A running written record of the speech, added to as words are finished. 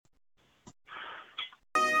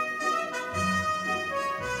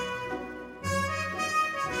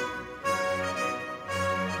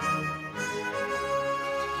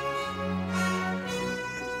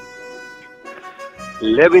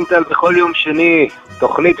לוינטל בכל יום שני,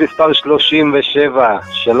 תוכנית מספר 37,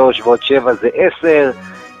 3 ועוד 7 זה 10,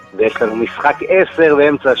 ויש לנו משחק 10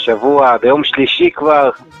 באמצע השבוע, ביום שלישי כבר,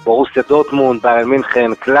 בורוסיה דורטמונד, ביירן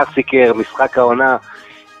מינכן, קלאסיקר, משחק העונה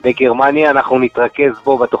בגרמניה, אנחנו נתרכז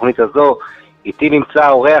בו בתוכנית הזו. איתי נמצא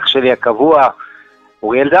האורח שלי הקבוע,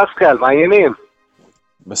 אוריאל דסקל, מה העניינים?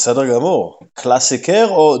 בסדר גמור, קלאסיקר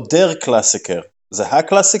או דר קלאסיקר? זה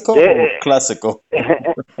הקלאסיקו או קלאסיקו?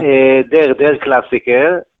 דר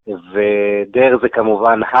קלאסיקר, ודר זה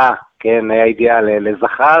כמובן כן, הידיעה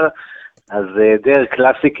לזכר, אז דר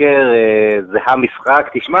קלאסיקר זה המשחק.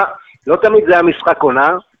 תשמע, לא תמיד זה המשחק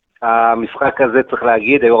עונה, המשחק הזה צריך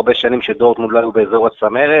להגיד, היו הרבה שנים שדורטמונד לא היו באזור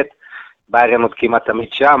הצמרת, ביירן עוד כמעט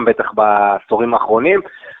תמיד שם, בטח בעשורים האחרונים,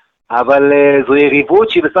 אבל זו יריבות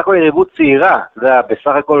שהיא בסך הכל יריבות צעירה,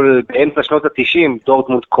 בסך הכל באמצע שנות ה-90,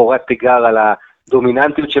 דורטמונד קוראת תיגר על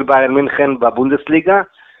הדומיננטיות של ביירן מינכן בבונדסליגה,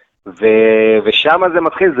 ושם זה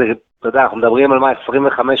מתחיל, אתה יודע, אנחנו מדברים על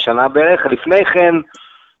 25 שנה בערך, לפני כן,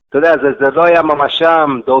 אתה יודע, זה לא היה ממש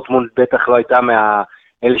שם, דורטמונד בטח לא הייתה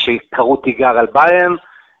מאלה שקראו תיגר על ביירן,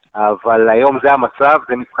 אבל היום זה המצב,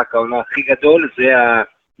 זה משחק העונה הכי גדול, זה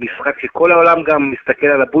המשחק שכל העולם גם מסתכל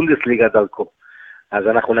על הבונדסליגה דרכו, אז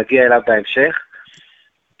אנחנו נגיע אליו בהמשך,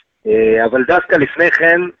 אבל דווקא לפני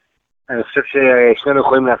כן, אני חושב ששנינו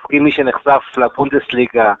יכולים להסכים, מי שנחשף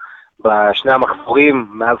לבונדסליגה בשני המחזורים,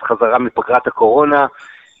 מאז חזרה מפגרת הקורונה,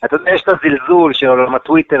 אתה יודע, יש את הזלזול של עולם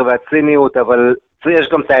הטוויטר והציניות, אבל יש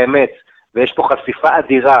גם את האמת, ויש פה חשיפה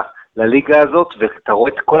אדירה לליגה הזאת, ואתה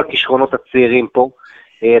רואה את כל הכישרונות הצעירים פה,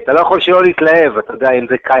 אתה לא יכול שלא להתלהב, אתה יודע, אם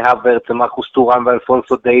זה קאי האברץ, מרקוס טורם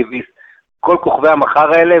ואלפונסו דייביס, כל כוכבי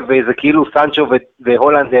המחר האלה, וזה כאילו סאנצ'ו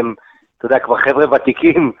והולנד הם, אתה יודע, כבר חבר'ה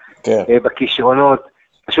ותיקים בכישרונות,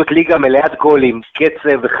 פשוט ליגה מלאת גולים,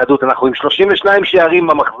 קצב וחדות, אנחנו עם 32 שערים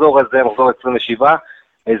במחזור הזה, מחזור 27,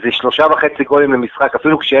 זה 3.5 גולים למשחק,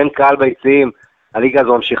 אפילו כשאין קהל ביציעים, הליגה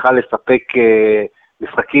הזו ממשיכה לספק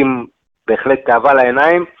משחקים בהחלט תאווה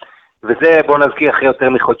לעיניים, וזה בוא נזכיר אחרי יותר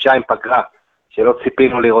מחודשיים פגרה, שלא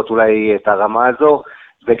ציפינו לראות אולי את הרמה הזו,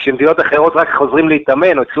 וכשמדינות אחרות רק חוזרים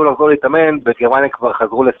להתאמן, או התחילו לחזור להתאמן, בגרמניה כבר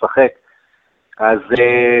חזרו לשחק. אז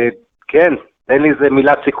כן, תן לי איזה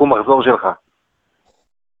מילת סיכום מחזור שלך.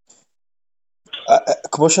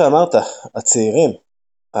 כמו שאמרת,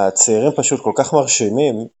 הצעירים פשוט כל כך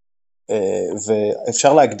מרשימים,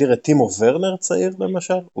 ואפשר להגדיר את טימו ורנר צעיר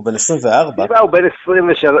למשל, הוא בן 24. הוא בן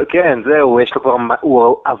 23, כן, זהו, יש לו כבר,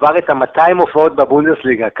 הוא עבר את 200 הופעות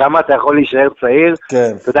בבונדסליגה, כמה אתה יכול להישאר צעיר?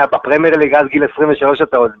 כן. אתה יודע, בפרמייר ליג עד גיל 23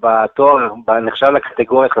 אתה עוד בתואר, נחשב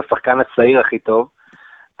לקטגוריה של השחקן הצעיר הכי טוב,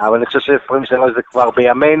 אבל אני חושב ש-23 זה כבר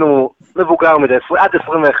בימינו מבוגר מדי, עד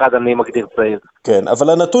 21 אני מגדיר צעיר. כן, אבל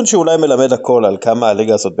הנתון שאולי מלמד הכל על כמה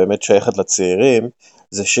הליגה הזאת באמת שייכת לצעירים,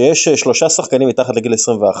 זה שיש 3 שחקנים מתחת לגיל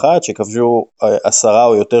 21 שכבשו 10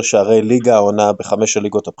 או יותר שערי ליגה העונה ב5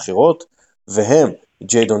 הליגות הבחירות, והם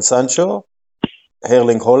ג'יידון סאנצ'ו,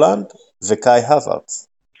 הרלינג הולנד וקאי האברץ.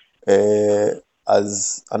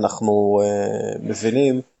 אז אנחנו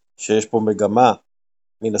מבינים שיש פה מגמה,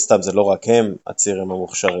 מן הסתם זה לא רק הם הצעירים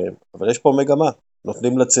המוכשרים, אבל יש פה מגמה,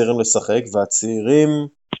 נותנים לצעירים לשחק, והצעירים,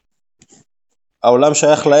 העולם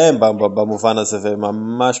שייך להם במובן הזה,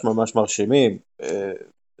 וממש ממש מרשימים.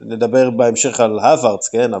 נדבר בהמשך על האברץ,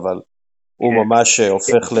 כן, אבל הוא ממש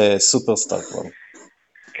הופך לסופרסטאר כבר.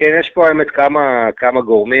 כן, יש פה האמת כמה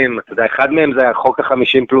גורמים, אתה יודע, אחד מהם זה החוק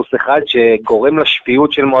ה50+1, שגורם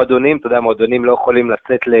לשפיות של מועדונים, אתה יודע, מועדונים לא יכולים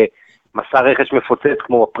לצאת מסע רכש מפוצץ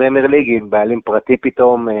כמו הפרמייר ליג, עם בעלים פרטי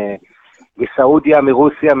פתאום, מסעודיה,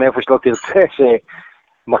 מרוסיה, מאיפה שלא תרצה,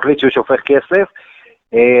 שמחליט שהוא שופך כסף.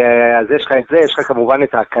 אז יש לך את זה, יש לך כמובן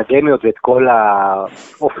את האקדמיות ואת כל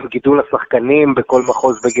האופן גידול השחקנים בכל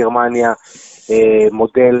מחוז בגרמניה,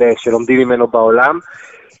 מודל שלומדים ממנו בעולם,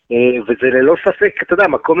 וזה ללא ספק, אתה יודע,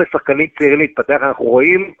 מקום לשחקנים צעירים להתפתח, אנחנו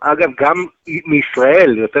רואים, אגב, גם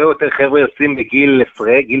מישראל, יותר ויותר חבר'ה יוצאים בגיל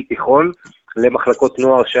גיל תיכון, למחלקות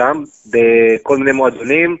נוער שם, בכל מיני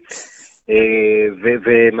מועדונים,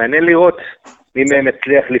 ומעניין לראות מי מהם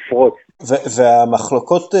הצליח לפרוץ.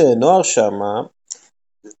 והמחלקות נוער שם,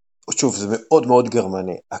 שוב, זה מאוד מאוד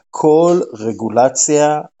גרמני, הכל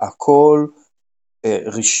רגולציה, הכל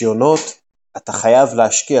רישיונות, אתה חייב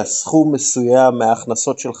להשקיע סכום מסוים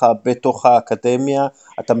מההכנסות שלך בתוך האקדמיה,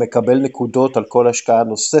 אתה מקבל נקודות על כל השקעה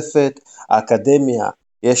נוספת, האקדמיה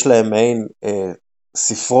יש להם מעין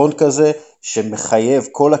ספרון כזה, שמחייב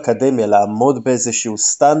כל אקדמיה לעמוד באיזשהו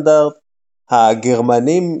סטנדרט,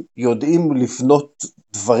 הגרמנים יודעים לבנות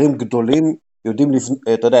דברים גדולים, יודעים,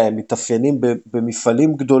 אתה יודע, הם מתאפיינים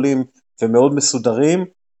במפעלים גדולים ומאוד מסודרים,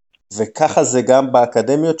 וככה זה גם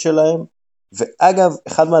באקדמיות שלהם, ואגב,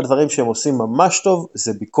 אחד מהדברים שהם עושים ממש טוב,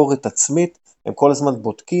 זה ביקורת עצמית, הם כל הזמן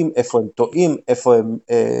בודקים איפה הם טועים, איפה הם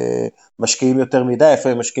משקיעים יותר מדי, איפה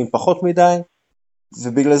הם משקיעים פחות מדי,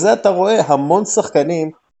 ובגלל זה אתה רואה המון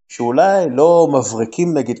שחקנים, שאולי לא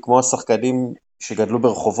מבריקים נגיד, כמו השחקנים שגדלו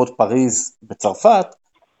ברחובות פריז בצרפת,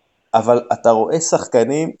 אבל אתה רואה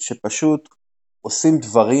שחקנים שפשוט עושים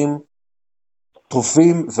דברים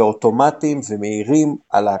טובים ואוטומטיים ומהירים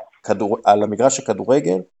על המגרש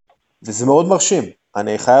הכדורגל, וזה מאוד מרשים,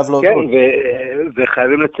 אני חייב להודות. כן,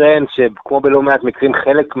 וחייבים לציין שכמו בלא מעט מקרים,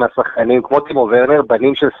 חלק מהשחקנים, כמו טימו ורנר,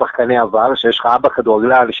 בנים של שחקני עבר, שיש לך אבא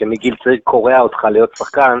כדורגלן שמגיל צעיר קורא אותך להיות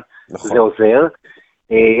שחקן, נכון. זה עוזר.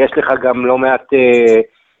 יש לך גם לא מעט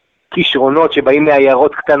כישרונות שבאים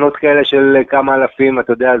מעיירות קטנות כאלה של כמה אלפים,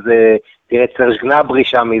 אתה יודע, זה, תראה, סרג' גנברי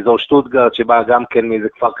שם, מאזור שטוטגרד, שבא גם כן מאיזה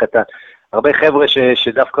כפר קטן. הרבה חבר'ה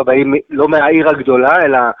שדווקא באים לא מהעיר הגדולה,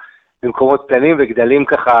 אלא במקומות קטנים וגדלים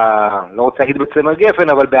ככה, לא רוצה להגיד בצמר גפן,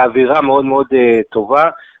 אבל באווירה מאוד מאוד טובה,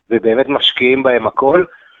 ובאמת משקיעים בהם הכל.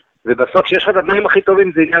 ובסוף שיש לך את הדברים הכי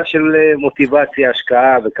טובים, זה עניין של מוטיבציה,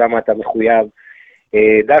 השקעה, וכמה אתה מחויב.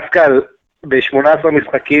 דווקא ב-18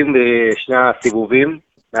 משחקים בשני הסיבובים,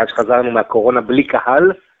 מאז שחזרנו מהקורונה בלי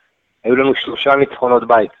קהל, היו לנו 3 ניצחונות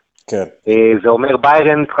בית. כן. זה אומר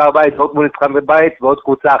ביירן ניצחה בבית, ועוד ניצחה בבית, ועוד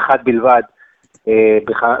קבוצה אחת בלבד,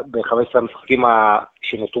 ב-15 המשחקים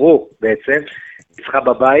שנותרו בעצם, ניצחה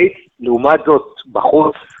בבית. לעומת זאת,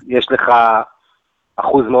 בחוץ יש לך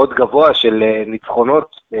אחוז מאוד גבוה של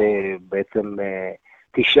ניצחונות, בעצם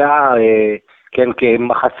 9, כן,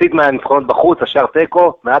 כמחצית מהניצחונות בחוץ, השאר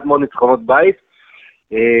טקו, מעט מאוד ניצחונות בית,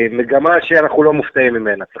 מגמה שאנחנו לא מופתעים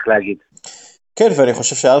ממנה, צריך להגיד. כן, ואני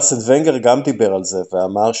חושב שארסן ונגר גם דיבר על זה,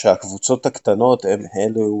 ואמר שהקבוצות הקטנות הם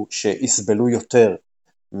אלו שיסבלו יותר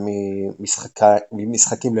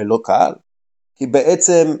ממשחקים ללא קהל, כי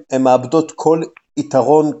בעצם הן מאבדות כל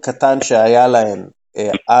יתרון קטן שהיה להן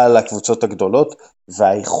על הקבוצות הגדולות,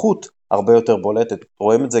 והאיכות הרבה יותר בולטת.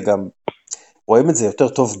 רואים את זה יותר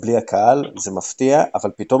טוב בלי הקהל, זה מפתיע, אבל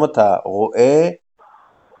פתאום אתה רואה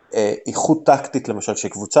איכות טקטית למשל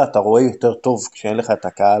שקבוצה, אתה רואה יותר טוב כשאין לך את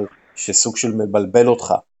הקהל שסוג של מבלבל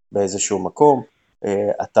אותך באיזשהו מקום,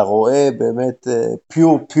 אתה רואה באמת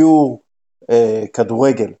פיור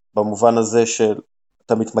כדורגל, במובן הזה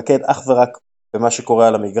שאתה מתמקד אך ורק במה שקורה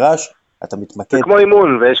על המגרש, אתה מתמקד... זה כמו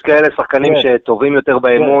אימון, ויש כאלה שחקנים שטובים יותר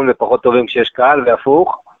באימון ופחות טובים כשיש קהל,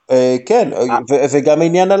 והפוך. כן, וגם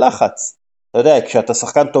עניין הלחץ. אתה יודע, כשאתה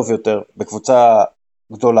שחקן טוב יותר, בקבוצה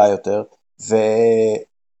גדולה יותר,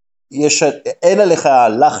 אין עליך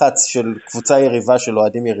לחץ של קבוצה יריבה של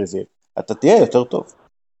אוהדים יריבים, אתה תהיה יותר טוב.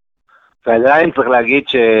 ועדיין צריך להגיד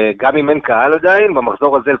שגם אם אין קהל עדיין,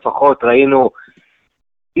 במחזור הזה לפחות ראינו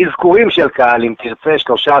אזכורים של קהל, אם תרצה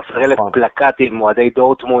 13,000 פלקטים, מועדי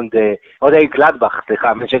דורטמונד, מועדי גלדבך,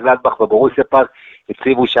 סליחה, מנשי גלדבך בבורוסיה פארק,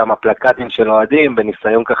 הציבו שם פלקטים של אוהדים,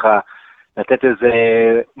 בניסיון ככה לתת איזה,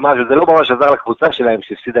 זה לא ממש עזר לקבוצה שלהם,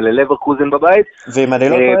 שהפסידה ללברקוזן בבית. ואם אני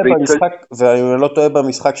לא טועה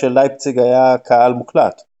במשחק של לייפציג היה קהל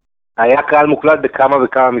מוקלט. היה קהל מוקלט בכמה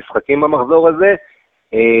וכמה משחקים במחזור הזה,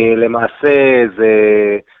 למעשה זה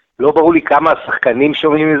לא ברור לי כמה השחקנים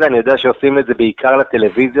שומעים מזה, אני יודע שעושים את זה בעיקר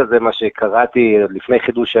לטלוויזיה, זה מה שקראתי לפני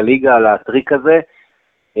חידוש הליגה על הטריק הזה,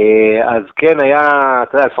 אז כן היה,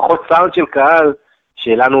 אתה יודע, לפחות סאונד של קהל,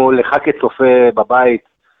 שלנו לך כצופה בבית,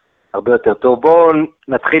 הרבה יותר טוב. בואו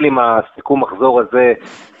נתחיל עם הסיכום מחזור הזה,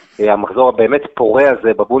 המחזור הבאמת פורה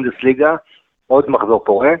הזה בבונדסליגה, עוד מחזור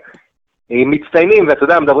פורה, מצטיינים, ואתה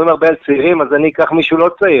יודע, מדברים הרבה על צעירים, אז אני אקח מישהו לא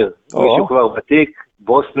צעיר, מישהו כבר ותיק,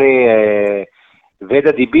 בוסני,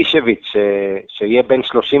 ודה דיבישביץ', שיהיה בן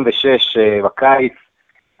 36 בקיץ,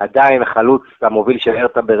 עדיין החלוץ המוביל של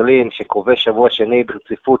הרטה ברלין, שכובש שבוע שני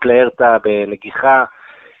ברציפות להרטה בנגיחה,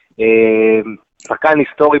 שחקן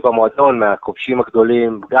היסטורי במועדון, מהכובשים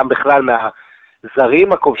הגדולים, גם בכלל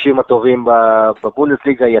מהזרים הכובשים הטובים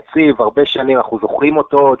בבונדסליגה, יציב, הרבה שנים אנחנו זוכרים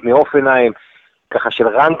אותו עוד מאופנהיים, ככה של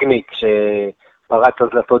רנגניק שפרץ אז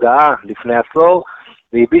לתודעה לפני עשור,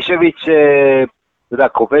 ובישביץ' אתה יודע,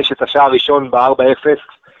 כובש את השער הראשון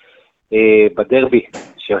ב-4-0 בדרבי,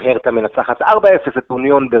 שהרטה מנצחת 4-0 את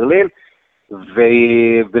אוניון ברלין,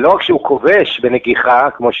 ולא רק שהוא כובש בנגיחה,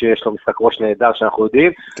 כמו שיש לו משחק ראש נהדר שאנחנו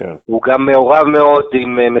יודעים, כן. הוא גם מעורב מאוד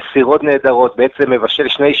עם מסירות נהדרות, בעצם מבשל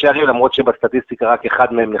 2 שערים, למרות שבסטטיסטיקה רק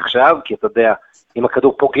אחד מהם נחשב, כי אתה יודע, אם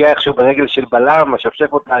הכדור פוגע איכשהו ברגל של בלם,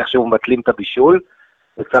 משפשף אותה איכשהו מתלים את הבישול,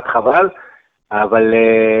 זה קצת חבל, אבל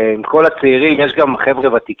עם כל הצעירים, יש גם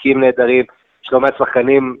חבר'ה ותיקים נהדרים, יש לא מעט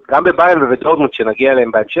שחקנים, גם בביירן ובדורטמונד שנגיע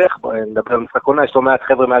אליהם בהמשך, נדבר על משחק עונה, יש לא מעט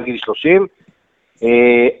חבר'ה מעל גיל 30,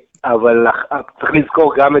 אבל צריך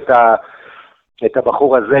לזכור גם את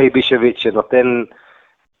הבחור הזה, בישביץ', שנותן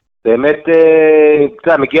באמת,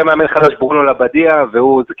 מגיע מאמן חדש ברונו לבדיה,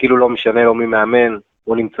 והוא, זה כאילו לא משנה לו מי מאמן,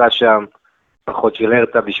 הוא נמצא שם, פחות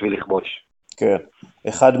שילרתה בשביל לכבוש. כן,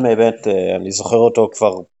 אחד באמת, אני זוכר אותו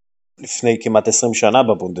כבר לפני כמעט 20 שנה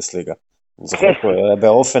בבונדסליגה, אני זוכר אותו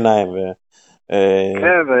באופנהיים,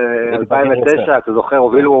 כן, ב-2009, אתה זוכר,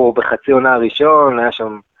 הובילו בחצי עונה הראשון, היה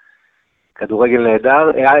שם כדורגל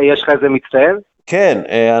נהדר, יש לך איזה מצטיין? כן,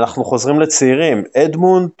 אנחנו חוזרים לצעירים,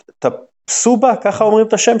 אדמונד, טאפסובה, ככה אומרים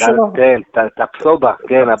את השם שלו? כן, טאפסובה,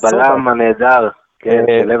 כן, הבלם הנהדר, כן,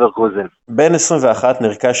 של לברקוזן. בן 21,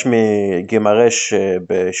 נרכש מגמרש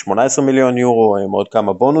ב-18 מיליון יורו, עם עוד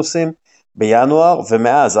כמה בונוסים, בינואר,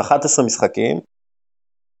 ומאז 11 משחקים,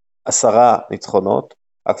 10 ניצחונות,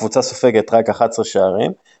 הקבוצה סופגת רק 11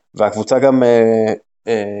 שערים, והקבוצה גם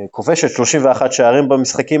כובשת 31 שערים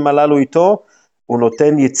במשחקים הללו איתו, הוא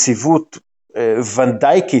נותן יציבות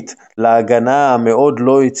ונדייקית להגנה המאוד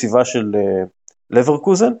לא יציבה של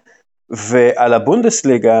לברקוזן, ועל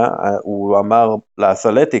הבונדסליגה, הוא אמר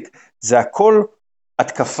לאתלטיק, זה הכל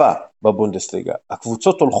התקפה בבונדסליגה,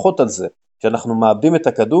 הקבוצות הולכות על זה, כשאנחנו מאבדים את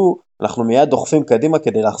הכדור, אנחנו מיד דוחפים קדימה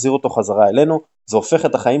כדי להחזיר אותו חזרה אלינו, זה הופך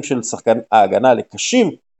את החיים של שחקן ההגנה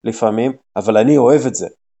לקשים לפעמים, אבל אני אוהב את זה,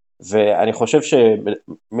 ואני חושב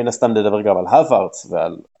שמן הסתם נדבר גם על האברץ,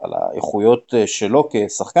 ועל האיכויות שלו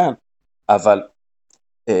כשחקן, אבל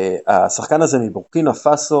השחקן הזה מבורקינה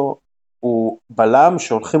פאסו, הוא בלם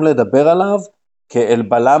שהולכים לדבר עליו, כאל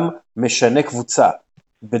בלם משנה קבוצה,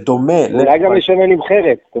 בדומה... אולי גם משנה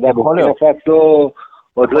נבחרת, אתה יודע, בורקינה פאסו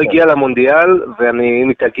עוד לא הגיע למונדיאל, ואם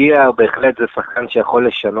היא תגיע, בהחלט זה שחקן שיכול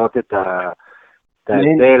לשנות את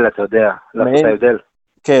ההבדל, אתה יודע, לעשות את ההבדל.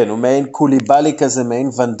 כן, הוא מעין קוליבלי כזה, מעין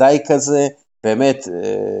ונדאי כזה, באמת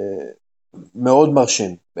מאוד מרשים,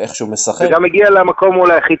 באיך שהוא משחק. וגם הגיע למקום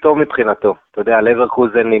אולי הכי טוב מבחינתו, אתה יודע,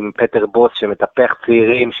 לברקוזן עם פטר בוס שמטפח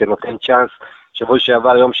צעירים, שנותן צ'אנס, שבוע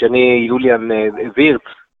שעבר יום שני יוליאן וירץ,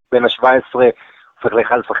 בין ה-17, הופך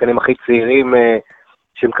לאחד השחקנים הכי צעירים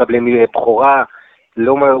שמקבלים בחורה,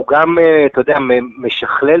 הוא גם, אתה יודע,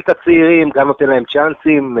 משכלל את הצעירים, גם נותן להם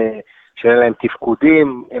צ'אנסים, שאין להם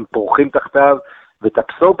תפקודים, הם פורחים תחתיו,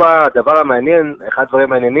 וטאפסובה, הדבר המעניין, אחד הדברים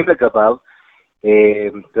המעניינים לגביו,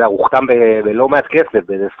 הוא חתם בלא מעט כסף,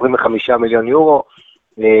 ב-25 מיליון יורו,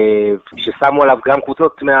 ששמו עליו גם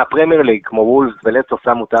קבוצות מהפרמייר ליג, כמו וולס ולסטר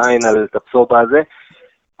שמו את העין על טאפסובה הזה,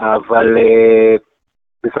 אבל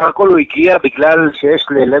בסך הכל הוא הגיע בגלל שיש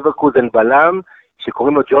ללברקוזן בלם,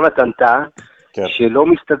 שקוראים לו ג'ונתן טאה, כן. שלא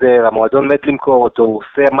מסתדר, המועדון מת למכור אותו, הוא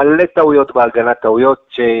עושה מלא טעויות בהגנה, טעויות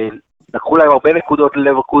שלקחו להם הרבה נקודות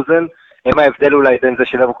ללברקוזן, הם ההבדל אולי בין זה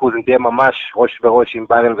של לברקוזן תהיה ממש ראש בראש עם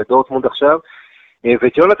ביירן ודורטמונד עכשיו,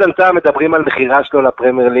 וג'ונתן טאה מדברים על מחירה שלו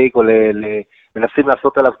לפרמייר ליג, או מנסים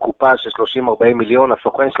לעשות עליו קופה של 30-40 מיליון,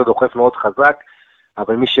 הסוכן שלו דוחף מאוד חזק,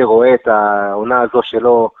 אבל מי שרואה את העונה הזו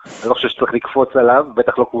שלו, אני לא חושב שצריך לקפוץ עליו,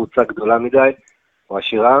 בטח לא קבוצה גדולה מדי, או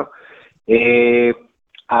עשירה,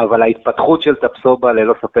 אבל ההתפתחות של טאפסובה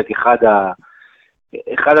ללא ספק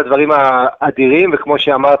אחד הדברים האדירים, וכמו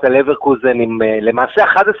שאמרת, לברקוזן עם למעשה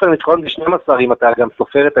 11 ניצחון ב-12, אם אתה גם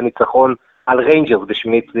סופר את הניצחון על ריינג'רס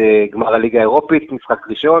בשמינית גמר הליגה האירופית, משחק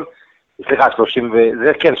ראשון, סליחה, 30,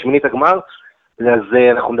 זה כן, שמינית הגמר, אז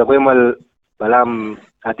אנחנו מדברים על בלם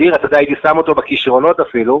אדיר, אתה יודע, הייתי שם אותו בכישרונות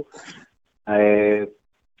אפילו,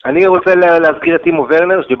 אני רוצה להזכיר את טימו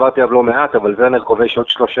ורנר, שדיברתי עליו לא מעט, אבל ורנר כובש עוד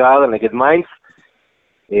 3 נגד מיינס,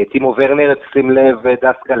 טימו ורנר, שים לב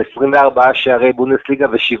דווקא על 24 שערי בונדסליגה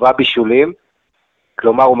ו7 בישולים,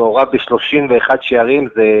 כלומר הוא מעורב ב-31 שערים,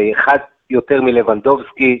 זה אחד יותר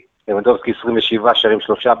מלוונדובסקי, לבנדובסקי 27 שערים,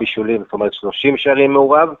 3 בישולים, זאת אומרת 30 שערים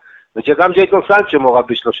מעורב, וגם ג'יידון סאנצ'ו מעורב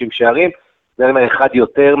ב-30 שערים, זה אומר אחד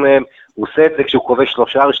יותר מהם, הוא עושה את זה כשהוא כובש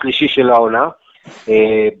 3 שלישי של העונה,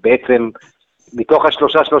 בעצם מתוך ה3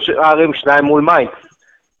 שערים, 2 מול מיינס,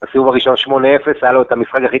 הסיבוב הראשון 8-0, היה לו את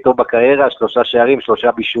המשחק הכי טוב בקריירה, 3 שערים, 3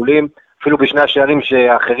 בישולים, אפילו בשני השערים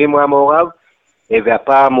שאחרים הוא היה מעורב,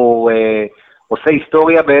 והפעם הוא עושה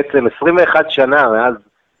היסטוריה בעצם 21 שנה, מאז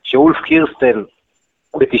שאולף קירסטן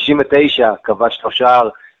ב-99 כבש 3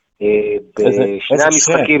 בשני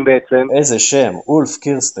המשחקים בעצם. איזה שם, אולף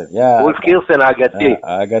קירסטן. אולף קירסטן האגדי.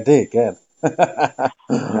 האגדי, כן.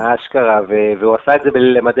 אשכרה, והוא עשה את זה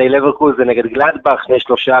למדי לברקוזן נגד גלאדבך,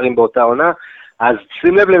 3 שערים באותה עונה, אז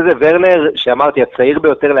שים לב לזה, ורנר, שאמרתי, הצעיר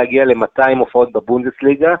ביותר להגיע ל-200 הופעות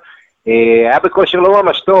בבונדסליגה, היה בכושר לא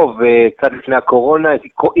ממש טוב, קצת לפני הקורונה,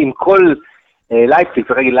 עם כל לייפציג,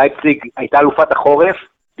 צריך להגיד, לייפציג הייתה אלופת החורף,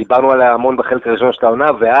 דיברנו עליה המון בחלק הראשון של העונה,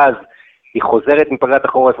 ואז היא חוזרת מפגרת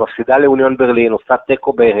החורף, מפסידה לאוניון ברלין, עושה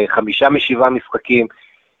טקו ב5 מ7 משחקים,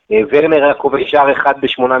 ורנר היה כובש שער 1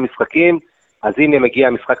 ב8 משחקים, אז הנה מגיע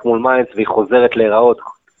המשחק מול מיינס, והיא חוזרת להיראות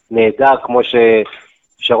נהדר, כמו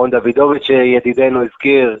שרון דוידוביץ' שידידנו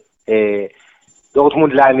הזכיר,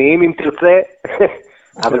 דורטמונד לעניים אם תרצה,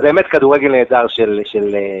 אבל זה באמת כדורגל נהדר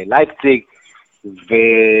של לייפציג,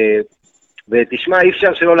 ותשמע, אי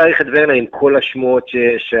אפשר שלא להעריך את ורנר עם כל השמועות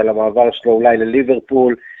של המעבר שלו אולי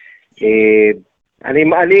לליברפול.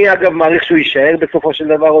 אני אגב מעריך שהוא יישאר בסופו של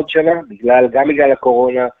דבר עוד שנה, גם בגלל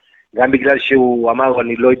הקורונה, גם בגלל שהוא אמר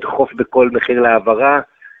אני לא אדחוף בכל מחיר להעברה.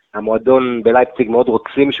 המועדון בלייפציג מאוד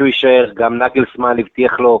רוצים שהוא יישאר, גם נגלסמן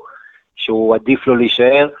הבטיח לו שהוא עדיף לו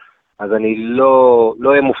להישאר, אז אני לא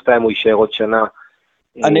אהיה מופתע אם הוא יישאר עוד שנה.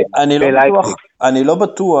 אני לא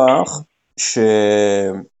בטוח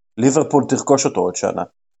שליברפול תרכוש אותו עוד שנה,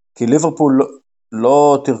 כי ליברפול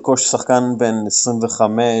לא תרכוש שחקן בין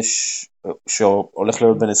 25 שהולך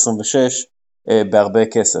להיות בין 26 בהרבה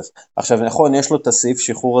כסף. עכשיו נכון, יש לו את הסעיף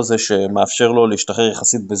שחרור הזה שמאפשר לו להשתחרר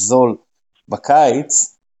יחסית בזול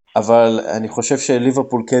בקיץ, אבל אני חושב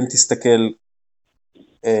שליברפול כן תסתכל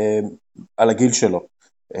על הגיל שלו,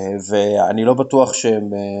 ואני לא בטוח שהם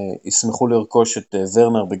ישמחו לרכוש את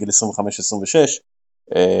ורנר בגיל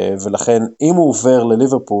 25-26, ולכן אם הוא עובר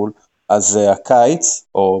לליברפול, אז הקיץ,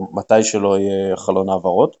 או מתי שלא יהיה חלון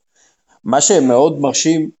העברות. מה שמאוד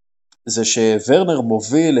מרשים, זה שוורנר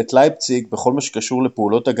מוביל את לייפציג בכל מה שקשור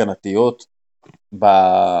לפעולות הגנתיות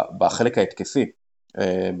בחלק ההתקפי,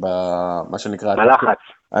 במה שנקרא בלחץ.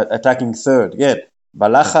 attacking third, כן,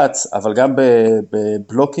 בלחץ, אבל גם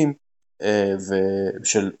בבלוקים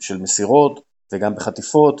של מסירות, וגם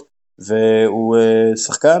בחטיפות, והוא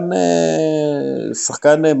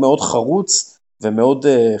שחקן מאוד חרוץ, ומאוד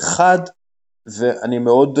חד, ואני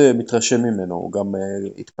מאוד מתרשם ממנו. הוא גם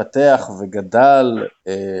התפתח וגדל,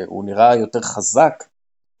 הוא נראה יותר חזק,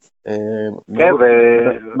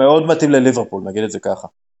 מאוד מתאים לליברפול, נגיד את זה ככה.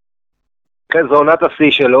 כן, זו עונת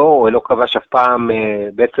השיא שלו, הוא לא כבש אף פעם,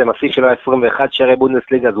 בעצם השיא שלו היה 21 שערי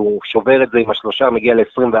בבונדסליגה, אז הוא שובר את זה עם השלושה, מגיע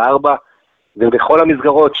ל-24, ובכל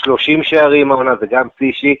המסגרות 30 שערים העונה, זה גם שיא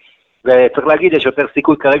אישי, וצריך להגיד, יש יותר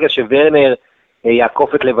סיכוי כרגע שוורנר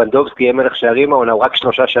יעקוף את לבונדובסקי, יהיה מלך שערים העונה, הוא רק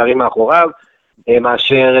 3 שערים מאחוריו,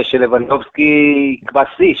 מאשר שלבונדובסקי יקבע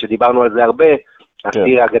שיא, שדיברנו על זה הרבה,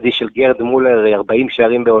 השיא האגדי של גרד מולר, 40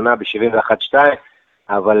 שערים בעונה ב-71-2,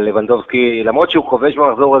 אבל לבונדובסקי, למרות שהוא כובש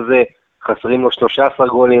במחזור הזה, חסרים לו 13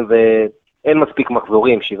 גולים, ואין מספיק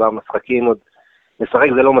מחזורים, 7 משחקים עוד לשחק,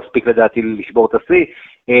 זה לא מספיק לדעתי לשבור את השיא.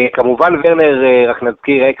 כמובן ורנר, רק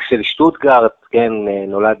נזכיר, אקס של שטוטגארט, כן,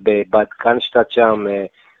 נולד בבד קנשטט שם,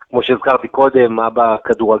 כמו שהזכרתי קודם, אבא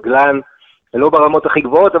כדורגלן, לא ברמות הכי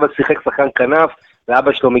גבוהות, אבל שיחק שחקן כנף,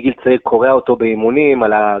 ואבא שלו מגיל צעיר קורא אותו באימונים,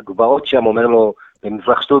 על הגבעות שם, אומר לו,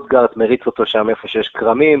 במזרח שטוטגארט, מריץ אותו שם איפה שיש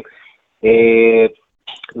קרמים,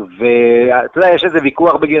 ואתה יודע, יש איזה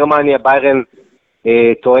ויכוח בגרמניה, ביירן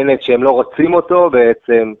טוענת שהם לא רוצים אותו,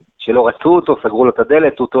 בעצם שלא רצו אותו, סגרו לו את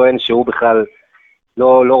הדלת, הוא טוען שהוא בכלל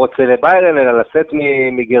לא רוצה לביירן, אלא לצאת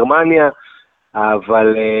מגרמניה,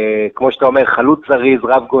 אבל כמו שאתה אומר, חלוץ זריז,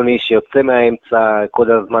 רב גוני, שיוצא מהאמצע,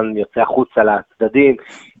 כל הזמן יוצא החוצה לצדדים,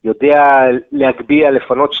 יודע להגביע,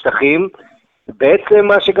 לפנות שטחים, בעצם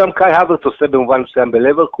מה שגם קאי האברץ עושה במובן מסוים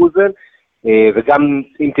בלברקוזן, וגם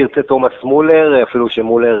אם תרצה תומאס מולר, אפילו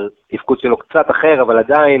שמולר תפקוד שלו קצת אחר, אבל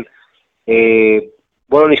עדיין,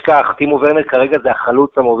 בוא לא נשכח, טימו ורנר כרגע זה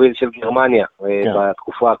החלוץ המוביל של גרמניה,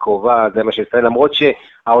 בתקופה הקרובה, זה מה שישראל, למרות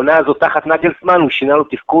שהעונה הזאת תחת נגלסמן, הוא שינה לו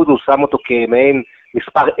תפקוד, הוא שם אותו כמעין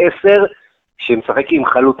מספר 10, שמשחק עם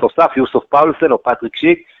חלוץ נוסף, יוסוף פאולסן או פטריק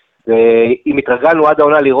שיק, אם התרגלנו עד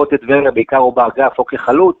העונה לראות את ורנר בעיקר או באגף או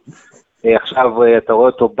כחלוץ, עכשיו אתה רואה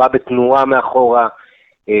אותו בא בתנועה מאחורה,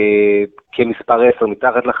 כמספר 10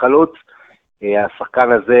 מתחת לחלוץ,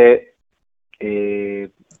 השחקן הזה,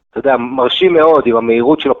 אתה יודע, מרשים מאוד, עם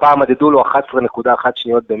המהירות שלו, פעם מדדו לו 11.1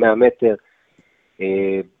 שניות ב-100 מטר,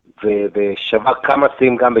 ושבר כמה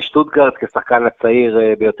שיאים גם בשטוטגארט, כשחקן הצעיר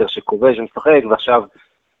ביותר שכובש ומשחק, ועכשיו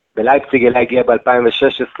בלייפציג אליה הגיע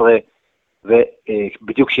ב-2016,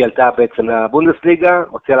 ובדיוק שהיא עלתה בעצם לבונדסליגה,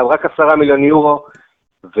 הוציאה עליו רק 10 מיליון יורו,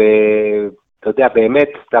 ואתה יודע, באמת,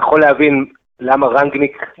 אתה יכול להבין למה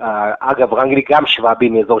רנגניק, אגב רנגניק גם שוואבי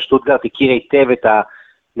מאזור שטוטגארט, הכיר היטב את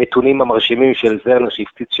הנתונים המרשימים של ורנר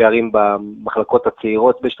שהפציץ שערים במחלקות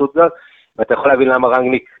הצעירות בשטוטגארט, ואתה יכול להבין למה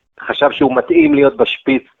רנגניק חשב שהוא מתאים להיות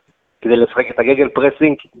בשפיץ כדי לשחק את הגגל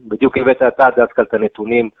פרסינג, בדיוק הבאת אתה דווקא את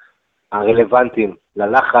הנתונים הרלוונטיים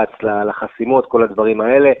ללחץ, לחסימות, כל הדברים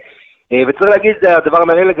האלה, וצריך להגיד, הדבר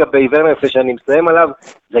המעניין לגבי ורנר, לפני שאני מסיים עליו,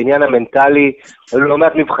 זה העניין המנטלי, היו לא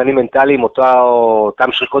מעט מבחנים מנטליים,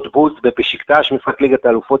 אותם שריקות בוז בפשיקטש, משחק ליגת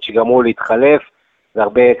האלופות שגמרו להתחלף,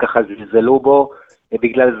 והרבה ככה זלזלו בו,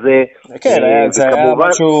 בגלל זה. כן, זה היה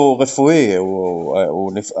משהו רפואי,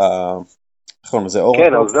 זה אור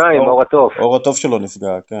כן, האוזניים, אור התוף. אור התוף שלו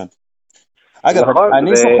נפגע, כן. אגב, נכון,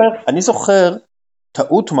 אני זוכר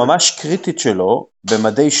טעות ממש קריטית שלו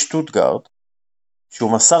במדי שטוטגארט,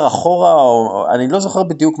 שהוא מסר אחורה, אני לא זוכר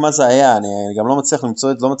בדיוק מה זה היה, אני גם לא מצליח למצוא,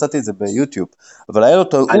 לא מצאתי את זה ביוטיוב, אבל היה לו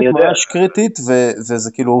טעות ממש קריטית,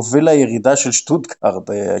 וזה כאילו הוביל לירידה של שטוטגארט.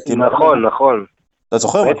 נכון, נכון. אתה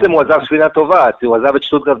זוכר? בעצם הוא עזב ספינה טובה, הוא עזב את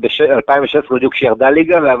שטוטגארט ב-2016, בדיוק שירדה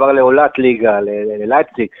ליגה, ועבר לעולת ליגה,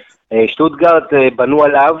 ללייפציג. שטוטגארט בנו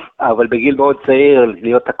עליו, אבל בגיל מאוד צעיר,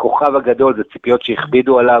 להיות הכוכב הגדול, זה ציפיות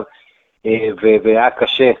שהכבידו עליו, והיה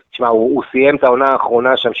קשה. תשמע, הוא סיים את העונה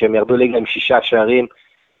האחרונה שם, שהם ירדו ליגה עם 6 שערים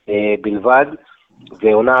בלבד,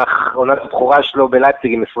 ועונת הבכורה שלו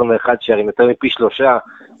בלייפציג עם 21 שערים, יותר מפי 3,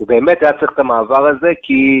 הוא באמת היה צריך את המעבר הזה,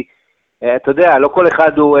 כי אתה יודע, לא כל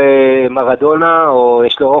אחד הוא מרדונה, או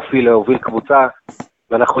יש לו אופי להוביל קבוצה,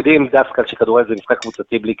 ואנחנו יודעים דווקא שכדורגל זה משחק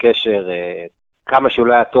קבוצתי בלי קשר, כמה שהוא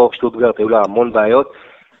לא היה טוב, שטוטגארט היו לו המון בעיות,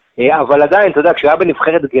 אבל עדיין, אתה יודע, כשהיה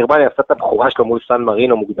בנבחרת גרמניה, עשתה את הבכורה שלו מול סן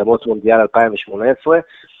מרינו, מוקדמות מונדיאל 2018,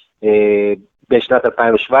 בשנת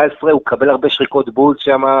 2017, הוא קבל הרבה שריקות בוז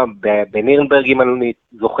שם, בנירנברג, אם אני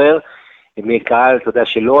זוכר, מקהל, אתה יודע,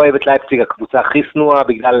 שלא אוהב את לייפציג, הקבוצה הכי שנואה,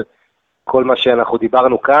 בגלל כל מה שאנחנו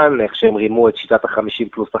דיברנו כאן, איך שהם רימו את שיטת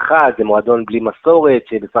ה-50+1, זה מועדון בלי מסורת,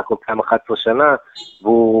 שבסך הכל קיים 11 שנה,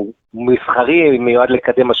 והוא מסחרי, מיועד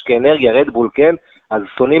לקדם משקי אנרגיה, רדבול, כן? אז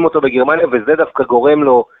שונאים אותו בגרמניה, וזה דווקא גורם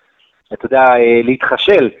לו, אתה יודע,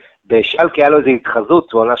 להתחשל. בשאלקה היה לו איזו התחזות,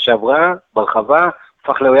 בעונה שעברה, ברחבה,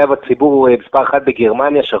 הפך לאויב הציבור מספר 1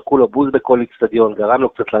 בגרמניה, שרקו לו בוז בכל אצטדיון, גרם לו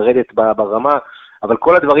קצת לרדת ברמה, אבל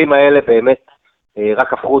כל הדברים האלה באמת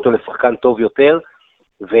רק הפכו אותו לשחקן טוב יותר,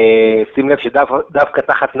 ושים לב שדווקא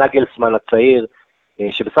תחת נגלסמן הצעיר,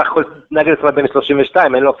 שבסך הכל נגלסמן בן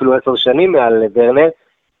 32, אין לו אפילו 10 שנים מעל ורנר,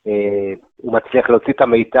 הוא מצליח להוציא את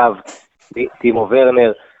המיטב, טימו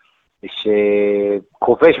ורנר,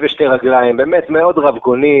 שכובש בשתי רגליים, באמת מאוד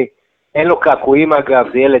רבגוני, אין לו קעקועים אגב,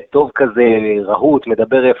 זה ילד טוב כזה, רהוט,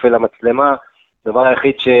 מדבר יפה למצלמה, הדבר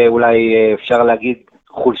היחיד שאולי אפשר להגיד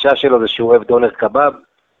חולשה שלו זה שהוא אוהב דונר קבב,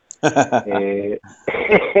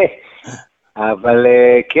 אבל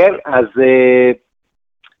כן, אז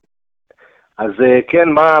כן,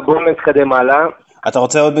 בואו נתקדם הלאה. אתה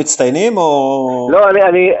רוצה עוד מצטיינים או... לא,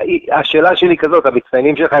 השאלה שלי כזאת,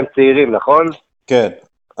 המצטיינים שלך הם צעירים, נכון? כן,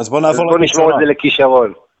 אז בוא נעבור בוא נשמור את זה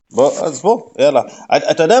לכישרון. אז בוא, יאללה.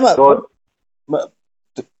 אתה יודע מה?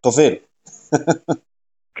 תוביל.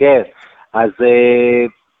 כן, אז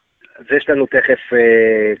יש לנו תכף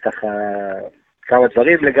ככה כמה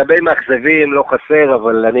דברים. לגבי מאכזבים לא חסר,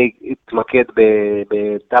 אבל אני אתמקד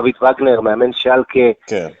בדוד וגנר, מאמן שאלקה.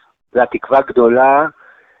 כן. זו התקווה גדולה,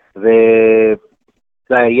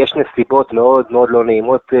 ויש נסיבות מאוד מאוד לא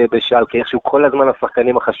נעימות בשאלקה, איכשהו כל הזמן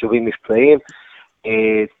השחקנים החשובים נפצעים,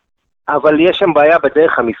 אבל יש שם בעיה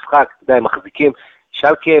בדרך המשחק, אתה יודע, הם מחזיקים,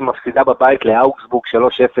 שאלקה מפסידה בבית לאוגסבורג 3-0,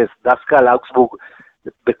 דווקא לאוגסבורג,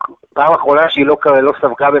 פעם האחרונה שהיא לא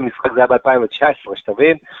ספגה במשחק, זה היה ב-2019,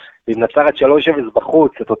 שתבין, והיא מנצחת 3-0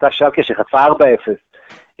 בחוץ, את אותה שאלקה שחטפה 4-0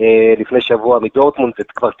 לפני שבוע מדורטמונד, זה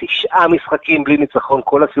כבר 9 משחקים בלי ניצחון,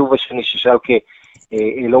 כל הסיבוב השני ששאלקה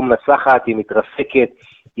לא מנצחת, היא מתרסקת,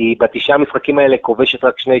 היא ב9 משחקים האלה כובשת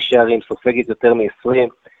רק 2 שערים, סופגת יותר מ-20,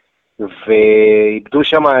 ואיבדו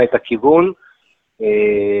שם את הכיוון,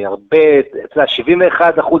 הרבה,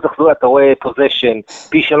 71% אחזור, אתה רואה פוזיישן,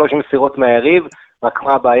 פי 3 מסירות מהיריב, רק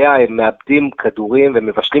מה הבעיה, הם מאבדים כדורים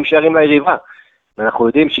ומבשלים שערים ליריבה, ואנחנו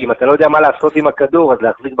יודעים שאם אתה לא יודע מה לעשות עם הכדור, אז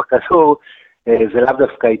להחזיק בכדור, זה לאו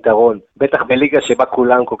דווקא יתרון, בטח בליגה שבה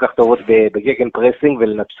כולם כל כך טובות בגגן פרסינג,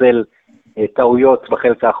 ולנצל טעויות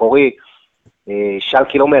בחלק האחורי,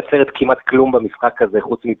 שאלקה לא מייצרת כמעט כלום במשחק הזה,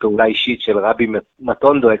 חוץ מפעולה אישית של רבי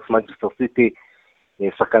מטונדו, אקס מנצ'סטר סיטי,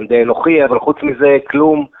 שחקן די אנוכי, אבל חוץ מזה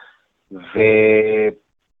כלום,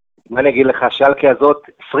 ומה אני אגיד לך, שאלקה הזאת,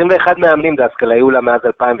 21 מאמנים דווקא היו לה מאז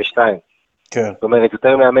 2002, כן. זאת אומרת,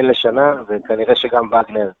 יותר מאמן לשנה, וכנראה שגם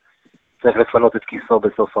וגנר צריך לפנות את כיסו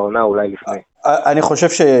בסוף העונה, אולי לפני. אני חושב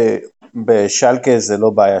שבשאלקה זה לא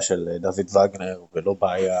בעיה של דוד וגנר, ולא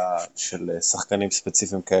בעיה של שחקנים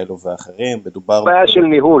ספציפיים כאלו ואחרים, מדובר... בעיה של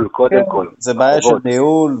ניהול, קודם כל. זה בעיה של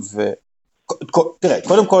ניהול, תראה,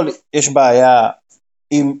 קודם כל יש בעיה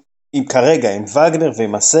עם כרגע, עם וגנר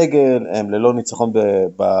ועם הסגל, הם ללא ניצחון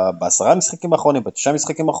ב10 משחקים האחרונים, ב9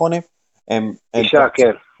 משחקים האחרונים, הם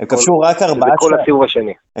כבשו רק 4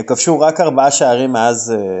 שערים. הם כבשו רק 4 שערים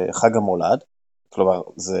מאז חג המולד, כלומר,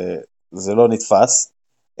 זה לא נתפס,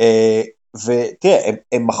 ותראה,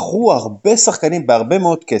 הם מכרו הרבה שחקנים בהרבה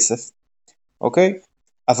מאוד כסף, אוקיי?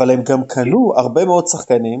 אבל הם גם קנו הרבה מאוד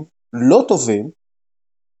שחקנים לא טובים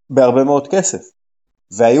בהרבה מאוד כסף,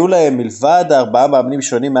 והיו להם מלבד 4 מאמנים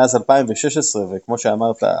שונים מאז 2016, וכמו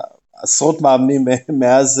שאמרת, עשרות מאמנים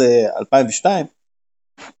מאז 2002,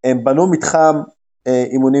 הם בנו מתחם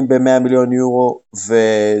אימונים ב100 מיליון יורו,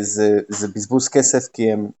 וזה בזבוז כסף,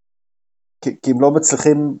 כי הם לא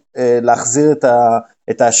מצליחים להחזיר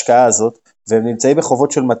את ההשקעה הזאת, והם נמצאים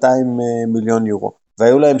בחובות של 200 מיליון יורו,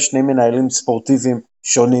 והיו להם שני מנהלים ספורטיביים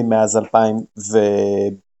שונים מאז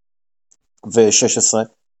 2016,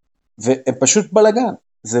 והם פשוט בלגן.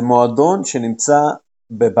 זה מועדון שנמצא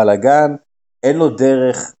בבלגן, אין לו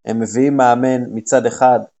דרך, הם מביאים מאמן מצד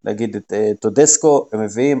אחד, נגיד את טודסקו, הם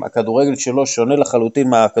מביאים, הכדורגל שלו שונה לחלוטין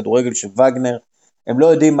מהכדורגל של וגנר, הם לא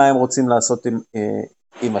יודעים מה הם רוצים לעשות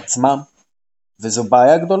עם עצמם, וזו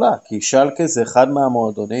בעיה גדולה, כי שאלקה זה אחד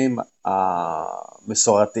מהמועדונים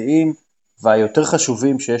המסורתיים, והיותר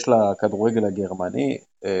חשובים שיש לכדורגל הגרמני,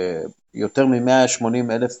 יותר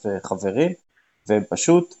מ180,000 חברים, והם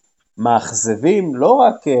פשוט מאכזבים, לא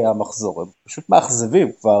רק המחזור, הם פשוט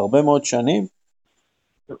מאכזבים כבר הרבה מאוד שנים.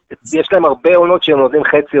 יש להם הרבה עונות שהם נותנים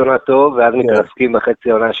חצי עונה טוב, ואז מתרסקים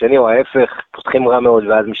בחצי עונה השני, או ההפך, פותחים רע מאוד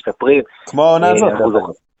ואז משתפרים. כמו העונה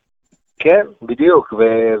הזאת. כן, בדיוק,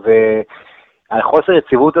 החוסר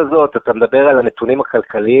יציבות הזאת, אתה מדבר על הנתונים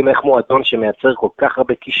הכלכליים, איך מועדון שמייצר כל כך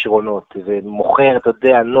הרבה כישרונות, ומוכר, אתה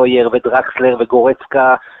יודע, נויר ודרקסלר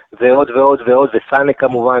וגורצקה, ועוד ועוד ועוד, וסאנה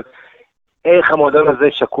כמובן, איך המועדון הזה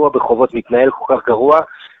שקוע בחובות, מתנהל כל כך גרוע,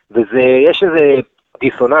 ויש איזה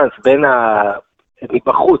דיסוננס בין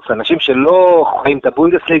מבחוץ, אנשים שלא חיים את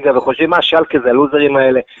הבונדסליגה, וחושבים מה שאלקה זה הלוזרים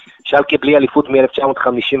האלה, שאלקה בלי אליפות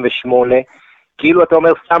מ-1958, כאילו אתה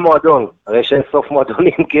אומר סתם מועדון, הרי שאין סוף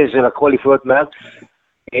מועדונים שלקחו אליפויות מאז,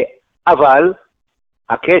 אבל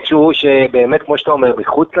הקאץ' הוא שבאמת כמו שאתה אומר,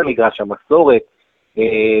 מחוץ למגרש המסורת,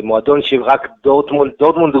 מועדון שרק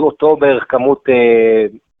דורטמונד אותו בערך כמות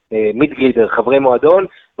מידגלידר, חברי מועדון,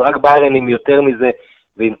 ורק ביירן עם יותר מזה,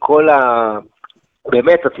 ועם כל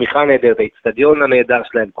באמת התמיכה הנהדרת, האצטדיון הנהדר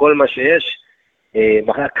שלהם, כל מה שיש,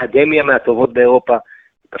 האקדמיה מהטובות באירופה,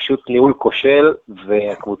 פשוט ניהול כושל,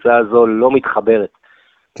 והקבוצה הזו לא מתחברת.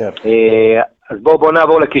 כן. אז בואו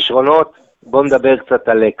נעבור לכישרונות, בואו נדבר קצת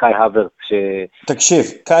על קאי האברץ. תקשיב,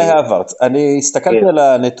 קאי האברץ, אני הסתכלתי על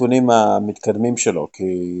הנתונים המתקדמים שלו, כי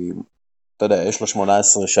אתה יודע, יש לו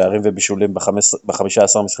 18 שערים ובישולים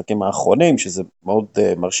ב-15 משחקים האחרונים, שזה מאוד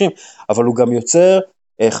מרשים, אבל הוא גם יוצר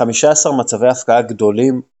 15 מצבי הפקעה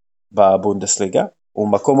גדולים בבונדסליגה,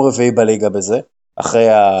 הוא מקום רביעי בליגה בזה, אחרי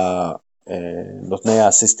נותני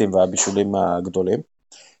האסיסטים והבישולים הגדולים.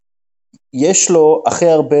 יש לו הכי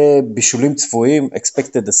הרבה בישולים צפויים,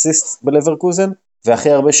 expected assists בלברקוזן, והכי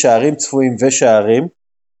הרבה שערים צפויים ושערים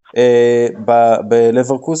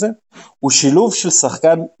בלברקוזן. הוא שילוב של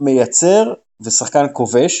שחקן מייצר ושחקן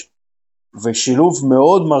כובש, ושילוב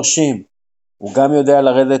מאוד מרשים. הוא גם יודע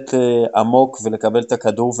לרדת עמוק ולקבל את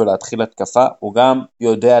הכדור ולהתחיל התקפה, הוא גם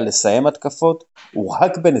יודע לסיים התקפות, הוא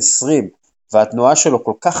רק בן 20, והתנועה שלו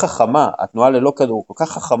כל כך חכמה, התנועה ללא כדור כל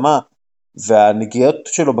כך חכמה, והנגיעות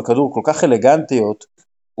שלו בכדור כל כך אלגנטיות,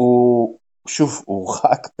 הוא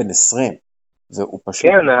רק בן 20, והוא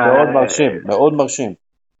פשוט כן, מאוד מרשים, מאוד מרשים.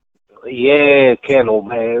 כן,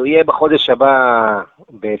 הוא יהיה בחודש הבא,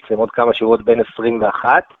 בעצם עוד כמה שבועות בן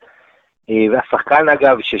 21, והשחקן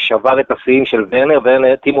אגב ששבר את השיאים של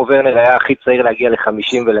ורנר, טימו ורנר היה הכי צעיר להגיע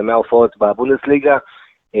ל-50 ול-100 הופעות בבונדסליגה,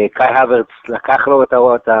 קאי האברץ לקח לו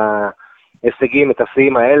את ההישגים, את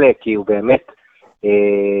השיאים האלה, כי הוא באמת,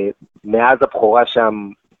 מאז הבחורה שם,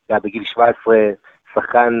 היה בגיל 17,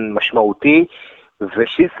 שחקן משמעותי,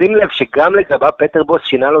 ושים לב שגם לגבי פטר בוס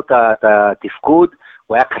שינה לו את התפקוד,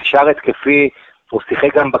 הוא היה קשר התקפי, הוא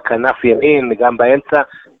שיחק גם בכנף ימין, גם באמצע,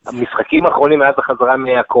 המשחקים האחרונים מאז החזרה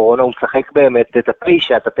מהקורונה, הוא משחק באמת את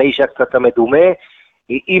התשע קצת המדומה,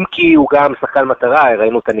 אם כי הוא גם שחקן מטרה,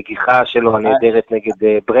 ראינו את הנגיחה שלו הנהדרת נגד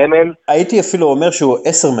ברמן. הייתי אפילו אומר שהוא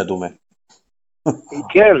 10 מדומה.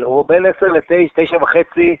 כן, הוא בין 10 ל-9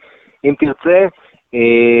 וחצי, אם תרצה,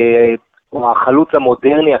 הוא החלוץ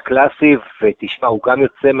המודרני, הקלאסי, ותשמע, הוא גם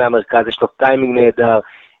יוצא מהמרכז, יש לו טיימינג נהדר,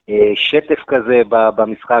 שטף כזה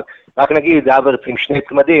במשחק, רק נגיד, האברץ עם שני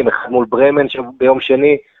צמדים, אחד מול ברמן ביום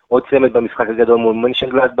שני, עוד צמד במשחק הגדול מול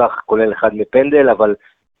מנשנגלדבך, כולל אחד מפנדל, אבל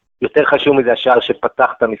יותר חשוב מזה השער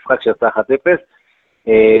שפתח את המשחק שיצא 1-0,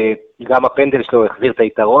 גם הפנדל שלו החזיר את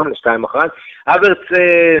היתרון, 2-1, האברץ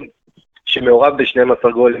שמעורב ב12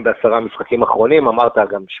 גולים ב10 משחקים אחרונים, אמרת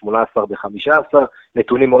גם 18 ב15,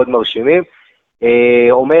 נתונים מאוד מרשימים,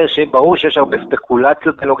 אומר שברור שיש הרבה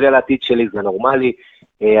ספקולציות בנוגע לעתיד שלי, זה נורמלי,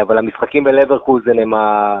 אבל המשחקים בלברקוזן הם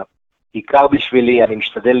העיקר בשבילי, אני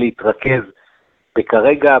משתדל להתרכז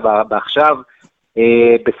בכרגע, בעכשיו,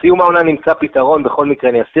 בסיום העונה נמצא פתרון, בכל מקרה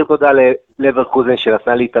אני אסיר תודה ללברקוזן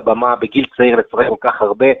שנתנה לי את הבמה בגיל צעיר לצורך כל כך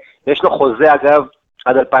הרבה, יש לו חוזה אגב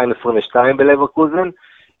עד 2022 בלברקוזן,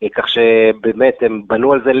 כך שבאמת הם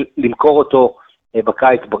בנו על זה למכור אותו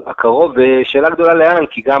בקיץ הקרוב, ושאלה גדולה לאן,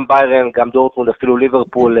 כי גם ביירן, גם דורטמונד, אפילו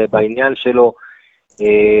ליברפול בעניין שלו,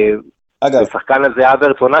 אגב, השחקן הזה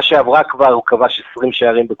האברץ, עונה שעברה כבר, הוא כבש 20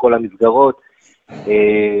 שערים בכל המסגרות,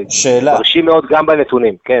 שאלה. מרשים מאוד גם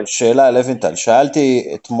בנתונים, כן. שאלה, לוינטל,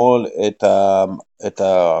 שאלתי אתמול את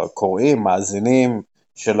הקוראים, מאזינים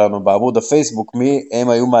שלנו בעמוד הפייסבוק, מי הם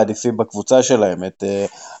היו מעדיפים בקבוצה שלהם, את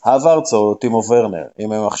האברץ או טימו ורנר,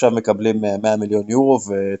 אם הם עכשיו מקבלים 100 מיליון יורו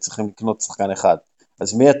וצריכים לקנות שחקן אחד.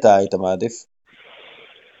 אז מי אתה היית מעדיף?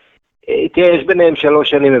 תראה, יש ביניהם 3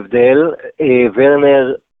 שנים הבדל,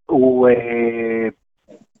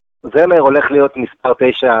 ורנר הולך להיות מספר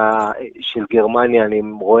 9 של גרמניה, אני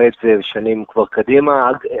רואה את זה שנים כבר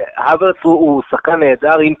קדימה. האברץ הוא שחקן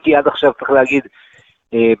נהדר, אם כי עד עכשיו צריך להגיד,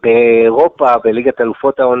 באירופה, בליגת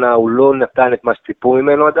אלופות העונה, הוא לא נתן את מה שציפו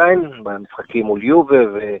ממנו עדיין, במשחקים מול יובה,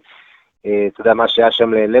 ואתה יודע מה שהיה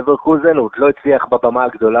שם ללברקוזן, הוא עוד לא הצליח בבמה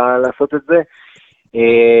הגדולה לעשות את זה,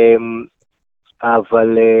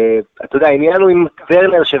 אבל אתה יודע, העניין הוא עם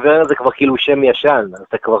ורנר, שוורנר זה כבר כאילו שם ישן, אז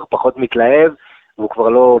אתה כבר פחות מתלהב, והוא כבר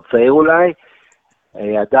לא צעיר אולי,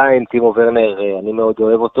 עדיין טימו ורנר, אני מאוד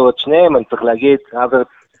אוהב אותו, את שניהם, אני צריך להגיד, האברץ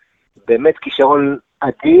באמת כישרון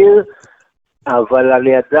אדיר, אבל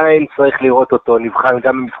אני עדיין צריך לראות אותו, נבחן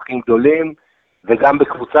גם במשחקים גדולים, וגם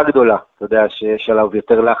בקבוצה גדולה, אתה יודע שיש עליו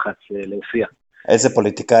יותר לחץ להופיע. איזה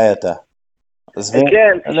פוליטיקאי אתה?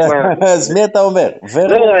 כן, תשמע. אז מי אתה אומר?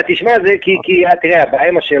 לא, תשמע, זה כי תראה, הבעיה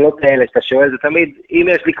עם השאלות האלה שאתה שואל, זה תמיד, אם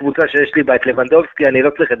יש לי קבוצה שיש לי בה את לבונדובסקי, אני לא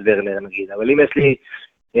צריך את ורנר נגיד, אבל אם יש לי,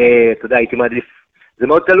 אתה יודע, הייתי מעדיף, זה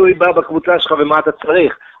מאוד תלוי בקבוצה שלך ומה אתה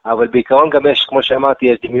צריך, אבל בעיקרון גם יש, כמו שאמרתי,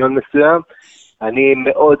 יש דמיון מסוים, אני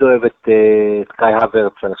מאוד אוהב את קאי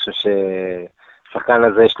האברץ, אני חושב ששחקן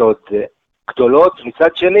הזה יש לו עוד גדולות,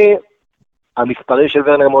 מצד שני, המספרים של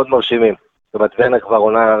ורנר מאוד מרשימים, זאת אומרת, ורנר כבר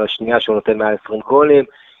עונה השנייה שהוא נותן 120 גולים,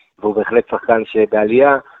 והוא בהחלט שחקן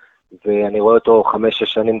שבעלייה, ואני רואה אותו 5-6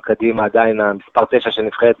 שנים קדימה, עדיין המספר 9 של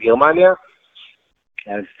נבחרת גרמניה,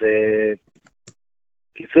 אז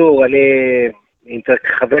קיצור, אם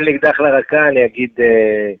תכוון לאקדח לרקה, אני אגיד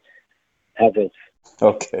האברץ.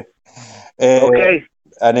 אוקיי. אוקיי.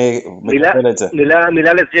 אני מקבל את זה.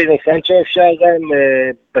 מילה לג'יידון סאנצ'ו אפשר גם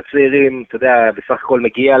בצעירים, אתה יודע, בסך הכל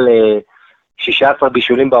מגיע ל-16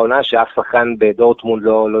 בישולים בעונה, שאף שחקן בדורטמונד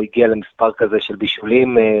לא הגיע למספר כזה של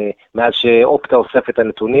בישולים, מאז שאופטה אוסף את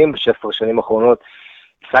הנתונים, ב-16 שנים האחרונות.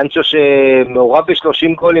 סאנצ'ו שמעורב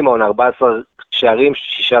ב-30 גולים העונה, 14 שערים,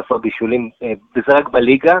 16 בישולים, וזה רק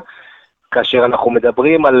בליגה, כאשר אנחנו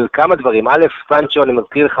מדברים על כמה דברים. א', סאנצ'ו, אני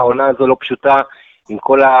מזכיר לך, העונה הזו לא פשוטה, עם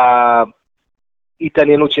כל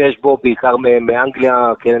ההתעניינות שיש בו, בעיקר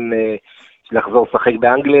מאנגליה, כן, לחזור לשחק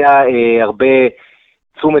באנגליה, הרבה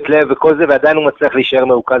תשומת לב וכל זה, ועדיין הוא מצליח להישאר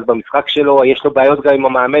מרוכז במשחק שלו. יש לו בעיות גם עם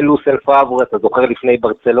המאמן לוסל פאבר, אתה זוכר לפני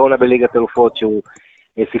ברצלונה בליגת אלופות, שהוא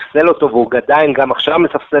ספסל אותו, והוא עדיין גם עכשיו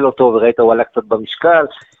מספסל אותו, וראית הוא עלה קצת במשקל,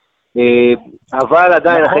 אבל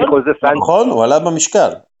עדיין אחרי כל זה סאנצ'ו. נכון, הוא עלה במשקל.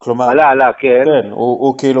 כלומר, עלה, כן. כן,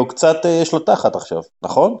 הוא כאילו קצת יש לו תחת עכשיו,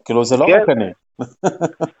 נכון? כאילו זה לא רק אני.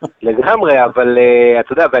 לגמרי, אבל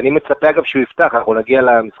אתה יודע, ואני מצפה אגב שהוא יפתח, אנחנו נגיע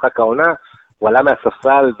למשחק העונה, הוא עלה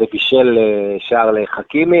מהספסל ובישל שער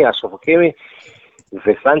לחכימי, אשרף חכימי,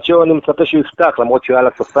 וסאנצ'ו אני מצפה שהוא יפתח, למרות שהוא היה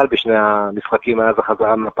לספסל בשני המשחקים מאז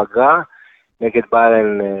החזרה מהפגרה, נגד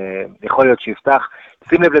ביירן, יכול להיות שיפתח.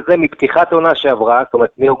 שים לב לזה, מפתיחת עונה שעברה, זאת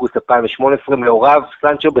אומרת מאוגוסט 2018, מעורב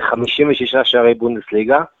סאנצ'ו ב-56 שערי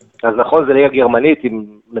בבונדסליגה, אז נכון, זה ליגה גרמנית, היא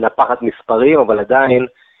מנפחת מספרים, אבל עדיין,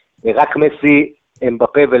 רק מסי,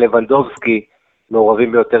 אמבפה ולבונדובסקי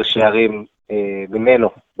מעורבים ביותר שערים ממנו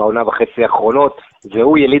בעונה וחצי האחרונות,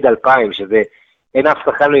 והוא יליד 2000, שזה, אין אף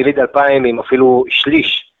שחקן יליד 2000 עם אפילו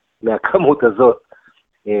שליש מהכמות הזאת,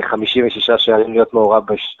 56 שערים להיות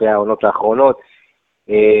מעורב בשתי העונות האחרונות.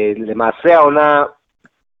 למעשה העונה,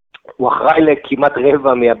 הוא אחראי לכמעט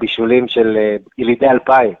רבע מהבישולים של ילידי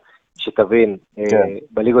 2000, שתבין,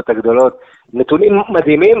 בליגות הגדולות. נתונים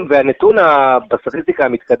מדהימים, והנתון בסטטיסטיקה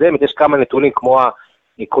המתקדמת, יש כמה נתונים כמו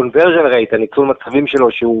ה-conversion rate, הניצול מצבים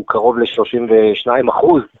שלו, שהוא קרוב ל-32%,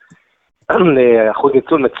 אחוז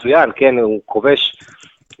ניצול מצוין, כן, הוא כובש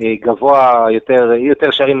גבוה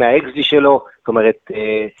יותר שערים מה-XG שלו, זאת אומרת,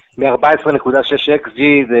 מ-14.6 XG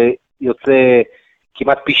זה יוצא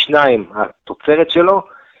כמעט פי 2 התוצרת שלו,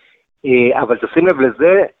 אבל תשים לב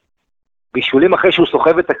לזה, בישולים אחרי שהוא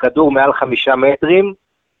סוחב את הכדור מעל 5 מטרים,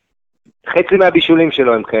 חצי מהבישולים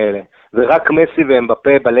שלו הם כאלה, ורק מסי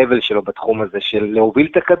ואמבפה בלבל שלו בתחום הזה, של להוביל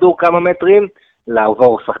את הכדור כמה מטרים,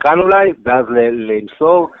 לעבור שחקן אולי, ואז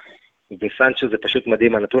למסור, וסאנצ'ו זה פשוט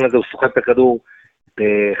מדהים, הנתון הזה הוא סוחב את הכדור,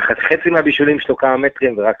 חצי מהבישולים שלו כמה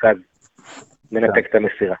מטרים, ורק אז מנתק את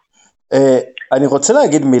המסירה. אני רוצה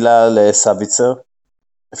להגיד מילה לסאביצר,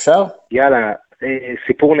 אפשר? יאללה,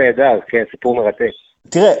 סיפור נהדר, כן, סיפור מרתק.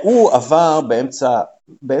 תראה, הוא עבר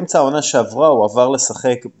באמצע העונה שעברה, הוא עבר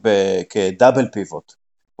לשחק כדאבל פיבוט.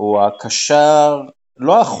 הוא הקשר,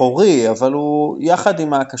 לא האחורי, אבל הוא יחד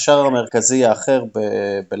עם הקשר המרכזי האחר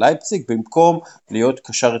בלייפציג, במקום להיות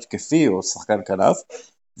קשר התקפי או שחקן כנף,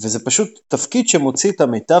 וזה פשוט תפקיד שמוציא את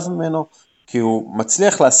המיטב ממנו, כי הוא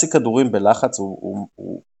מצליח להשיג כדורים בלחץ,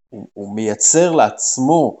 הוא מייצר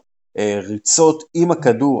לעצמו ריצות עם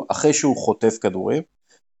הכדור אחרי שהוא חוטף כדורים,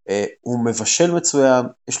 הוא מבשל מצוין,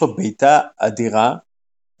 יש לו בעיטה אדירה,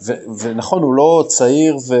 ונכון, הוא לא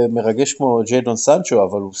צעיר ומרגש כמו ג'יידון סאנצ'ו,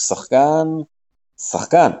 אבל הוא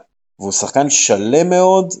שחקן, והוא שחקן שלם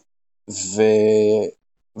מאוד,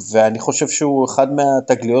 ואני חושב שהוא אחד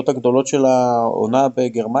מהתגליות הגדולות של העונה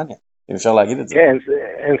בגרמניה, אם אפשר להגיד את זה. כן,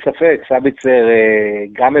 אין ספק, סאביצר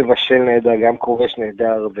גם מבשל נהדר, גם כובש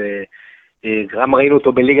נהדר, וגם ראינו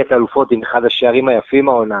אותו בליגת האלופות עם אחד השערים היפים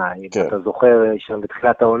העונה, כן. אתה זוכר שם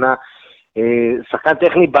בתחילת העונה, שחקן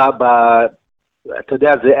טכני, אתה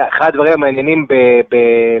יודע, זה אחד הדברים המעניינים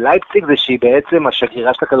בלייפציג, זה שהיא בעצם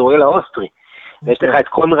השגרירה של הכדורגל האוסטרי, ויש לך את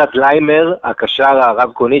קונרד ליימר, הקשר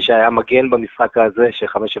הרב קוני שהיה מגן במשחק הזה,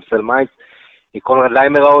 ש5-0 מיינץ, קונרד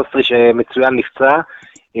ליימר האוסטרי שמצוין נפצע,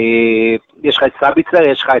 יש לך את סאביצר,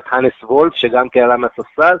 יש לך את הנס וולף, שגם כעלה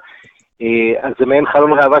מהספסל, אז זה מעין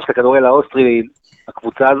חלון ראווה של הכדורגל האוסטרי,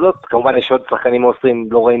 הקבוצה הזאת, כמובן יש עוד שחקנים אוסטרים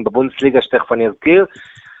לא רואים בבונדסליגה, שתכף אני אזכיר,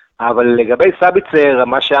 אבל לגבי סאביצר,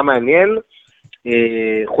 מה שהיה מעניין,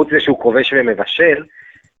 חוץ מזה שהוא כובש ומבשל,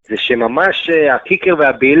 זה שממש הקיקר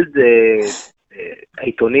והבילד,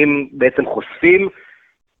 העיתונים בעצם חושפים,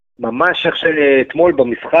 ממש עכשיו אתמול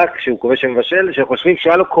במשחק שהוא כובש ומבשל, שחושבים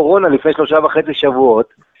שהיה לו קורונה לפני 3.5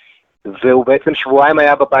 שבועות, והוא בעצם שבועיים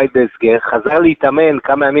היה בבית בהסגר, חזר להתאמן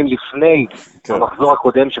כמה ימים לפני המחזור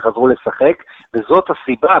הקודם שחזרו לשחק, וזאת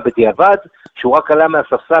הסיבה בדיעבד שהוא רק עלה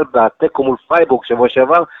מהספסל בטקו מול פרייבורג שבוע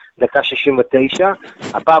שעבר, דקה 69,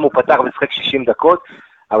 הפעם הוא פתח ושחק 60 דקות,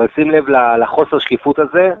 אבל שים לב לחוסר שקיפות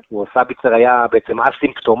הזה, הוא סאביצר היה בעצם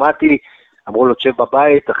אסימפטומטי, אמרו לו תשב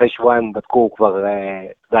בבית, אחרי שבועיים בדקו הוא כבר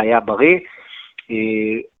זה היה בריא,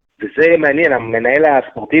 וזה מעניין, המנהל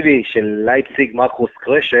הספורטיבי של לייפציג מרקוס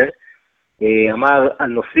קרשר, אמר, על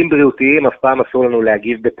נושאים בריאותיים אף פעם אסור לנו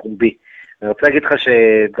להגיב בפומבי. אני רוצה להגיד לך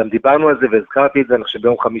שגם דיברנו על זה והזכרתי את זה, אני חושב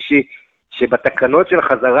ביום חמישי, שבתקנות של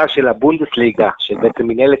החזרה של הבונדסליגה, של בעצם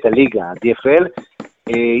מנהלת הליגה, ה-DFL,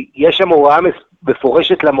 יש שם הוראה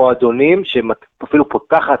מפורשת למועדונים, שאפילו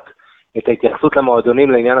פותחת את ההתייחסות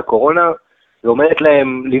למועדונים לעניין הקורונה, ואומרת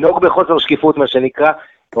להם לנהוג בחוסר שקיפות, מה שנקרא,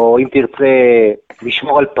 או אם תרצה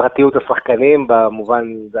לשמור על פרטיות השחקנים, במובן,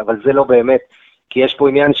 אבל זה לא באמת, כי יש פה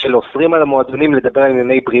עניין של אוסרים על המועדונים לדבר על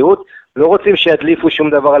ענייני בריאות, לא רוצים שידליפו שום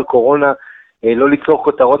דבר על קורונה, לא ליצור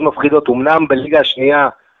כותרות מפחידות, אמנם בליגה השנייה,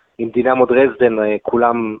 עם דינמו דרזדן,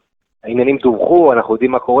 כולם, העניינים דווחו, אנחנו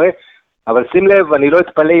יודעים מה קורה, אבל שים לב, אני לא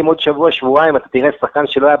אתפלא אם עוד שבוע, שבועיים, אתה תראה שחקן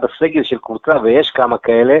שלא היה בסגל של קבוצה, ויש כמה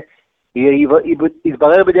כאלה,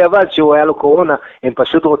 יתברר בדיעבד שהוא היה לו קורונה, הם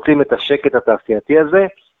פשוט רוצים את השקט התעשייתי הזה,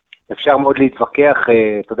 אפשר מאוד להתווכח,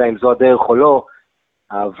 אתה יודע, אם זו הדרך או לא,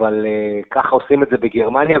 אבל ככה עושים את זה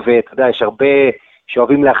בגרמניה, ואתה יודע, יש הרבה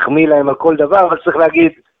שאוהבים להחמיא להם על כל דבר, אבל צריך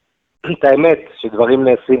להגיד את האמת, שדברים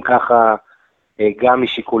נעשים ככה גם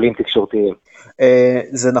משיקולים תקשורתיים.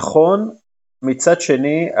 זה נכון, מצד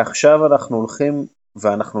שני, עכשיו אנחנו הולכים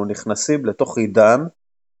ואנחנו נכנסים לתוך עידן,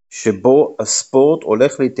 שבו הספורט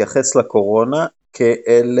הולך להתייחס לקורונה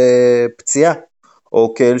כאל פציעה,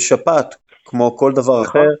 או כאל שפעת, כמו כל דבר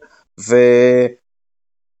אחר,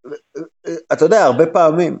 ואתה יודע, הרבה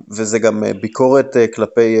פעמים, וזה גם ביקורת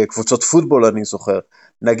כלפי קבוצות פוטבול, אני זוכר,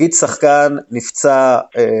 נגיד שחקן נפצע,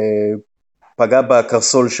 פגע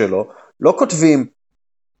בקרסול שלו, לא כותבים,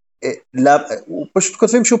 פשוט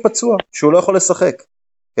כותבים שהוא פצוע, שהוא לא יכול לשחק,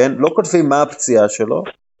 כן? לא כותבים מה הפציעה שלו,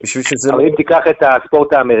 אבל אם תיקח את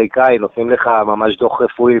הספורט האמריקאי, נותנים לך ממש דוח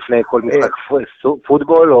רפואי לפני כל משחק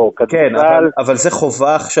פוטבול או כדורסל. כן, אבל זה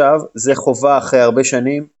חובה עכשיו, זה חובה אחרי הרבה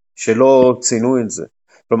שנים שלא ציינו את זה.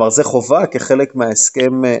 כלומר, זה חובה כחלק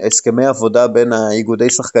מהסכמי עבודה בין האיגודי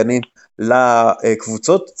שחקנים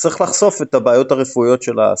לקבוצות, צריך לחשוף את הבעיות הרפואיות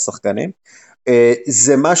של השחקנים.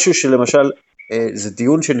 זה משהו שלמשל, זה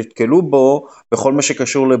דיון שנתקלו בו בכל מה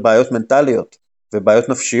שקשור לבעיות מנטליות ובעיות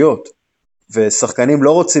נפשיות. ושחקנים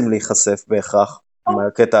לא רוצים להיחשף בהכרח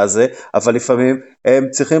מהקטע הזה, אבל לפעמים הם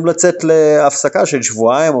צריכים לצאת להפסקה של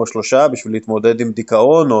שבועיים או 3 בשביל להתמודד עם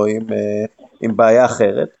דיכאון או עם בעיה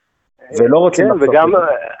אחרת, ולא רוצים לחשוף. וגם,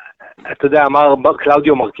 אתה יודע, אמר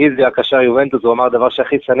קלאודיו מרקיזי, הקשר יובנטוס, הוא אמר דבר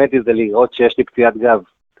שהכי שנאתי זה לראות שיש לי פציעת גב.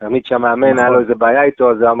 תמיד שהמאמן היה לו איזה בעיה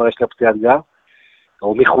איתו, אז הוא אמר יש לה פציעת גב.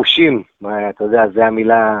 או מחושים, אתה יודע, זה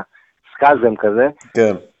המילה סקזם כזה.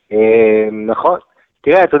 כן. נכון.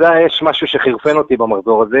 תראה, אתה יודע, יש משהו שחירפן אותי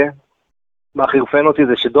במחזור הזה. מה חירפן אותי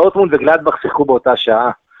זה שדורטמונד וגלדבך שיחקו באותה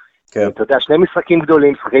שעה. כן. אתה יודע, שני משחקים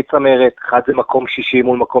גדולים, משחקי צמרת, אחד זה מקום שישי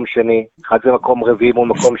מול מקום שני, אחד זה מקום רביעי מול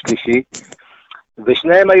מקום שלישי,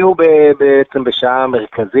 ושניהם היו בעצם בשעה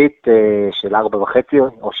מרכזית של 4:30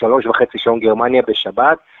 או 3:30 שעון גרמניה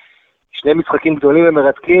בשבת. שני משחקים גדולים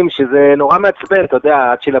ומרתקים, שזה נורא מעצבן, אתה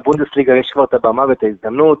יודע, עד שלבונדסליגה יש כבר את הבמה ואת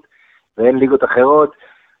ההזדמנות, ואין ליגות אחרות.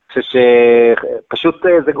 אני חושב שפשוט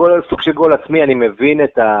זה גול, סוג של גול עצמי, אני מבין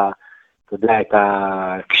אתה יודע, את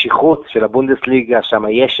הקשיחות של הבונדסליגה, שם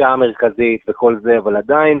יש שעה מרכזית וכל זה, אבל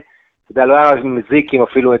עדיין, אתה יודע, לא היה מזיק אם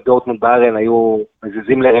אפילו את דורטמונד בארן היו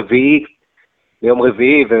מזיזים לרביעי, ביום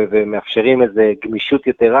רביעי, ומאפשרים איזו גמישות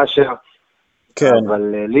יתרה שם. כן,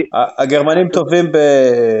 הגרמנים טובים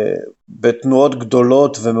בתנועות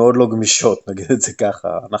גדולות ומאוד לא גמישות, נגיד את זה ככה.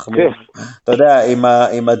 אנחנו, אתה יודע,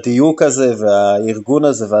 עם הדיוק הזה והארגון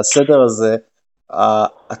הזה והסדר הזה,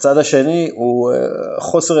 הצד השני הוא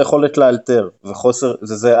חוסר יכולת לאלתר, וחוסר,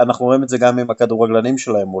 אנחנו רואים את זה גם עם הכדורגלנים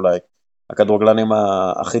שלהם אולי, הכדורגלנים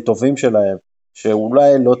הכי טובים שלהם,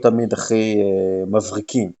 שאולי לא תמיד הכי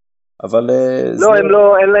מבריקים. אבל לא, הם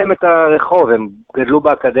לא, אין להם את הרחוב, הם גדלו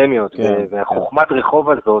באקדמיות, והחוכמת רחוב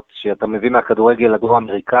הזאת, שאתה מביא מהכדורגל הדרום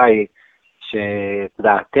האמריקאי, שאתה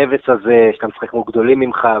יודע, הטבס הזה, שאתה משחק מול גדולים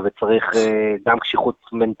ממך, וצריך גם קשיחות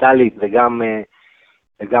מנטלית,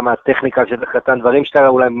 וגם הטכניקה של קטן, דברים שאתה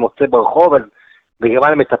אולי מוצא ברחוב, אז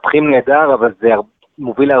בגרמניה מטפחים נהדר, אבל זה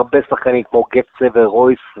מוביל להרבה שחקנים, כמו גפצה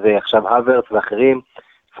ורויס, ועכשיו האברץ ואחרים,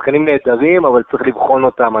 שחקנים נהדרים, אבל צריך לבחון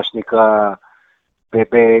אותם, מה שנקרא,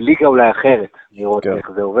 בליגה אולי אחרת, לראות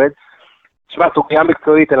איך זה עובד. תשמע, סוגיה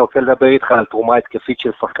מקצועית, אני רוצה לדבר איתך על תרומה התקפית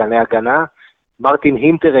של שחקני הגנה. מרטין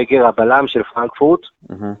הימטרגר, הבלם של פרנקפורט,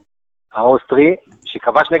 האוסטרי,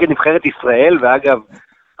 שכבש נגד נבחרת ישראל, ואגב,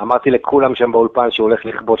 אמרתי לכולם שם באולפן שהוא הולך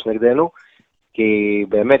לכבוש נגדנו, כי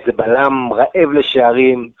באמת זה בלם רעב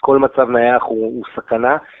לשערים, כל מצב נייח הוא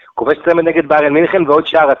סכנה. כובש צמד נגד ביירן מינכן ועוד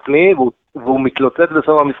שער עצמי, והוא מתלוצץ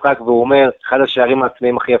בסוף המשחק, והוא אומר, אחד השערים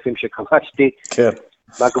העצמיים הכי יפים שכבשתי,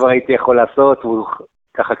 מה כבר הייתי יכול לעשות, והוא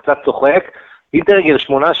ככה קצת צוחק. הימטרגר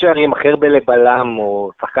 8 שערים, אחר בלבלם,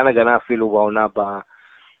 או שחקן הגנה אפילו בעונה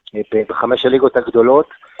ב5 הליגות הגדולות.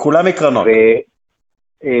 כולם מקרנות.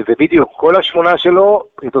 ובדיוק, כל 8 שלו,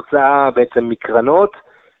 היא תוצאה בעצם מקרנות,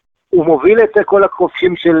 הוא מוביל את כל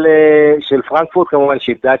הכובשים של פרנקפורט, כמובן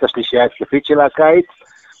שאיבדה את השלישייה ההתקפית של הקיץ,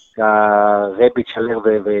 רביץ', שלר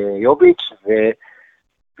ויוביץ',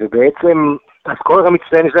 ובעצם, אז כל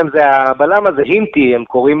המצטיין שלהם זה הבלם הזה, הימטי, הם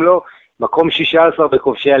קוראים לו, מקום 16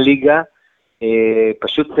 בכובשי הליגה,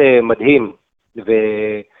 פשוט מדהים, ואתה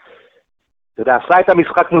יודע, עשה את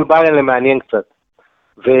המשחק מול ביירן למעניין קצת,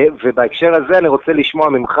 ובהקשר הזה אני רוצה לשמוע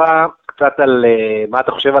ממך קצת על מה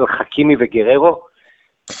אתה חושב על חכימי וגררו,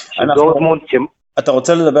 אתה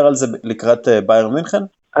רוצה לדבר על זה לקראת ביירן מינכן?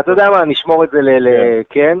 אתה יודע מה, נשמור את זה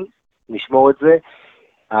כן, נשמור את זה,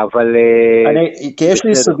 אבל... כי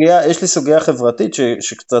יש לי סוגיה חברתית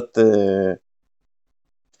שקצת,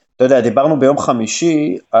 אתה יודע, דיברנו ביום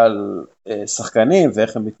חמישי על שחקנים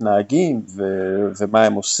ואיך הם מתנהגים ומה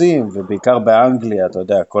הם עושים, ובעיקר באנגליה, אתה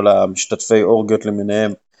יודע, כל המשתתפי אורגיות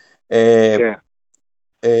למיניהם.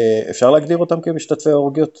 אפשר להגדיר אותם כמשתתפי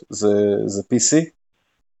אורגיות? זה PC?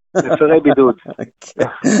 מפרי בידוד.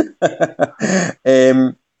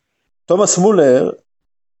 תומאס מולר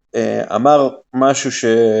אמר משהו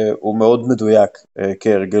שהוא מאוד מדויק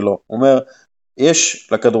כהרגלו. הוא אומר, יש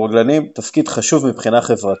לכדורגלנים תפקיד חשוב מבחינה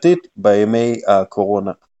חברתית בימי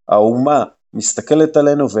הקורונה. האומה מסתכלת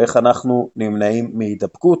עלינו ואיך אנחנו נמנעים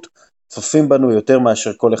מהידבקות, צופים בנו יותר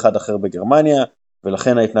מאשר כל אחד אחר בגרמניה,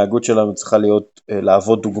 ולכן ההתנהגות שלנו צריכה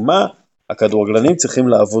לעבוד דוגמה, הכדורגלנים צריכים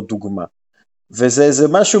לעבוד דוגמה. וזה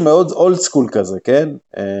משהו מאוד אולד סקול כזה, כן?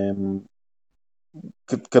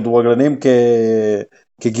 כדורגלנים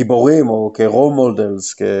כגיבורים או כרול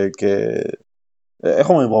מודלס, איך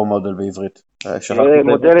אומרים רול מודל בעברית?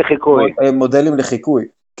 מודל לחיקוי. מודלים לחיקוי,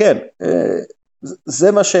 כן,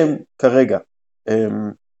 זה מה שהם כרגע.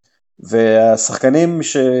 והשחקנים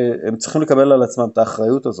שהם צריכים לקבל על עצמם את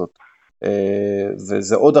האחריות הזאת,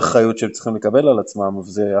 וזה עוד אחריות שהם צריכים לקבל על עצמם,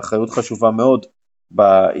 וזה אחריות חשובה מאוד,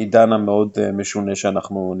 בעידן המאוד משונה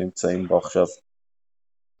שאנחנו נמצאים בו עכשיו.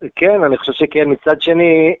 כן, אני חושב שכן, מצד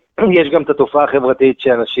שני, יש גם את התופעה החברתית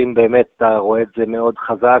שאנשים באמת, אתה רואה את זה מאוד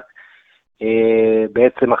חזק,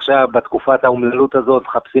 בעצם עכשיו בתקופת האומללות הזאת,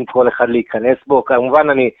 מחפשים כל אחד להיכנס בו, כמובן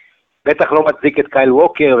אני בטח לא מצדיק את קייל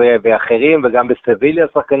ווקר ואחרים, וגם בסביליה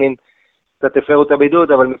השחקנים קצת הפרו את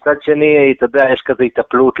הבידוד, אבל מצד שני, אתה יודע, יש כזה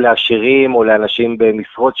התאפלות לעשירים או לאנשים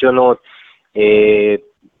במשרות שונות,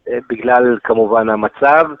 בגלל כמובן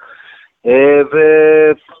המצב,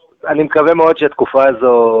 ואני מקווה מאוד שהתקופה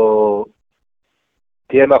הזו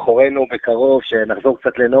תהיה מאחורינו בקרוב, שנחזור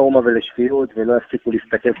קצת לנורמה ולשפיות, ולא יפסיקו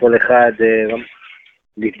להסתכל כל אחד,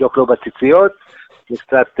 לבדוק לו בציציות,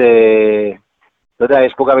 וקצת, אתה יודע,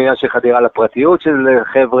 יש פה גם עניין של חדירה לפרטיות של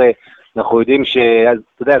חבר'ה, אנחנו יודעים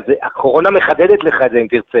אתה יודע, הקורונה מחדדת לך את זה אם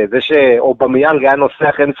תרצה, זה שאובמיאנג היה נוסע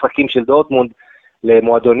אחרי משחקים של דורטמונד,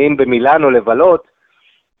 למועדונים במילאן או לבלות,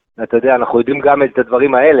 אתה יודע, אנחנו יודעים גם את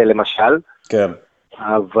הדברים האלה, למשל. כן.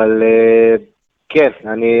 אבל כן,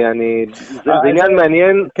 זה עניין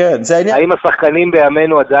מעניין, כן, זה העניין. האם השחקנים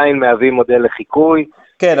בימינו עדיין מהווים מודל לחיקוי?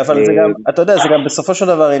 כן, אבל זה גם, אתה יודע, זה גם בסופו של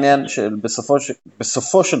דבר עניין,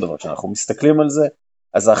 בסופו של דבר, כשאנחנו מסתכלים על זה,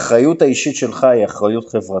 אז האחריות האישית שלך היא אחריות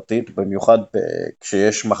חברתית, במיוחד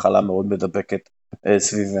כשיש מחלה מאוד מדבקת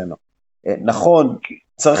סביבנו. נכון,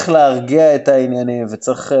 צריך להרגיע את העניינים,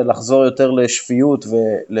 וצריך לחזור יותר לשפיות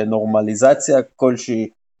ולנורמליזציה כלשהי,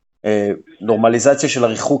 נורמליזציה של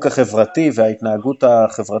הריחוק החברתי וההתנהגות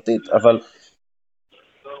החברתית, אבל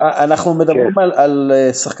אנחנו מדברים על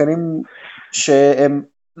שחקנים שהם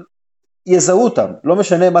יזהו אותם, לא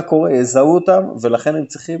משנה מה קורה, יזהו אותם, ולכן הם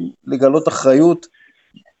צריכים לגלות אחריות.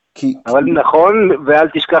 אבל נכון, ואל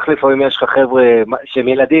תשכח לפעמים יש לך חבר'ה שהם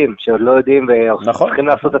ילדים, שעוד לא יודעים, וצריכים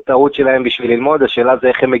לעשות את הטעות שלהם בשביל ללמוד, השאלה זה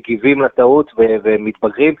איך הם מגיבים לטעות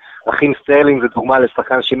ומתבגרים. אחים סטרלינג זה דוגמה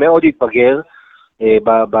לשחקן שמאוד התבגר,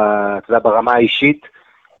 ברמה האישית,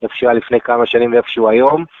 איפה שהוא היה לפני כמה שנים ואיפה שהוא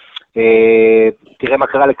היום. תראה מה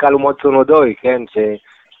קרה לקלום מודסון אודוי, כן,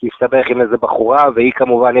 שהסתבך עם איזה בחורה, והיא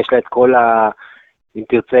כמובן יש לה את כל אם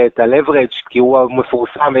תרצה את הלברג', כי הוא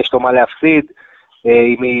מפורסם ויש לו מה להפסיד,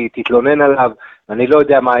 אם היא תתלונן עליו, אני לא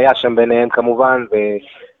יודע מה היה שם ביניהם כמובן,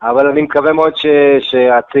 אבל אני מקווה מאוד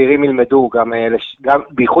שהצעירים ילמדו, גם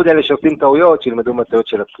בייחוד אלה שעושים טעויות, שילמדו מהטעויות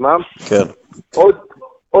של עצמם. כן.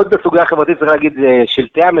 עוד בסוגיה החברתית צריך להגיד,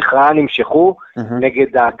 שלטי המחאה נמשכו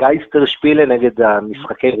נגד הגייסטר שפילה, נגד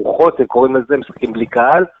המשחקי רוחות, הם קוראים לזה משחקים בלי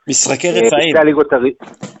קהל. משחקי רפאים.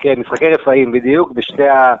 כן, משחקי רפאים בדיוק, בשתי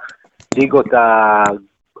הליגות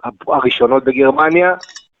הראשונות בגרמניה,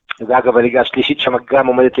 ואגב הליגה השלישית שם גם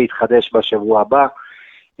עומדת להתחדש בשבוע הבא.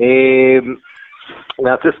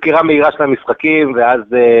 נעשה סקירה מהירה של המשחקים, ואז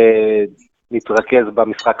נתרכז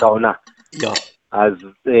במשחק העונה. אז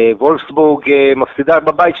וולפסבורג מפסידה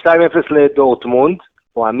בבית 2-0 לדורטמונד,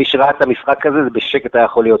 או מי שראה את המשחק הזה, זה בשקט היה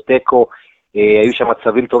יכול להיות טקו, היו שם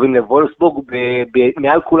מצבים טובים לוולפסבורג,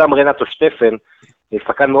 מעל כולם רנטו שטפן,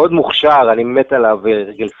 שחקן מאוד מוכשר, אני מת עליו,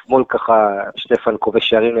 רגל שמאל ככה, שטפן כובש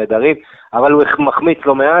שערים נהדרים, אבל הוא מחמיץ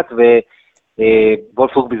לא מעט,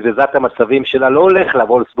 ווולפסבורג בזבזה את המצבים שלה, לא הולך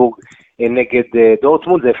לוולפסבורג נגד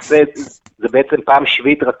דורטמונד, זה בעצם פעם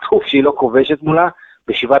שביעית רצוף שהיא לא כובשת מולה,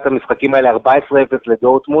 בשבעת המשחקים האלה 14-0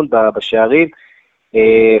 לדורטמונד בשערים,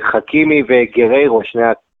 חכימי וגריירו, שני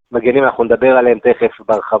המגנים, אנחנו נדבר עליהם תכף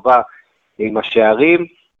ברחבה עם השערים,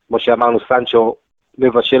 כמו שאמרנו סאנצ'ו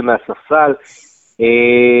מבשל מהספסל,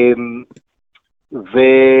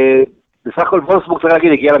 ובסך הכל וולפסבורג צריך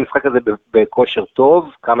להגיד, הגיע למשחק הזה בכושר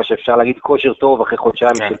טוב, כמה שאפשר להגיד כושר טוב אחרי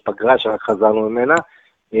חודשיים של פגרה שרק חזרנו ממנה,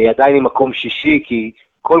 עדיין עם מקום שישי, כי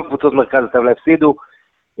כל קבוצות מרכז הטבלה הפסידו,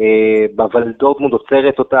 אבל דורטמונד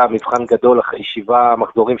עוצרת אותה, מבחן גדול אחרי 7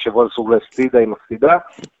 מחזורים שוולפסבורג לא הפסידה, היא מפסידה,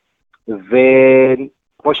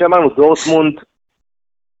 וכמו שאמרנו, דורטמונד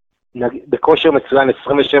בכושר מצוין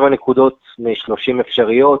 27 נקודות מ-30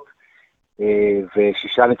 אפשריות,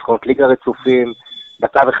 ו6 ניצחונות ליגה רצופים,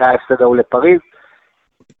 בתווך היה הפסד ההוא לפריז,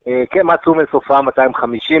 כן, מצאו סופה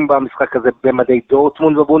 250 במשחק הזה במדי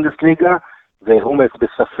דורטמונד בבונדסליגה, והומלס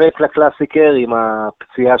בספק לקלאסיקר עם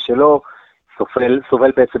הפציעה שלו,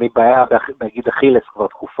 סובל בעצם מבעיה בהגיד אכילס כבר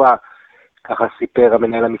תקופה, ככה סיפר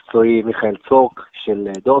המנהל המקצועי מיכאל צורק של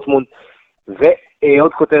דורטמונד,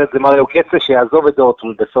 ועוד כותרת זה מריו גצה שיעזוב את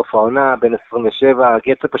דורטמונד בסוף העונה, בין 27,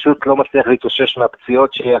 גצה פשוט לא מצליח להתאושש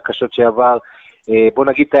מהפציעות הקשות שעבר, בוא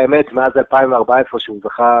נגיד את האמת, מאז 2014 שהוא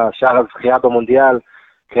זכה שער הזכייה במונדיאל,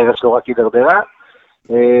 קריירה שלו רק הידרדרה,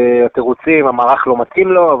 התירוצים, המערך לא מתאים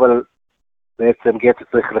לו, אבל בעצם גצה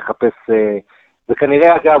צריך לחפש,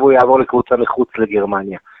 וכנראה אגב הוא יעבור לקבוצה מחוץ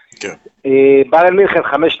לגרמניה. ביירן מינכן 5-2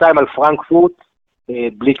 על פרנקפורט,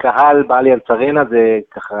 בלי קהל, באליאנס ארנה, זה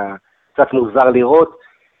ככה קצת מוזר לראות.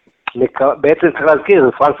 בעצם צריך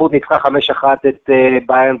להזכיר, פרנקפורט ניצחה 5-1 את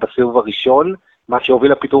ביירן בסיבוב הראשון, מה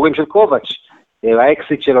שהוביל לפיטורים של קובץ',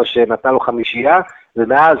 האקסיט שלו שנתן לו 5,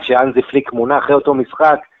 ומאז שאנזי פליק מונה אחרי אותו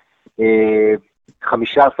משחק,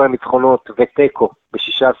 15 ניצחונות וטקו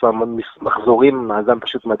ב-16 מחזורים, מאזן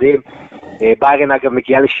פשוט מדהים. ביירן אגב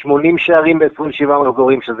מגיעה ל-80 שערים ב-27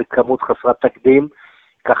 מחזורים, שזה כמות חסרת תקדים,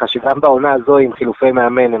 ככה שגם בעונה הזו עם חילופי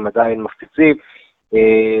מאמן הם עדיין מפציצים.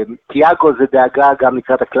 טיאגו זה דאגה גם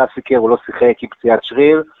לקראת הקלאסיקר, הוא לא שיחק עם פציעת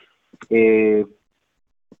שריר.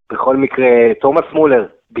 בכל מקרה, תומאס מולר,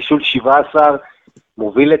 בישול 17,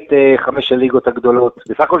 מוביל את 5 הליגות הגדולות.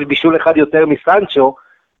 בסך הכל בישול אחד יותר מסאנצ'ו,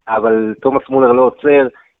 אבל תומאס מולר לא עוצר,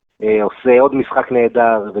 עושה עוד משחק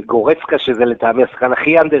נהדר, וגורצקה שזה לטעמי השחקן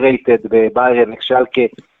הכי underrated בביירן, שאלקה,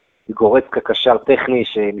 גורצקה קשר טכני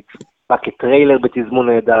שנצפה כטריילר בתזמון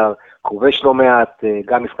נהדר, כובש לא מעט,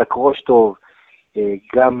 גם משחק ראש טוב,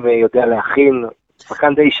 גם יודע להכין,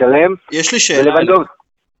 שחקן די שלם. יש לי שאלה.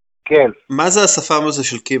 כן. מה זה השפם הזה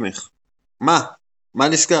של קימיך? מה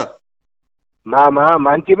נסגר?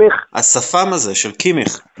 מה קימיך? השפם הזה של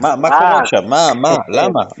קימיך. מה קורה שם?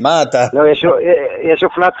 למה? מה אתה? לא, יש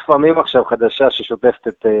אופנת ספמים עכשיו חדשה ששוטפת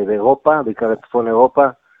את אירופה, בעיקר את צפון אירופה.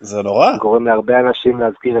 זה נורא. גורם להרבה אנשים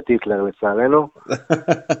להזכיר את היטלר לצערנו.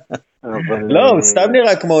 לא, הוא סתם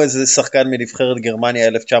נראה כמו איזה שחקן מנבחרת גרמניה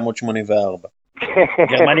 1984.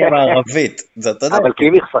 גרמניה מערבית. אבל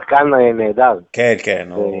קימיך שחקן נהדר. כן.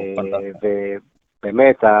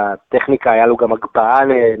 ובאמת הטכניקה היה לו גם הגבהה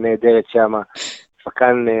נהדרת שם.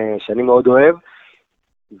 שחקן שאני מאוד אוהב.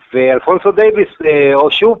 ואלפונסו דייביס,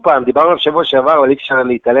 או שוב פעם, דיברנו על שבוע שעבר, אבל אי אפשר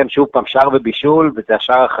להתעלם שוב פעם, שער ובישול, וזה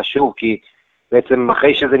השער החשוב, כי בעצם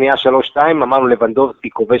אחרי שזה נהיה 3-2, אמרנו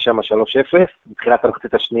לבונדסליגה כובש שם 3-0, מתחילת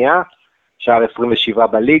המחצית השנייה, שער 27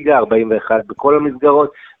 בליגה, 41 בכל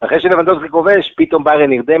המסגרות, אחרי שלבונדסליגה כובש, פתאום ביירן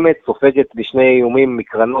נרדמת, סופגת בשני איומים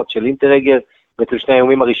מקרנות של אינטרגר, בעצם שני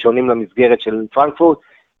האיומים הראשונים למסגרת של פרנקפורט,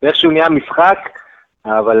 ואיכשהו נהיה משחק,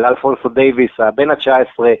 אבל אלפונסו דייביס, הבן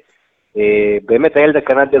ה-19, באמת הילד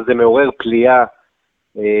הקנדי הזה מעורר פליאה,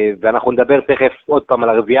 ואנחנו נדבר תכף עוד פעם על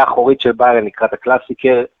הרביעה האחורית של ביירן לקראת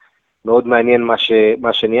הקלאסיקר, מאוד מעניין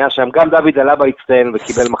מה שנהיה שם, גם דוד אלבה הצטיין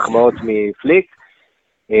וקיבל מחמאות מפליק,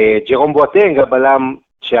 ג'רום בואטנג, הבלם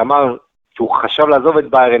שאמר שהוא חשב לעזוב את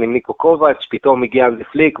ביירן עם ניקו קובץ', פתאום הגיע עם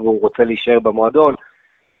פליק והוא רוצה להישאר במועדון,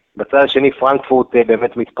 בצד השני פרנקפורט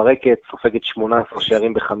באמת מתפרקת, סופגת 18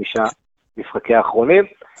 שערים ב5 משחקי האחרונים,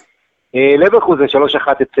 לברקוזן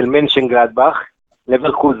 3-1 אצל מנשנגלדבך,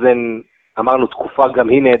 לברקוזן אמרנו תקופה גם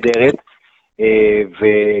היא נהדרת,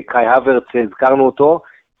 וקאי האברץ הזכרנו אותו,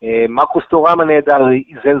 מרקוס טורם הנהדר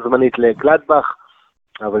איזן זמנית לגלדבך,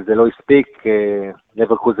 אבל זה לא הספיק,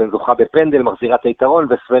 לברקוזן זוכה בפנדל, מחזירה את היתרון,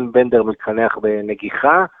 וסוון בנדר מתחנך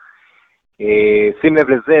בנגיחה, שים לב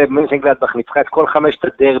לזה, מנשנגלדבך ניצחה את כל 5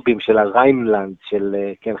 הדרבים של הריינלנד, של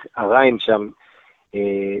הריין שם,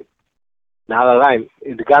 נהר הריין,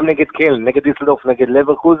 גם נגד קל, נגד דיסלדורף, נגד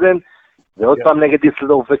לברקוזן, ועוד פעם נגד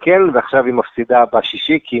דיסלדורף וקל, ועכשיו היא מפסידה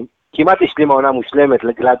בשישי, כי כמעט השלימה עונה מושלמת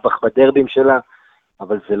לגלדבך בדרבים שלה,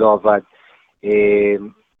 אבל זה לא עבד.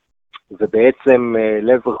 ובעצם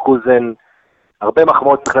לברקוזן, הרבה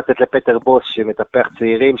מחמאות צריך לתת לפטר בוס, שמטפח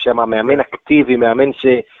צעירים, שם מאמן אקטיבי, מאמן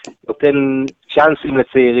שנותן צ'אנסים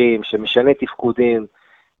לצעירים, שמשנה תפקודים,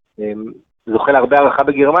 זוכה להרבה הערכה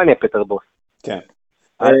בגרמניה, פטר בוס. כן.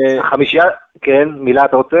 החמישייה, כן, מילה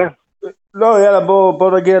אתה רוצה? לא, יאללה,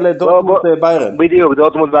 בוא נגיע לדורטמונד ביירן. בדיוק,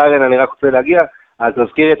 דורטמונד ביירן, אני רק רוצה להגיע, אז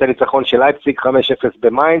נזכיר את הניצחון של לייפציג, 5-0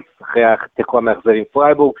 במיינץ, אחרי התיקו המאכזב עם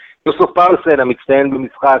פרייבורג, יוסוף פאולסן, המצטיין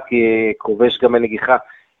במשחק, כובש גם בנגיחה,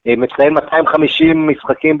 מצטיין 250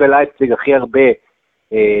 משחקים בלייפציג, הכי הרבה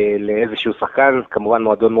לאיזשהו שחקן, כמובן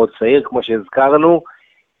מועדון מאוד צעיר, כמו שהזכרנו,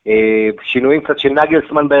 שינויים קצת של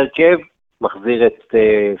נגלסמן בהרכב, מחזיר את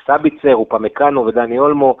סאביצר, אופמקאנו ודני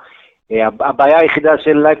אולמו, הבעיה היחידה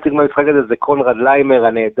של לייפציג במשחק הזה זה קונרד ליימר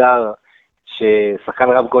הנהדר, ששחקן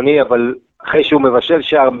רב גוני, אבל אחרי שהוא מבשל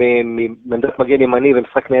שער ממנדט מגן ימני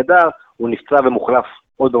ומשחק נהדר, הוא נפצע ומוחלף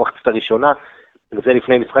עוד במחצית הראשונה, וזה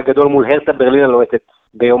לפני משחק גדול מול הרטה ברלין הלוהטת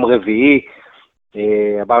ביום רביעי,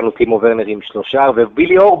 עברנו טימו ורנר עם 3,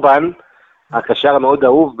 ובילי אורבן, הקשר המאוד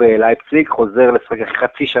אהוב בלייפציג, חוזר לשחק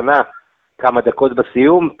חצי שנה, כמה דקות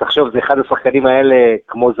בסיום, תחשוב, זה אחד השחקנים האלה,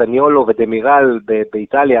 כמו זניולו ודמירל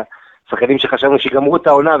באיטליה, שחקנים שחשבנו שגמרו את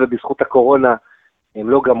העונה, ובזכות הקורונה הם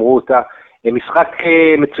לא גמרו אותה. משחק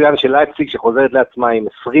מצוין של לייפציג, שחוזרת לעצמה עם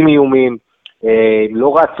 20 איומים,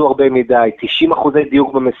 לא רצו הרבה מדי, 90%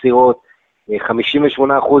 דיוק במסירות, 58%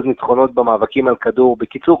 ניצחונות במאבקים על כדור,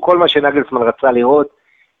 בקיצור, כל מה שנגלסמן רצה לראות,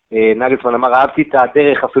 נגלסמן אמר, אהבתי את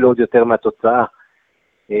הדרך אפילו עוד יותר מהתוצאה.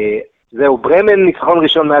 זהו, ברמן ניצחון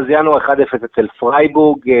ראשון מאז ינואר 1-0 אצל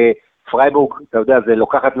פרייבורג, פרייבורג, אתה יודע, זה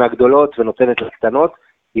לוקחת מהגדולות ונותנת לקטנות,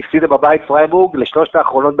 הפסידה בבית פרייבורג לשלושת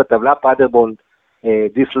האחרונות בטבלה, פאדרבונד,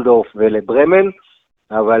 דיסלדורף ולברמן,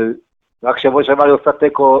 אבל רק שבוע שעבר היא עושה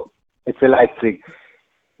טקו אצל לייפציג.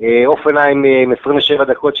 אופנהיים עם 27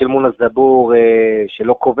 דקות של מונס דבור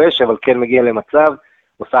שלא כובש, אבל כן מגיע למצב,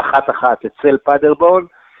 עושה 1-1 אצל פאדרבונד,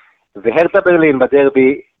 והרתה ברלין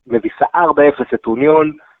בדרבי מביסה 4-0 את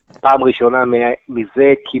אוניון, פעם ראשונה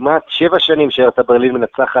מזה כמעט 7 שנים שהרתה ברלין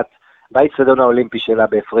מנצחת באצטדיון האולימפי שלה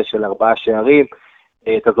בהפרש של 4 שערים.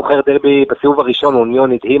 אתה זוכר דרבי בסיבוב הראשון,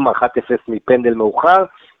 אוניון הדהימה 1-0 מפנדל מאוחר,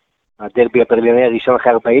 הדרבי הברליני הראשון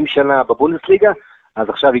אחרי 40 שנה בבונדסליגה, אז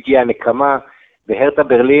עכשיו הגיעה הנקמה, והרתה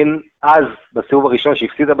ברלין, אז בסיבוב הראשון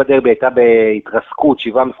שהפסידה בדרבי, הייתה בהתרסקות,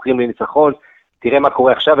 7 משחקים לניצחון, תראה מה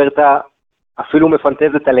קורה עכשיו, הרתה אפילו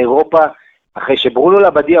מפנטזת על אירופה, אחרי שברונו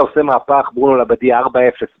לבדיה עושה מהפך, ברונו לבדיה 4-0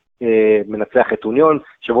 מנצח את אוניון,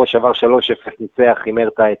 שבוע שעבר 3-0 ניצח עם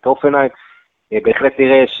הרתה את אופנהיים, בהחלט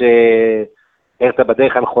נראה שהרתה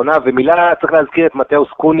בדרך הנכונה, ומילה צריך להזכיר את מתאוס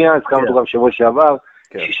קוניה, הזכרנו אותו גם שבוע שעבר,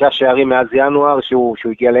 6 שערים מאז ינואר שהוא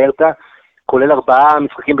הגיע להרתה, כולל 4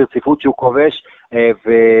 משחקים ברציפות שהוא כובש,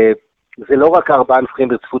 וזה לא רק 4 משחקים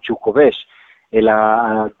ברציפות שהוא כובש, אלא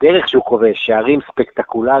הדרך שהוא כובש, שערים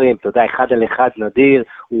ספקטקולריים, אתה יודע, 1 על 1 נדיר,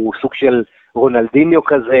 הוא סוג של רונלדיניו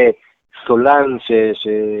כזה, סולן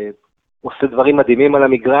שעושה דברים מדהימים על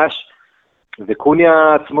המגרש,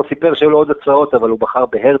 וקוניה עצמו סיפר שהיו לו עוד הצעות, אבל הוא בחר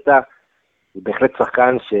בהרתה, הוא בהחלט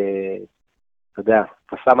שחקן אתה יודע,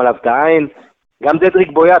 פסם עליו את העין, גם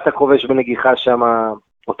דדריק בויאטה כובש בנגיחה שם,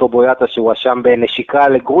 אותו בויאטה שהוא אשם בנשיקה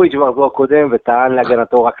לגרויץ' במחזור הקודם, וטען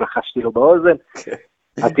להגנתו רק לחשתי לו באוזן.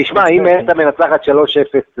 אז תשמע, אם הרתה מנצחת 3-0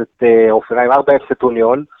 את אופנהיים, 4-0 את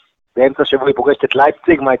אוניון, באמצע שבוע היא פוגשת את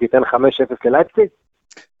לייפציג, מה היא תיתן 5-0 ללייפציג?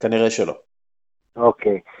 כנראה שלא.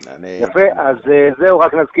 אוקיי, יפה, אז זהו,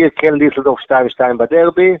 רק נזכיר, כן דיסלדורף 2-2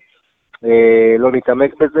 בדרבי, לא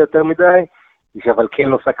נתעמק בזה יותר מדי, אבל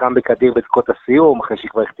כן עושה קאמבק אדיר בדקות הסיום, אחרי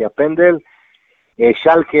שהיא כבר החטיאה פנדל.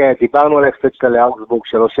 שאלקה, דיברנו על ההפסד שלה לאוגסבורג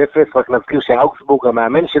 3-0, רק נזכיר שהאוגסבורג,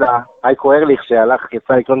 המאמן שלה, אייקו ארליך,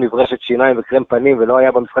 יצא לקנות מברשת שיניים וקרם פנים ולא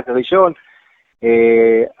היה במשחק הראשון,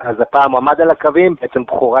 אז הפעם עמד על הקווים, בעצם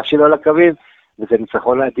בחורה שלו על הקווים, וזה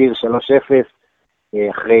ניצחון אדיר 3-0,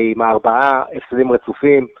 אחרי 4 הפסדים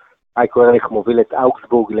רצופים, אייקו ארליך מוביל את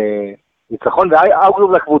אוגסבורג לניצחון,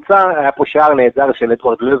 ואוגסבורג לקבוצה, היה פה שער נהדר של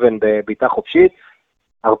אדמונד לוון בביתה חופשית,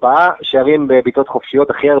 4 שערים בביתות חופשיות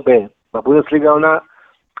הכי הרבה, בבונדסליגה העונה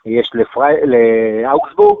יש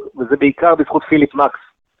לאוגסבורג, וזה בעיקר בזכות פיליפ מקס,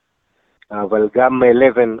 אבל גם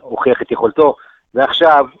לוון הוכיח את יכולתו,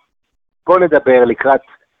 ועכשיו בוא נדבר לקראת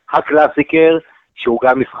הקלאסיקר, שהוא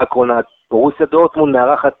גם משחק עונה, ברוסיה דורטמונד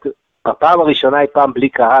מארחת בפעם הראשונה אי פעם בלי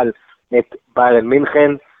קהל את ביירן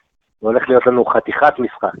מינכן, והולך להיות לנו חתיכת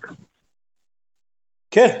משחק.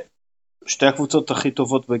 כן, שתי הקבוצות הכי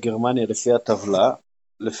טובות בגרמניה לפי הטבלה,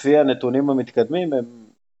 לפי הנתונים המתקדמים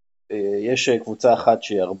יש קבוצה אחת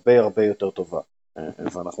שהיא הרבה הרבה יותר טובה,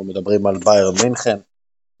 ואנחנו מדברים על ביירן מינכן.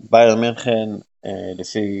 ביירן מינכן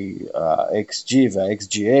לפי ה-XG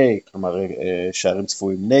וה-XGA, כלומר שערים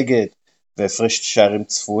צפויים נגד והפרש שערים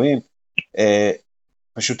צפויים,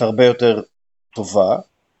 פשוט הרבה יותר טובה.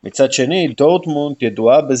 מצד שני, דורטמונד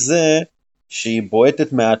ידועה בזה שהיא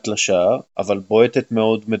בועטת מעט לשער, אבל בועטת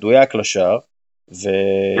מאוד מדויק לשער,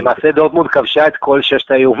 למעשה דורטמונד כבשה את כל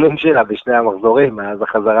 6 האיומים שלה בשני המחזורים, מאז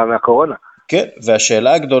החזרה מהקורונה. כן,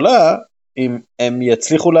 והשאלה הגדולה, אם הם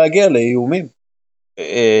יצליחו להגיע לאיומים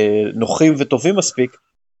נוחים וטובים מספיק,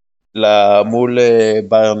 מול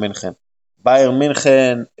ביירן מינכן. ביירן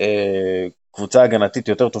מינכן, קבוצה הגנתית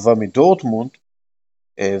יותר טובה מדורטמונד,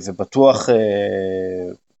 ובטוח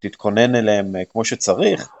תתכונן אליהם כמו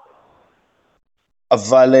שצריך,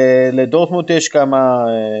 אבל לדורטמונד יש כמה,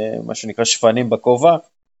 מה שנקרא שפנים בכובע,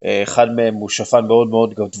 אחד מהם הוא שפן מאוד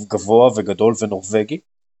מאוד גבוה וגדול ונורווגי,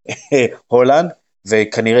 הולנד,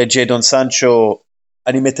 וכנראה ג'יידון סאנצ'ו,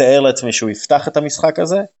 אני מתאר לעצמי שהוא יפתח את המשחק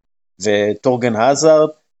הזה, וטורגן הזארד,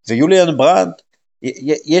 ויוליאן ברנט,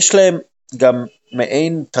 יש להם גם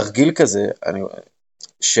מעין תרגיל כזה,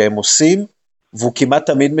 שהם עושים, והוא כמעט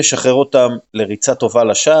תמיד משחרר אותם לריצה טובה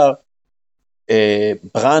לשער,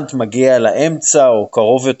 ברנט מגיע לאמצע, או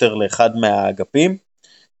קרוב יותר לאחד מהאגפים,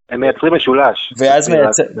 הם מייצרים משולש. ואז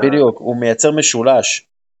בדיוק, הוא מייצר משולש,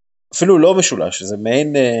 אפילו לא משולש, זה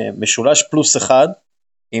מעין משולש פלוס אחד,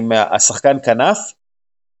 עם השחקן כנף,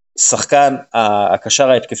 שחקן הקשר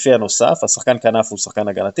ההתקפי הנוסף, השחקן כנף הוא שחקן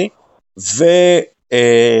הגנתי,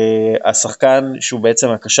 והשחקן שהוא בעצם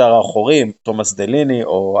הקשר האחורי, תומאס דליני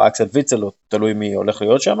או אקסל ויצל, או תלוי מי הולך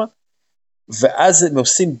להיות שם, ואז הם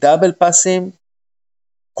עושים דאבל פאסים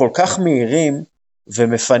כל כך מהירים,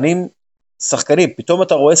 ומפנים שחקנים, פתאום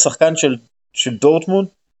אתה רואה שחקן של דורטמונד,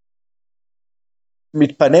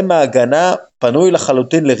 מתפנה מההגנה, פנוי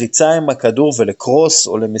לחלוטין לריצה עם הכדור ולקרוס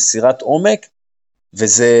או למסירת עומק,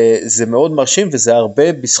 וזה מאוד מרשים, וזה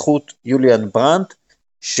הרבה בזכות יוליאן ברנט,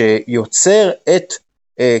 שיוצר את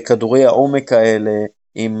כדורי העומק האלה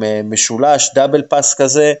עם משולש, דאבל פאס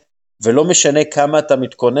כזה, ולא משנה כמה אתה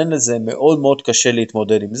מתכונן לזה, מאוד מאוד קשה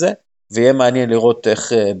להתמודד עם זה, ויהיה מעניין לראות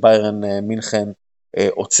איך ביירן מינכן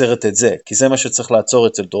עוצרת את זה, כי זה מה שצריך לעצור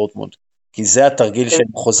אצל דורטמונד, כי זה התרגיל שהם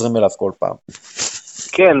חוזרים אליו כל פעם.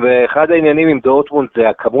 כן, ואחד העניינים עם דורטמונד זה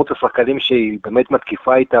הכמות השחקנים שהיא באמת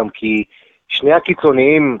מתקיפה איתם, כי שני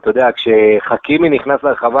הקיצוניים, אתה יודע, כשחכימי נכנס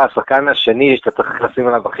לרחבה, השחקן השני שאתה צריך לשים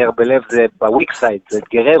עליו הכי הרבה לב, זה בוויק סייד, זה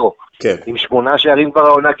גררו. כן. עם 8 שערים כבר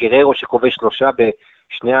העונה, גררו שכובש 3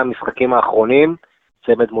 בשני המשחקים האחרונים,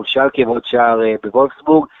 צמד מול שאלקה ועוד שער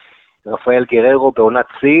בוולפסבורג, רפאל גררו בעונת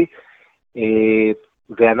C,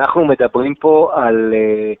 ואנחנו מדברים פה על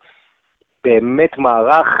באמת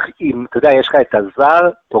מערך, עם, אתה יודע, יש לך את הזר,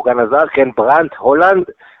 טורגן הזר, כן, ברנט, הולנד,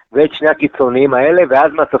 ואת שני הקיצוניים האלה,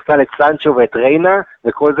 ואז מהספסל את סאנצ'ו ואת ריינה,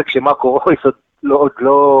 וכל זה כשמרקו רויס עוד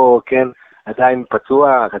לא, כן, עדיין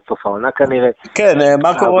פצוע, עד סוף העונה כנראה. כן,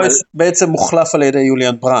 מרקו רויס בעצם מוחלף על ידי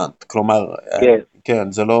יוליאן ברנט, כלומר,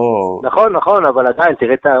 כן, זה לא... נכון, אבל עדיין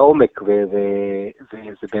תראה את העומק,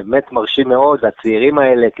 וזה באמת מרשים מאוד, והצעירים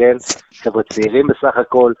האלה, כן, חבר'ה צעירים בסך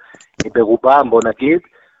הכל, ברובם, בוא נגיד,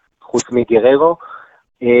 חוץ מגררו.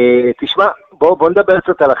 תשמע, בוא נדבר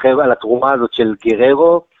קצת על התרומה הזאת של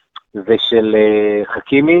גררו ושל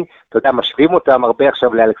חכימי. אתה יודע, משווים אותם הרבה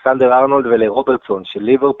עכשיו לאלכסנדר ארנולד ולרוברטסון של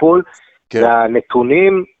ליברפול, כן.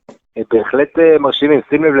 והנתונים בהחלט מרשימים,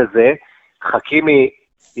 שים לב לזה, חכימי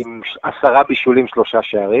עם 10 בישולים 3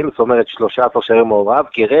 שערים, זאת אומרת 13 שערים מעורב,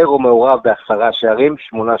 גררו מעורב ב10 שערים,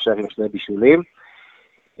 8 שערים 2 בישולים,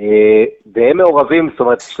 והם מעורבים, זאת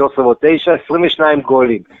אומרת 13 ו9, 22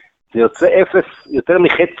 גולים. זה יוצא 0, יותר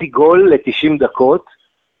מחצי גול ל-90 דקות.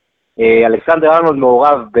 אלכסנדר ארנולד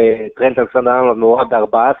מעורב, טרנט אלכסנדר ארנולד מעורב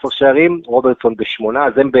ב14 שערים, רוברטסון ב8,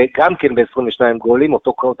 אז הם גם כן ב22 גולים,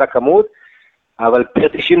 אותה כמות, אבל פר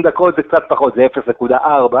 90 דקות זה קצת פחות, זה 0.4,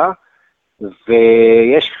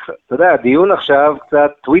 ויש, אתה יודע, דיון עכשיו,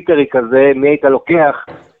 קצת טוויטרי כזה, מי היית לוקח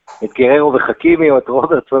את גררו וחכימי, או את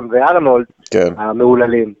רוברטסון וארנולד, כן.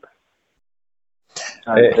 המעוללים.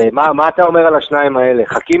 אז מה אתה אומר על השניים האלה?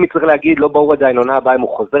 חכימי צריך להגיד, לא ברור עדיין, עונה הבאה אם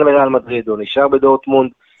הוא חוזר לריאל מדריד, או נשאר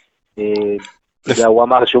בדורטמונד, הוא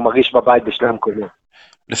אמר שהוא מרגיש בבית בשני המקומות.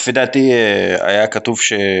 לפי דעתי היה כתוב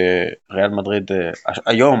שריאל מדריד,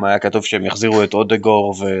 היום היה כתוב שהם יחזירו את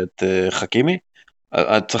אודגור ואת חכימי,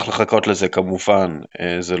 צריך לחכות לזה כמובן,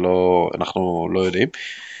 זה לא, אנחנו לא יודעים.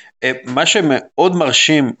 מה שמאוד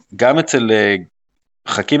מרשים גם אצל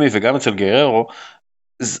חכימי וגם אצל גררו,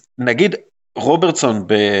 נגיד רוברטסון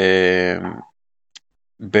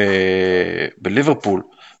בליברפול,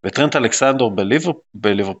 וטרנט אלכסנדר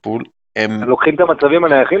בליברפול, הם לוקחים את המצבים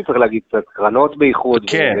הנייחים, צריך להגיד קצת, קרנות בייחוד,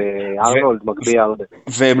 כן, וארנולד מגביה הרבה.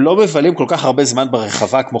 והם לא מבלים כל כך הרבה זמן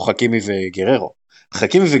ברחבה כמו חכימי וגררו.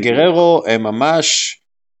 חכימי וגררו הם ממש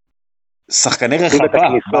שחקני רחבה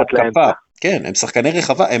בהתקפה. כן, הם שחקני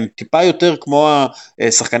רחבה, הם טיפה יותר כמו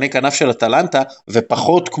השחקני כנף של אטלנטה,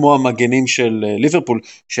 ופחות כמו המגנים של ליברפול,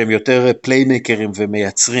 שהם יותר פליימקרים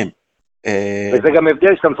ומייצרים. וזה גם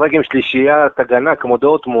הבדל שאתה משחק עם שלישיית הגנה, כמו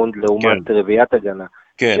דורטמונד, לעומת רביעיית הגנה.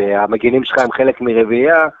 שהמגנים שלך הם חלק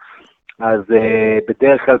מרביעייה, אז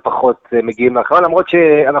בדרך כלל פחות מגיעים לאחרון, למרות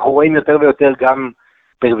שאנחנו רואים יותר ויותר גם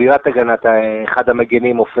ברביעיית הגנה, אחד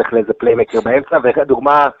המגנים הופך לאיזה פליימקר באמצע,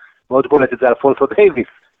 והדוגמה מאוד בולטת זה אלפונסו דייביס,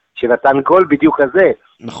 שנתן גול בדיוק כזה,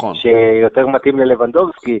 נכון. שיותר מתאים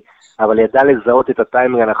ללבנדובסקי, אבל ידע לזהות את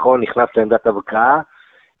הטיימינג הנכון, נכנס לעמדת הבקעה,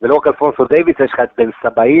 ולא רק אלפונסו דייביס, יש לך את בן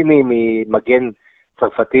סבאיני ממגן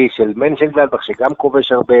צרפתי של מנשנגלדבך, שגם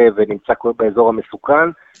כובש הרבה ונמצא באזור המסוכן,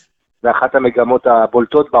 ואחת המגמות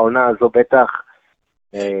הבולטות בעונה הזו בטח,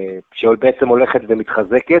 שבעצם הולכת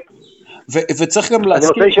ומתחזקת. וצריך גם להזכיר...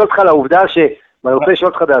 אני רוצה לשאול אותך לעובדה ואני רוצה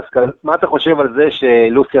לשאול אותך דסקל, מה אתה חושב על זה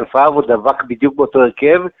שלוסיאן פאבו דבק בדיוק באותו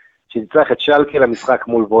הרכב, שניצח את שאלקה למשחק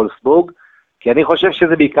מול וולפסבורג, כי אני חושב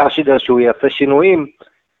שזה בעיקר שידר שהוא יעשה שינויים,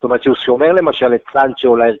 זאת אומרת שהוא שומר למשל את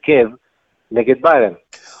סאנצ'ו להרכב נגד ביירן.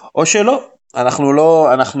 או שלא,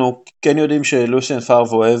 אנחנו כן יודעים שלוסיאן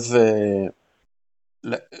פאבו אוהב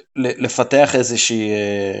לפתח איזושהי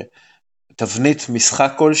תבנית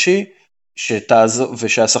משחק כלשהי,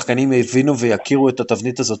 ושהשחקנים הבינו ויכירו את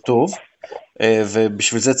התבנית הזאת טוב,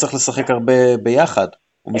 ובשביל זה צריך לשחק הרבה ביחד.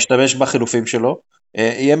 הוא משתמש בחילופים שלו.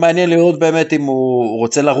 יהיה מעניין לראות באמת אם הוא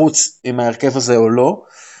רוצה לרוץ עם ההרכב הזה או לא.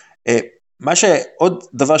 עוד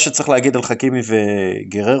דבר שצריך להגיד על חכימי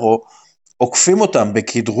וגררו, עוקפים אותם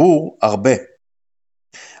בכדרור הרבה.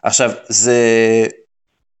 עכשיו,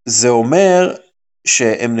 זה אומר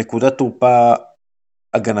שהם נקודת תורפה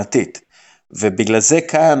הגנתית. ובגלל זה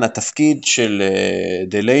כאן התפקיד של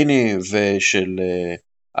דלייני ושל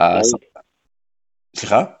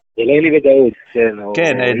סליחה? דלייני ודאוד, כן.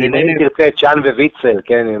 כן, דלייני תרצה את צ'אן וויצל,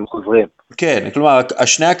 כן, הם חוזרים. כן, כלומר,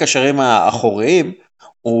 השני הקשרים האחוריים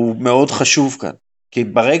הוא מאוד חשוב כאן, כי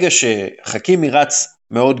ברגע שחכימי רץ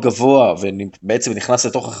מאוד גבוה ובעצם נכנס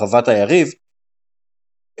לתוך הרחבת היריב,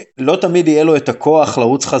 לא תמיד יהיה לו את הכוח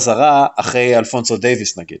לרוץ חזרה אחרי אלפונסו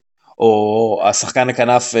דייביס נגיד, או השחקן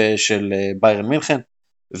הכנף של ביירן מינכן,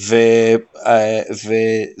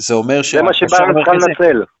 וזה אומר זה מה שביירן צריכה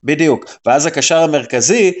לנצל. בדיוק, ואז הקשר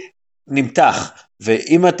המרכזי נמתח,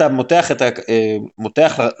 ואם אתה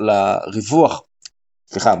מותח לריווח,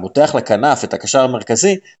 סליחה, מותח לכנף את הקשר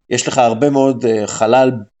המרכזי, יש לך הרבה מאוד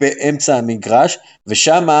חלל באמצע המגרש,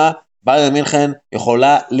 ושם ביירן מינכן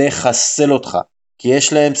יכולה לחסל אותך, כי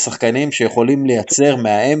יש להם שחקנים שיכולים לייצר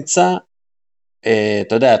מהאמצע,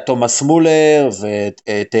 אתה יודע, תומאס מולר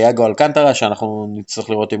וטיאגו אלקנטרה, שאנחנו נצטרך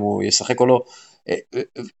לראות אם הוא ישחק או לא,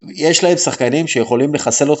 יש להם שחקנים שיכולים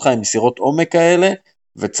לחסל אותך עם מסירות עומק כאלה,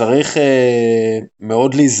 וצריך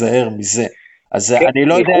מאוד להיזהר מזה. אז כן, אני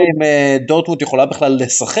לא יודע אם דורטמונד יכולה בכלל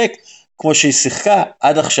לשחק, כמו שהיא שיחקה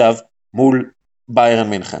עד עכשיו מול ביירן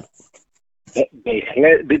מינכן.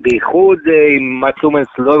 בייחוד אם מאט הומלס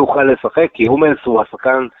לא יוכל לשחק, כי הומלס הוא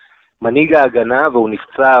השחקן מנהיג ההגנה, והוא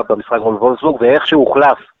נפצע במשחק מול וולפסבורג, ואיך שהוא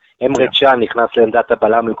הוחלף, אמרד שאן נכנס לעמדת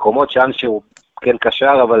הבלם למקומות, שאן שהוא כן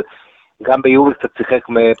קשר, אבל גם ביובל קצת שיחק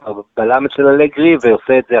בלם אצל אלגרי,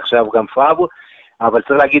 ועושה את זה עכשיו גם פאבר, אבל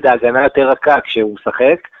צריך להגיד, ההגנה יותר רכה כשהוא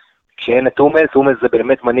שחק, כשאין את הומלס זה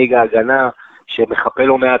באמת מנהיג ההגנה, שמחפה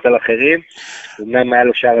לו מעט על אחרים, אמנם היה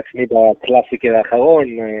לו שער עצמי בקלאסיקר האחרון,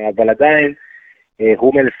 אבל עדיין,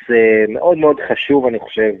 הומלס מאוד מאוד חשוב, אני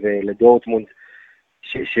חושב, לדורטמונד,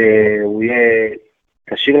 שהוא יהיה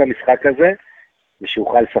קשיר למשחק הזה, ושהוא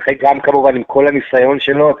יוכל לשחק גם כמובן עם כל הניסיון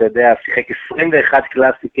שלו, אתה יודע, שיחק 21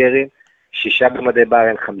 קלאסיקרים, 6 במדי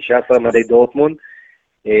ביירן, 15 במדי דורטמונד.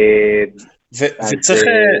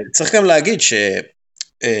 וצריך גם להגיד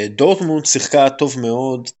שדורטמונד שיחקה טוב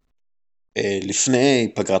מאוד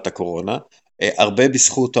לפני פגרת הקורונה, הרבה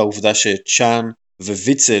בזכות העובדה שצ'אן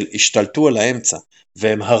וויצל השתלטו על האמצע,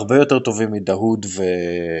 והם הרבה יותר טובים מדהוד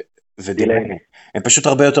ודילני. הם פשוט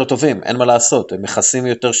הרבה יותר טובים, אין מה לעשות, הם מכסים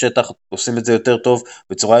יותר שטח, עושים את זה יותר טוב,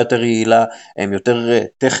 בצורה יותר יעילה, הם יותר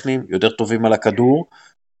טכניים, יותר טובים על הכדור,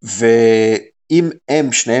 ואם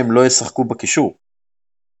הם שניהם לא ישחקו בקישור,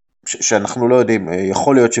 שאנחנו לא יודעים,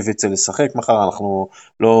 יכול להיות שוויצל ישחק מחר, אנחנו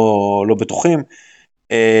לא בטוחים,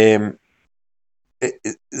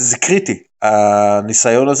 זה קריטי,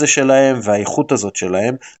 הניסיון הזה שלהם והאיכות הזאת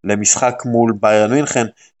שלהם למשחק מול ביירן מינכן,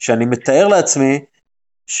 שאני מתאר לעצמי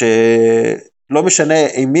שלא משנה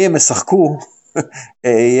עם מי הם משחקו,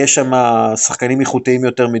 יש שם שחקנים איכותיים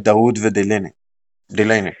יותר מדהוד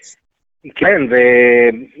ודילני. כן,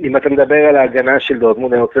 ואם אתה מדבר על ההגנה של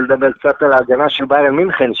דורטמונד, אני רוצה לדבר קצת על ההגנה של ביירן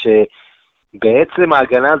מינכן, שבעצם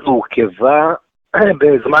ההגנה הזו הורכבה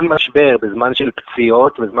בזמן משבר, בזמן של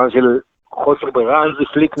פציעות, בזמן של חוסר ברירה, אנזי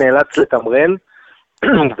פליק נאלץ לתמרן,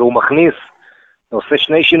 והוא מכניס, עושה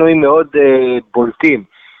שני שינויים מאוד בולטים.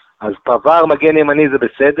 אז פבר מגן ימני זה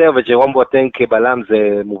בסדר, וג'רום בואטנג כבלם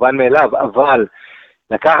זה מובן מאליו, אבל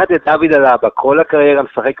לקחת את דוד אלאבה, כל הקריירה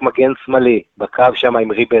משחק מגן שמאלי, בקו שם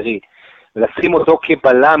עם ריברי, ולשים אותו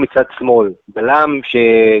כבלם מצד שמאל,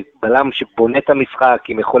 בלם שבונה את המשחק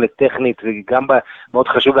עם יכולת טכנית, וגם מאוד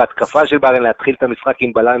חשוב להתקפה של ביירן להתחיל את המשחק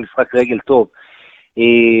עם בלם, משחק רגל טוב,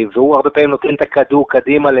 והוא הרבה פעמים נותן את הכדור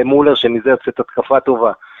קדימה למולר, שמזה יוצאת התקפה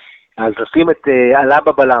טובה. אז לשים את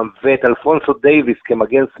אלאבה בלם ואת אלפונסו דייביס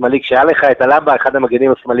כמגן שמאלי, כשהיה לך את אלאבה, אחד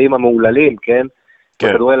המגנים השמאליים המעוללים, כן?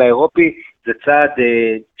 בכדורגל האירופי, זה צעד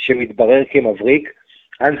שמתברר כמבריק.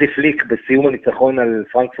 אנזי פליק בסיום הניצחון על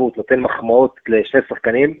פרנקפורט נותן מחמאות לשני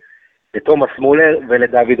שחקנים, לתומאס מולר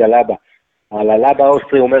ולדוד אלאבה. על אלאבה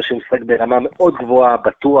האוסטרי אומר שהוא משחק ברמה מאוד גבוהה,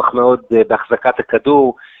 בטוח מאוד בהחזקת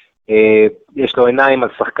הכדור, יש לו עיניים על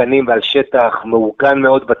שחקנים ועל שטח, מאורגן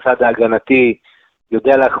מאוד בצד ההגנתי,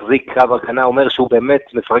 יודע להחזיק קו הגנה, אומר שהוא באמת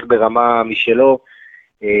משחק ברמה משלו,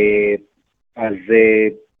 אז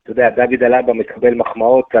אתה יודע, דוד אלאבה מקבל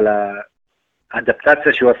מחמאות על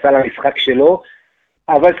האדפטציה שהוא עשה למשחק שלו,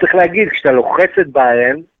 אבל צריך להגיד, כשאתה לוחץ את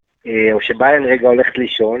ביירן, או שביירן רגע הולכת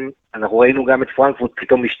לישון, אנחנו ראינו גם את פרנקפורט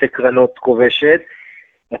פתאום משתי קרנות כובשת,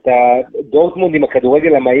 אתה דורטמונד עם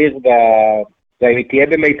הכדורגל המהיר, ואם היא תהיה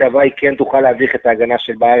במיטבה, היא כן תוכל להביך את ההגנה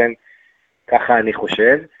של ביירן, ככה אני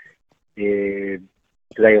חושב.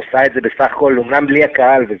 היא עושה את זה בסך הכל, אומנם בלי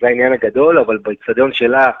הקהל, וזה העניין הגדול, אבל באצטדיון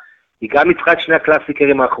שלה, היא גם ניצחה את שני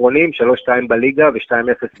הקלאסיקרים האחרונים, 3-2 בליגה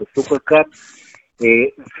ו-2-0 בסופרקאפ,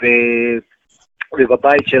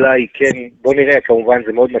 ובבית שלה היא כן, בוא נראה, כמובן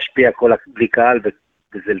זה מאוד משפיע כל בלי קהל,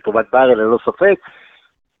 וזה לטובת ביירן ללא ספק,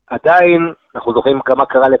 עדיין אנחנו זוכרים כמה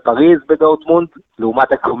קרה לפריז בדורטמונד,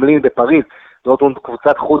 לעומת הקומלין בפריז, דורטמונד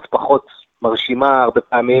קבוצת חוץ פחות מרשימה הרבה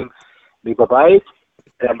פעמים, בבית,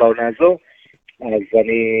 גם בעונה הזו, אז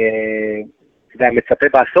אני מצפה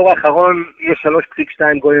בעשור האחרון, יש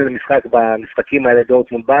 3.2 גולים למשחק במשחקים האלה,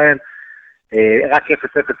 דורטמונד ביירן, רק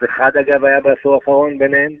 0-0-1 אגב היה בעשור האחרון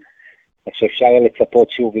ביניהם, אז שאפשר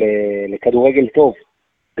לצפות שוב לכדורגל טוב,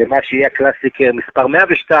 במה שיהיה קלאסיקר מספר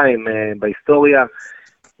 102 בהיסטוריה,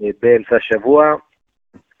 באמצע השבוע.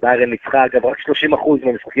 ביירן ניצחה אגב רק 30%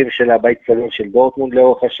 מהמשחקים של הבית צלון של דורטמונד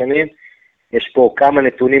לאורך השנים. יש פה כמה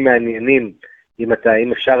נתונים מעניינים,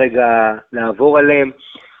 אם אפשר רגע לעבור עליהם.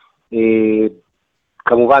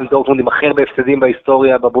 כמובן דורטמונד עם הכי הרבה הפסדים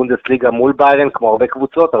בהיסטוריה בבונדסליגה מול ביירן, כמו הרבה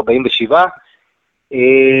קבוצות, 47.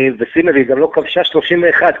 ושים לב, היא גם לא כבשה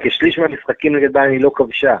 31, כשליש מהמשחקים נגד ביירן היא לא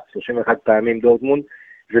כבשה, 31 פעמים דורטמונד.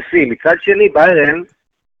 זה שיא. מצד שני, ביירן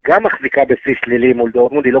גם מחזיקה בשיא שלילי מול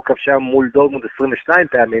דורטמונד, היא לא כבשה מול דורטמונד 22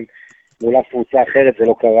 פעמים, מול אף קבוצה אחרת, זה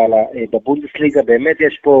לא קרה לה בבונדסליגה, באמת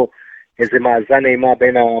יש פה איזה מאזן אימה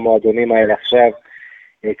בין המועדונים האלה עכשיו.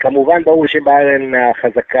 כמובן ברור שביירן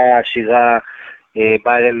החזקה, השירה,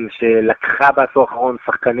 ביירן שלקחה בעשור האחרון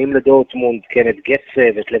שחקנים לדורטמונד, כן, את גצה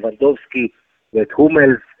ואת לבנדובסקי ואת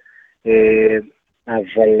הומלס,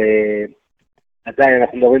 אבל עדיין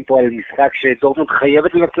אנחנו מדברים פה על משחק שדורטמונד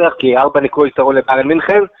חייבת לנצח, כי 4 נקודות יתרון לביירן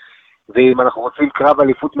מינכן, ואם אנחנו רוצים קרב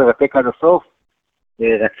אליפות מרתק עד הסוף,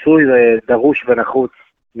 רצוי ודרוש ונחוץ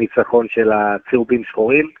ניצחון של הצהובים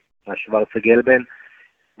שחורים, השוורצה גלבן.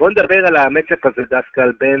 בואו נדבר על המצ'אפ הזה דווקא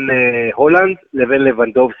בין הולנד לבין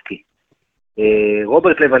לבנדובסקי.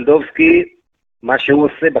 רוברט לבנדובסקי, מה שהוא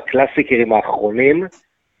עושה בקלאסיקרים האחרונים,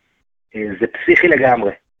 זה פסיכי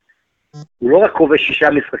לגמרי. הוא לא רק כובש 6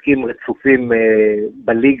 משחקים רצופים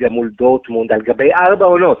בליגה מול דורטמונד, על גבי 4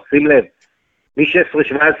 עונות, שים לב,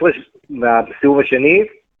 מ-16-17 בסיבוב השני,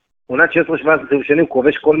 עונת 16-17 בסיבוב השני, הוא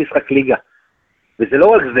כובש כל משחק ליגה. וזה לא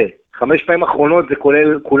רק זה, 5 פעמים אחרונות זה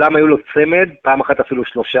כולל, כולם היו לו צמד, פעם אחת אפילו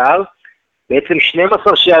 3 שער, בעצם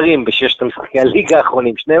 12 שערים בששת משחקי הליגה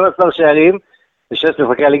האחרונים, 12 שערים בששת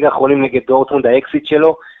משחקי הליגה האחרונים נגד דורטמונד, האקסיט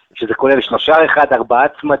שלו, שזה כולל 3 שער אחד, 4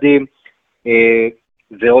 צמדים,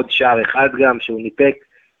 ועוד שער אחד גם שהוא ניפק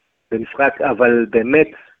במשחק, אבל באמת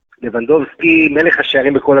לבנדובסקי מלך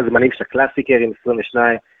השערים בכל הזמנים של הקלאסיקר עם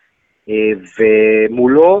 22,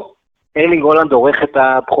 ומולו ארלינג הולנד עורך את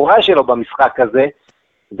הבכורה שלו במשחק הזה,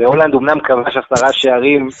 והולנד אמנם כבש 10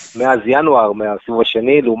 שערים מאז ינואר, מהסיבוב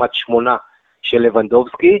השני, לעומת 8 של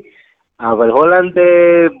לבנדובסקי, אבל הולנד,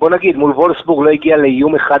 בוא נגיד, מול וולסבורג לא הגיע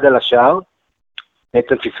לאיום אחד על השער,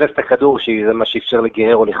 בעצם פספס את הכדור, שזה מה שאפשר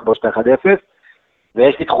לגררו לכבוש את 1-0,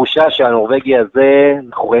 ויש לי תחושה שהנורווגי הזה,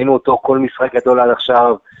 אנחנו ראינו אותו כל משחק גדול עד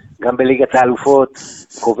עכשיו, גם בליגת האלופות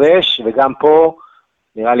כובש, וגם פה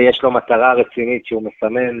נראה לי יש לו מטרה רצינית שהוא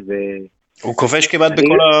מסמן. הוא כובש כמעט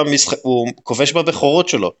בכל המשחק, הוא כובש בבכורות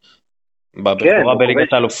שלו, בבכורה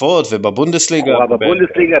בליגת האלופות ובבונדסליגה.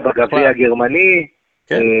 בבונדסליגה, בגביע הגרמני,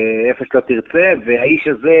 איפה שלא תרצה, והאיש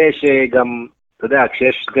הזה שגם, אתה יודע,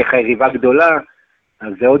 כשיש לך יריבה גדולה,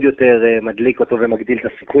 אז זה עוד יותר מדליק אותו ומגדיל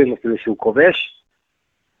את הסיכוי אפילו שהוא כובש.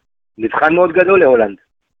 מבחן מאוד גדול להולנד.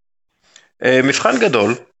 מבחן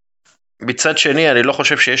גדול. מצד שני, אני לא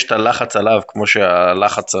חושב שיש את הלחץ עליו, כמו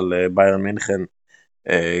שהלחץ על ביירן מינכן,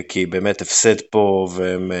 כי באמת הפסד פה,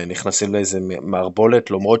 והם נכנסים לאיזה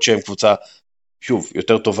מערבולת, למרות שהם קבוצה, שוב,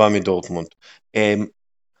 יותר טובה מדורטמונד.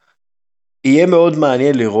 יהיה מאוד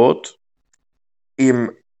מעניין לראות, אם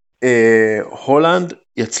הולנד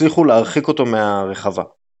יצליחו להרחיק אותו מהרחבה.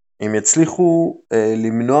 אם יצליחו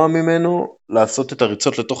למנוע ממנו לעשות את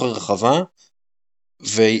הריצות לתוך הרחבה,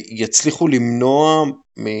 ויצליחו למנוע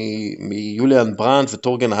מיוליאן ברנד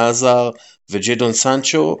וטורגן הזר וג'יידון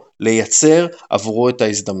סאנצ'ו לייצר עבורו את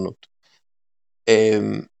ההזדמנות.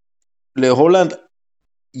 להולנד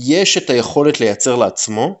יש את היכולת לייצר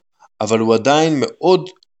לעצמו, אבל הוא עדיין מאוד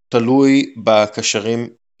תלוי בקשרים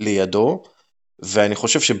לידו, ואני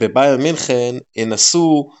חושב שבביירן מינכן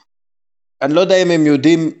ינסו, אני לא יודע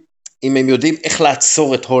אם הם יודעים איך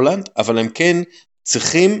לעצור את הולנד, אבל הם כן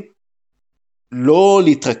צריכים לא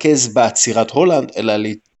להתרכז בעצירת הולנד, אלא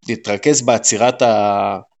להתרכז בעצירת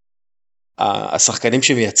השחקנים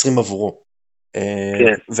שמייצרים עבורו.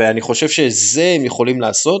 כן. ואני חושב שזה הם יכולים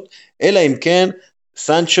לעשות, אלא אם כן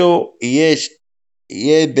סאנצ'ו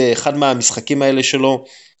יהיה באחד מהמשחקים האלה שלו,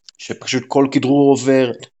 שפשוט כל כדרור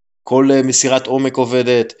עובר, כל מסירת עומק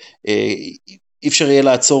עובדת, אי אפשר יהיה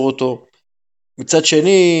לעצור אותו. מצד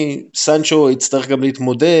שני, סאנצ'ו יצטרך גם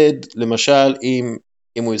להתמודד, למשל,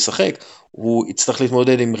 אם הוא ישחק, הוא יצטרך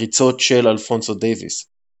להתמודד עם ריצות של אלפונסו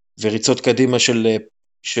דייביס, וריצות קדימה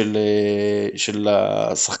של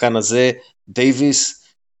השחקן הזה,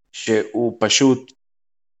 שהוא פשוט,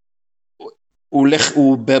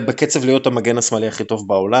 הוא בקצב להיות המגן השמאלי הכי טוב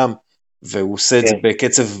בעולם, והוא עושה את זה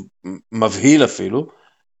בקצב מבהיל אפילו.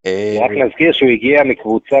 רק נזכיר שהוא הגיע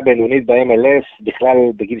מקבוצה בינונית ב-MLS, בכלל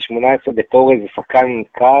בגיל 18, בתור איזה שחקן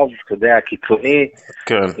קו, אתה יודע, קיצוני,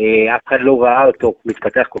 אף אחד לא ראה אותו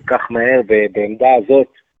מתפתח כל כך מהר, ובעמדה הזאת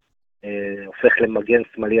הופך למגן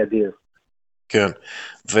שמאלי אדיר. כן,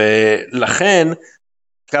 ולכן,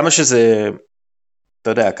 כמה שזה, אתה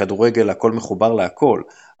יודע, הכדורגל, הכל מחובר להכל,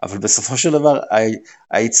 אבל בסופו של דבר,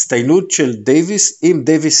 ההצטיינות של דייביס, אם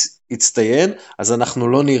דייביס יצטיין, אז אנחנו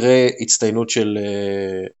לא נראה הצטיינות של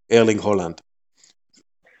ארלינג הולנד.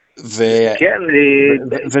 כן,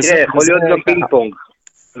 תראה, יכול להיות גם פינג פונג.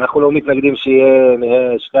 אנחנו לא מתנגדים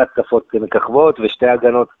שיהיה שתי התקפות מככבות, ושתי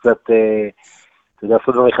הגנות קצת, אתה יודע,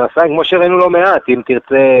 לעשות במכנסיים, כמו שראינו לא מעט, אם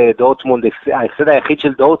תרצה דורטמונד, ההפסד היחיד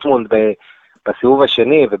של דורטמונד בסיבוב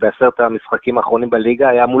השני, ובעשרת המשחקים האחרונים בליגה,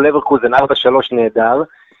 היה מול לברקוזן 4-3 נהדר,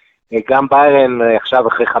 גם ביירן עכשיו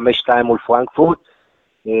אחרי 5-2 מול פרנקפורט,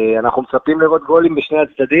 אנחנו מצפים לראות גולים בשני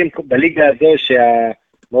הצדדים, בליגה הזו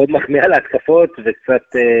שמאוד מחמיאה להתקפות,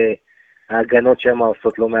 וקצת ההגנות שם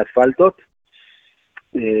עושות לא מעט פלטות,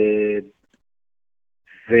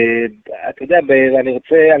 ואתה יודע,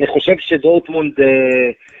 אני חושב שדורטמונד,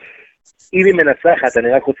 אם היא מנצחת,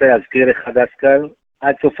 אני רק רוצה להזכיר לך דסקל,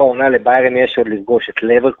 עד סוף העונה לביירן יש עוד לפגוש את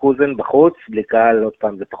לברקוזן בחוץ, בלי קהל, עוד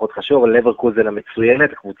פעם זה פחות חשוב, אבל לברקוזן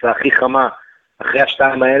המצוינת, הקבוצה הכי חמה אחרי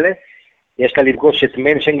השתיים האלה, יש לה לפגוש את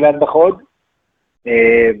מנשנגלד בחוד,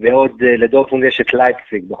 ועוד לדורטמונד יש את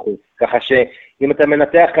לייפציג בחוץ, ככה שאם אתה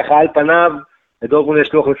מנתח ככה על פניו, לדורטמונד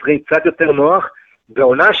יש לוח משחקים קצת יותר נוח,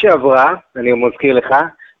 בעונה שעברה, אני מזכיר לך,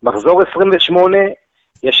 מחזור 28,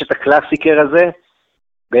 יש את הקלאסיקר הזה,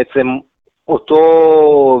 בעצם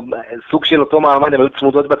אותו, סוג של אותו מעמד, הם היו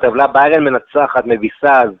צמודות בטבלה, ביירן מנצחת,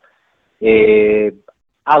 מביסה,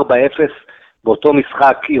 4-0, באותו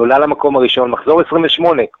משחק, היא עולה למקום הראשון, מחזור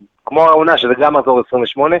 28, כמו העונה, שזה גם מחזור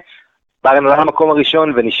 28, ביירן עולה למקום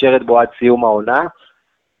הראשון, ונשארת בו עד סיום העונה,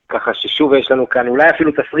 ככה ששוב יש לנו כאן, אולי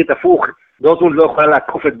אפילו תסריט הפוך, דורטמונד לא יכולה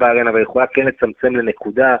לעקוף את ביירן, אבל יכולה כן לצמצם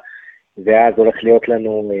לנקודה, ואז הולך להיות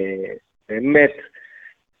לנו באמת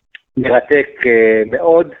מרתק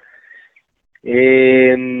מאוד.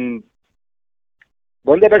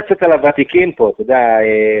 בוא נדבר קצת על הוותיקים פה, אתה יודע,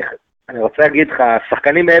 אני רוצה להגיד לך,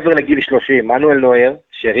 שחקנים מעבר לגיל 30, מנואל נויר,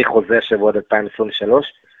 שהאריך חוזה השבוע עד 2023,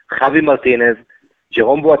 חווי מרטינז,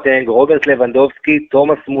 ג'רום בואטנג, רוברט לבנדובסקי,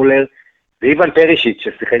 תומאס מולר, ואיוון פרישיץ'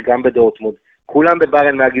 ששיחק גם בדורטמונד, כולם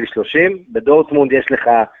בביירן מהגיל 30, בדורטמונד יש לך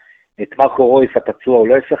את מרקו רויס הפצוע, הוא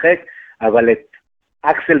לא ישחק, אבל את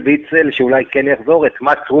אקסל ויצל שאולי כן יחזור, את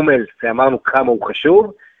מאט טרומל, שאמרנו כמה הוא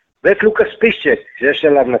חשוב, ואת לוקאס פישצ'ק, שיש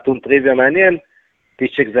עליו נתון טריוויה מעניין,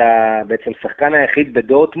 פישצ'ק זה בעצם שחקן היחיד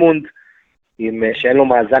בדורטמונד, שאין לו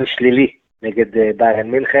מאזן שלילי נגד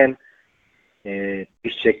ביירן מינכן,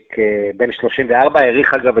 פישצ'ק בן 34,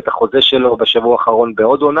 העריך אגב את החוזה שלו בשבוע האחרון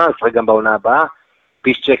בעוד עונה, אז גם בעונה הבאה,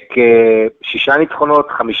 פישצ'ק 6 ניצחונות,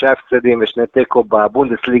 5 הפסדים ושני תיקו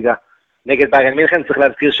בבונדסליגה נגד ביירן מינכן, צריך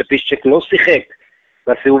להזכיר שפישצ'ק לא שיחק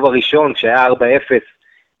בסיבוב הראשון שהיה 4-0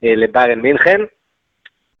 לביירן מינכן,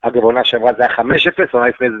 אגב עונה שעברה זה היה 5-0, עונה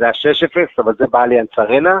לפני זה היה 6-0, אבל זה בא לי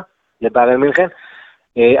ארנה לביירן מינכן,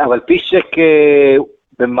 אבל פישצ'ק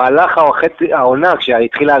במהלך העונה,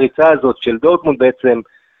 כשהתחילה הריצה הזאת של דורטמונד בעצם,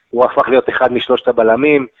 הוא הפך להיות אחד משלושת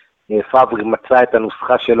הבלמים, פאבר מצא את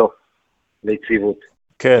הנוסחה שלו ליציבות.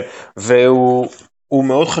 כן, והוא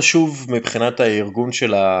מאוד חשוב מבחינת הארגון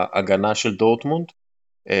של ההגנה של דורטמונד,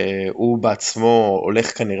 הוא בעצמו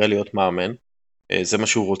הולך כנראה להיות מאמן, זה מה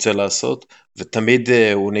שהוא רוצה לעשות, ותמיד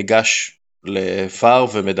הוא ניגש לפאר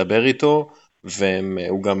ומדבר איתו,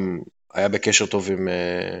 והוא גם היה בקשר טוב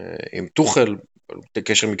עם טוחל,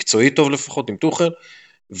 קשר מקצועי טוב לפחות עם טוחל,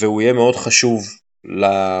 והוא יהיה מאוד חשוב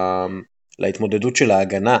להתמודדות של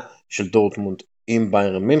ההגנה של דורטמונד עם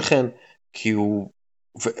ביירן מינכן, כי הוא,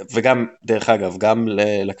 וגם דרך אגב, גם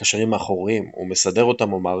לקשרים האחוריים, הוא מסדר אותם,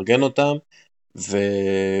 הוא מארגן אותם,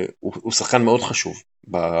 והוא שחקן מאוד חשוב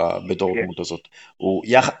בדורטמונד הזאת.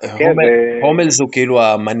 הומלס הוא כאילו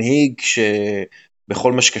המנהיג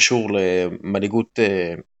שבכל מה שקשור למנהיגות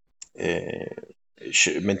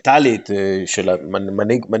מנטלית,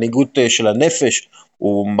 מנהיגות של הנפש,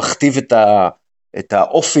 הוא מכתיב את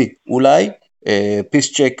האופי אולי,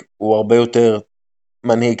 פישצ'ק הוא הרבה יותר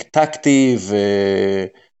מנהיג טקטי,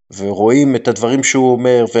 ורואים את הדברים שהוא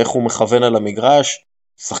אומר, ואיך הוא מכוון על המגרש,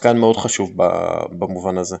 שחקן מאוד חשוב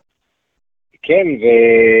במובן הזה. כן,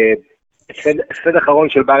 והפסד האחרון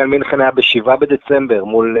של ביירן מינכן היה ב7 בדצמבר,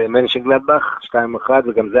 מול מנשנגלדבך, 2-1,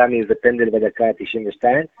 וגם זה אני איזה פנדל בדקה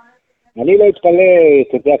 92. אני לא אתפלא,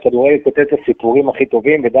 אתה יודע, כדורגל כותב את הסיפורים הכי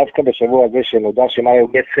טובים, ודווקא בשבוע הזה שנודע שמאיו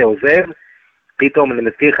גצה עוזב, פתאום, אני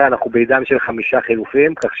מזכיר לך, אנחנו בעידן של 5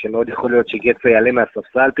 חילופים, כך שמאוד יכול להיות שגצה יעלה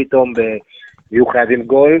מהספסל פתאום, ויהיו חייבים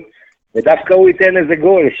גול, ודווקא הוא ייתן איזה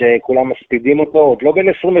גול, שכולם מספידים אותו, עוד לא בין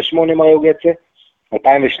 28 מריו גצה,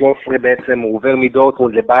 2013 בעצם הוא עובר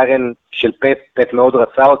מדורטמונד לביירן של פפ מאוד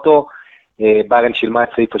רצה אותו, ביירן שילמה את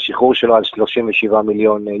סעיף השחרור שלו על 37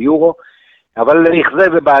 מיליון יורו, אבל נכזה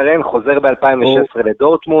בביירן, חוזר ב-2016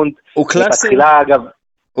 לדורטמונד, הוא קלאסי, בתחילה אגב,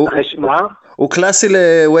 הוא קלאסי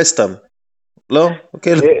לווסטהאם, לא?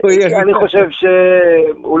 אני חושב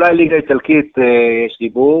שאולי ליגה איטלקית יש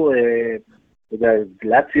דיבור,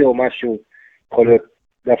 לאציו או משהו, יכול להיות,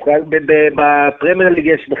 דווקא בפרמייר ליג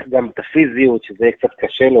יש גם את הפיזיות, שזה קצת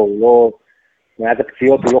קשה לו, הוא לא, מעט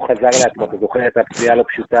הפציעות הוא לא חזר לעצמו, אתה זוכר את הפציעה לא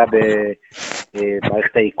פשוטה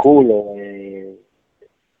במערכת העיכול, או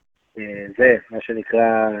זה, מה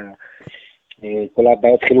שנקרא, כל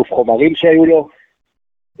הבעיות חילוף חומרים שהיו לו.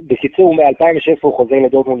 בקיצור, מ-2016 הוא חוזר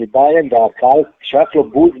לדורטמונד מביירן, והקהל שרק לו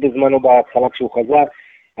בוז בזמנו בהתחלה כשהוא חזר,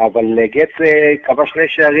 אבל גץ קבע 2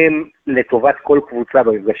 שערים לטובת כל קבוצה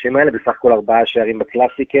במפגשים האלה, בסך הכל 4 שערים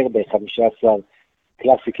בקלאסיקר, ב-15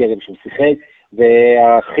 קלאסיקרים שהוא שיחק,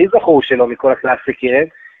 והכי זכור שלו מכל הקלאסיקרים,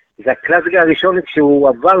 זה הקלאסיקר הראשון כשהוא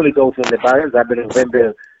עבר לדורטמונד לביירן, זה היה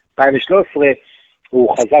בנובמבר 2013,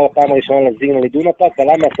 הוא חזר הפעם הראשונה לזיגנה לדונפק,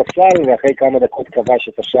 עלה מהספסל, ואחרי כמה דקות כבש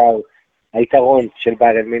את השער היתרון של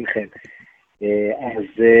ביירן מינכן. אז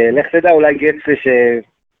לך תדע, אולי גצה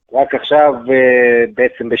שרק עכשיו,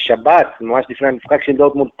 בעצם בשבת, ממש לפני המשחק של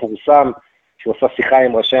דורטמונד פורסם, שהוא עושה שיחה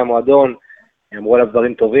עם ראשי המועדון, אמרו עליו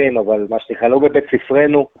דברים טובים, אבל מה שנקרא לא בבית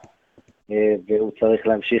ספרנו, והוא צריך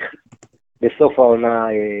להמשיך בסוף העונה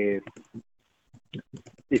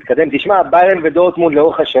להתקדם. תשמע, ביירן ודורטמונד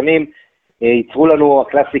לאורך השנים ייצרו לנו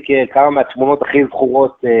הקלאסיקר כמה מהתמונות הכי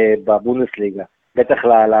זכורות בבונדסליגה, בטח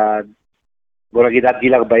בוא נגיד עד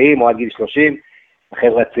גיל 40 או עד גיל 30,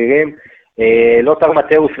 החבר'ה הצעירים. לוטר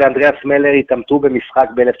מתאוס ואנדריאס מלר התאמתו במשחק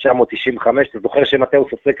ב-1995, אתה זוכר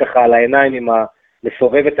שמתאוס עושה ככה על העיניים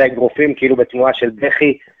מסובב את האגרופים כאילו בתנועה של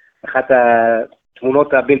בכי, אחת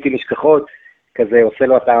התמונות הבלתי נשכחות, כזה עושה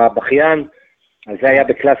לו את הבכיין, אז זה היה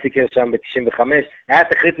בקלאסיקר שם ב-95, היה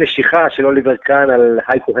תקרית נשיכה של אוליבר קאן על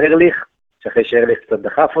הייקו הרליך, שאחרי שהרליך קצת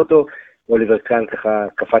דחף אותו, אוליבר קאן ככה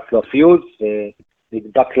קפץ לו הפיוז,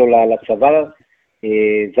 ונדבק לו לצוואר,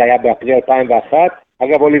 זה היה באפריל 2001,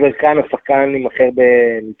 אגב אוליבר קאן השחקן עם אחר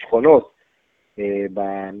בניצחונות,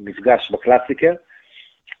 במפגש בקלאסיקר,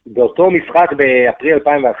 באותו משחק באפריל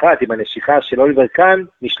 2001, עם הנשיכה של אוליבר קאן,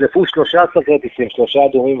 נשלפו 13 כרטיסים, 3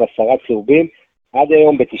 אדומים ו10 צהובים, עד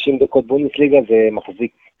היום ב-90 דקות בונדסליגה זה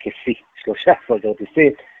מחזיק כשיא, 13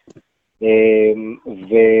 כרטיסים,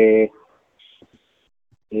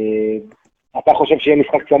 אתה חושב שיהיה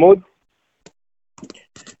משחק צמוד?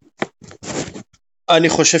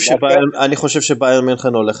 אני חושב שביירן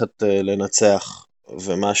מינכן הולכת לנצח,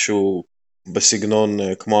 ומשהו בסגנון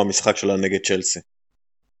כמו המשחק שלה נגד צ'לסי.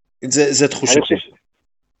 זה תחושתי.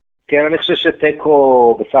 כן, אני חושב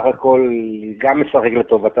שטקו בסך הכל גם משחק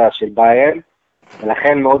לטובתה של ביירן,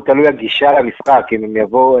 ולכן מאוד תלוי הגישה למשחק, אם הם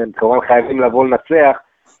יבואו, הם כמובן חייבים לבוא לנצח,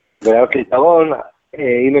 ולהיות ליתרון,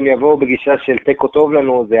 אם הם יבואו בגישה של טקו טוב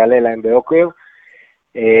לנו, זה יעלה להם ביוקר.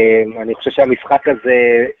 אני חושב שהמשחק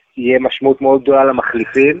הזה יהיה משמעות מאוד גדולה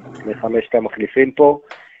למחליפים, לחמשת המחליפים פה,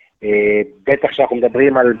 בטח שאנחנו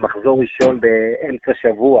מדברים על מחזור ראשון באמצע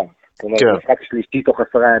שבוע, זאת אומרת, משחק שלישי תוך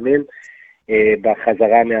 10 ימים,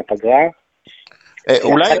 בחזרה מהפגרה.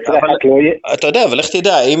 אולי, אתה יודע, אבל איך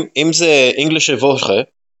תדע, אם זה אנגליש שבוחה,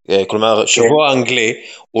 כלומר שבוע אנגלי,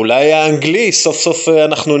 אולי האנגלי סוף סוף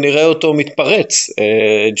אנחנו נראה אותו מתפרץ,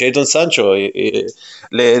 ג'יידון סאנצ'ו,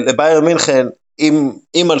 לביירן מינכן,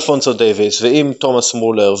 עם אלפונסו דייביס, ועם תומאס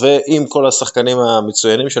מולר, ועם כל השחקנים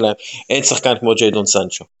המצוינים שלהם, אין שחקן כמו ג'יידון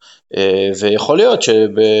סאנצ'ו, ויכול להיות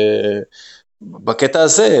שבקטע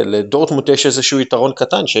הזה, לדורטמונד יש איזשהו יתרון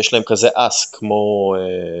קטן, שיש להם כזה אס כמו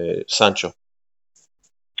סאנצ'ו.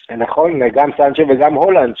 נכון, גם סאנצ'ו וגם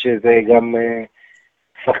הולנד, שזה גם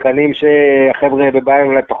שחקנים שהחבר'ה בביירן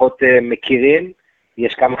אולי פחות מכירים,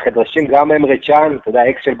 יש כמה חדשים, גם אמרה צ'אן, אתה יודע,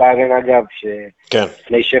 אקס של ביירן אגב,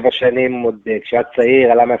 שלפני 7 שנים, עוד כשהיה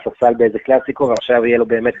צעיר, עלה מהספסל באיזה קלאסיקו, ועכשיו יהיה לו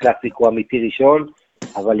באמת קלאסיקו אמיתי ראשון,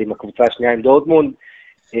 אבל עם הקבוצה השנייה עם דורטמונד.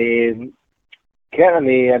 כן,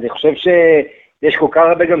 אני חושב שיש כל כך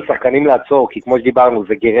הרבה גם שחקנים לעצור, כי כמו שדיברנו,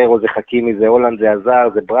 זה גררו, זה חכימי, זה הולנד, זה עזר,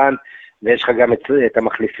 זה ברנד, ויש לך גם את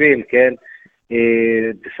המחליפים, כן,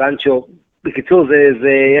 סאנצ'ו. בקיצור,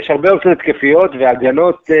 יש הרבה אופציות התקפיות,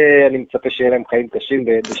 והגנות, אני מצפה שיהיה להם חיים קשים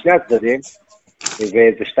בשני הצדדים,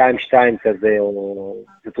 וזה 2-2 כזה, או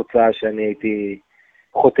זו תוצאה שאני הייתי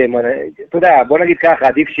חותם, אתה יודע, בוא נגיד ככה,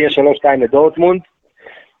 עדיף שיהיה 3-2 לדורטמונד,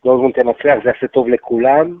 דורטמונד תנצח, זה יעשה טוב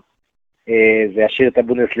לכולם, וישאיר את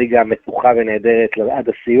הבונדסליגה המתוחה ונהדרת עד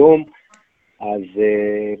הסיום. אז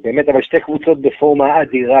באמת, אבל שתי קבוצות בפורמה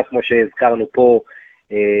אדירה, כמו שהזכרנו פה,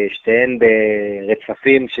 שתיהן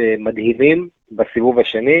ברצפים שמדהימים בסיבוב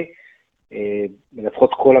השני,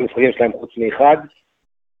 מנצחות כל המשחקים שלהם חוץ מאחד,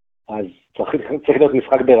 אז צריך להיות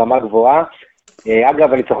משחק ברמה גבוהה.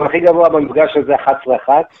 אגב, הניצחון הכי גבוה במפגש הזה 11-1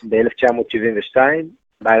 ב-1972,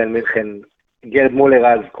 ביירן מינכן, גרד מולר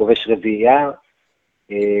אז כובש רביעייה,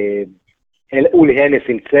 אולי הנס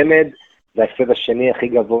עם צמד, זה ההפסד השני הכי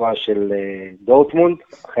גבוה של דורטמונד,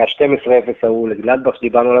 אחרי ה-12-0 ההוא לגלדבך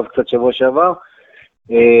שדיברנו עליו קצת שבוע שעבר,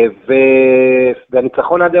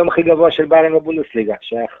 והניצחון עד היום הכי גבוה של ביירן בבונדסליגה,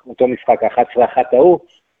 שאותו משחק, ה-11-1 ההוא,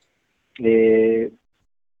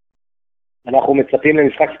 אנחנו מצפים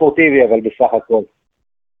למשחק ספורטיבי, אבל בסך הכל.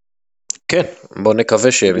 כן, בוא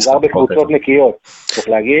נקווה שיהיה משחק ספורטיבי. מדובר בקבוצות נקיות, צריך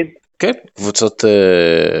להגיד. כן, קבוצות,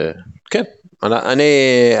 כן.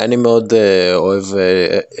 אני מאוד אוהב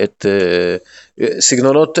את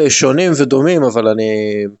סגנונות שונים ודומים, אבל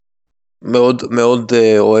אני מאוד מאוד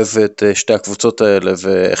אוהב את שתי הקבוצות האלה,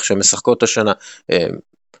 ואיך שהן משחקות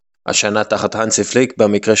השנה תחת האנסי פליק,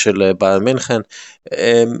 במקרה של ביירן מינכן.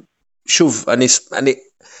 שוב,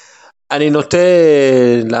 אני נוטה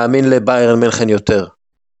להאמין לביירן מינכן יותר,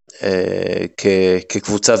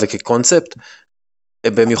 כקבוצה וכקונספט,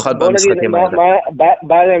 במיוחד במשחקים האלה.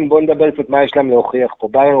 ביירן, בוא נדבר קצת מה יש להם להוכיח פה.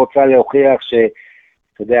 ביירן רוצה להוכיח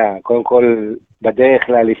אתה יודע, קודם כל בדרך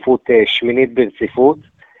לאליפות שמינית ברציפות,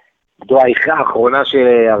 האחרונה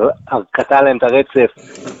שקטעה להם את הרצף,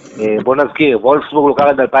 בוא נזכיר, וולפסבורג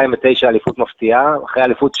לוקחת ב-2009 אליפות מפתיעה, אחרי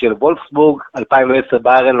האליפות של וולפסבורג, 2010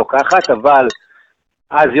 ביירן לוקחת, אבל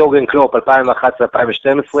אז יורגן קלופ, 2011-2012,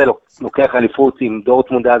 לוקח אליפות עם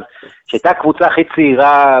דורטמונד אז, שהייתה הקבוצה הכי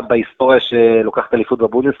צעירה בהיסטוריה שלוקחת אליפות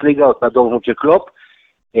בבונדסליגה, אותה דורטמונד של קלופ,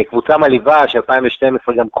 קבוצה מליבה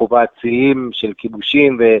ש-2012 גם קובעת שיאים של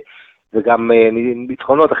כיבושים וגם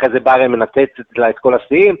ניצחונות, אחרי זה ביירן מנתצת לה את כל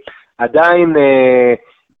השיאים, עדיין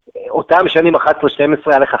אותם שנים 11-12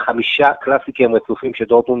 היה לך 5 קלאסיקרים רצופים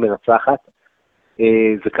שדורטמונד מנצחת,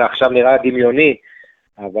 זה עכשיו נראה דמיוני,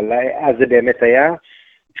 אבל אז זה באמת היה,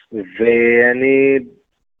 ואני,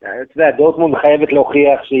 אתה יודע, דורטמונד חייבת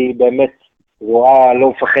להוכיח שהיא באמת רואה לא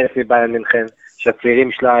מפחדת מביירן מינכן,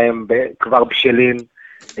 שהצעירים שלה הם כבר בשלים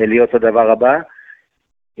להיות הדבר הבא.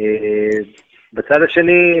 בצד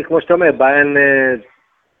השני, כמו שאתה אומר, ביירן,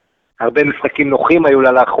 הרבה משחקים נוחים היו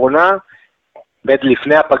לה לאחרונה, בית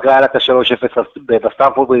לפני הפגרה היה לה את ה-3-0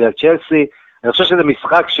 בסטמפורד בריד על צ'לסי, אני חושב שזה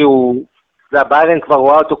משחק שהוא, ביירן כבר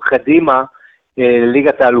רואה אותו קדימה,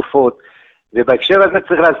 ליגת האלופות, ובהקשר הזה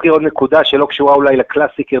צריך להזכיר עוד נקודה שלא קשורה אולי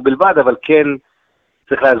לקלאסיקר בלבד, אבל כן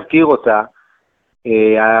צריך להזכיר אותה,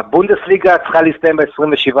 הבונדסליגה צריכה להסתיים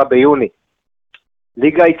ב-27 ביוני,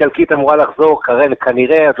 ליגה האיטלקית אמורה לחזור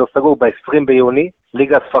כנראה, אז לא סגור, ב-20 ביוני,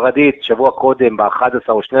 ליגה הספרדית שבוע קודם ב-11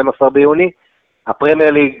 או 12 ביוני,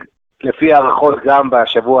 הפרמייר ליג לפי הערכות גם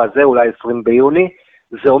בשבוע הזה, אולי 20 ביוני,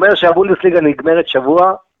 זה אומר שהבונדסליגה נגמרת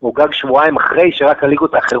שבוע, או גג שבועיים אחרי שרק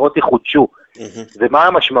הליגות האחרות יחודשו. ומה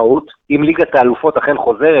המשמעות? אם ליגת האלופות אכן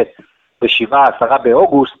חוזרת ב7-10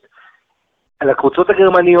 באוגוסט, על הקבוצות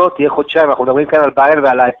הגרמניות יהיה חודשיים, אנחנו מדברים כאן על ביירן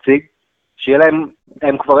ועל לייפציג, שיהיה להם,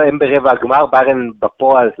 הם כבר הם ברבע הגמר, ביירן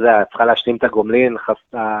בפועל, זה צריכה להשלים את הגומלין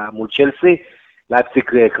מול צ'לסי, לייפציג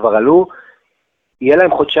כבר עלו, יהיה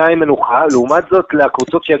להם חודשיים מנוחה, לעומת זאת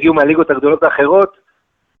לקבוצות שיגיעו מהליגות הגדולות האחרות,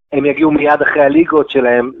 הם יגיעו מיד אחרי הליגות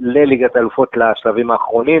שלהם לליגת האלופות לשלבים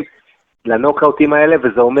האחרונים, לנוקאוטים האלה,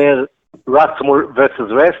 וזה אומר rust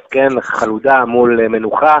versus rest, כן, חלודה מול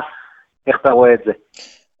מנוחה, איך אתה רואה את זה?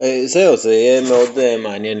 זהו, זה יהיה מאוד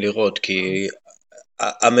מעניין לראות, כי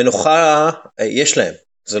המנוחה יש להם,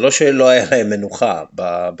 זה לא שלא היה להם מנוחה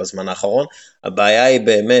בזמן האחרון, הבעיה היא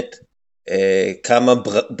באמת כמה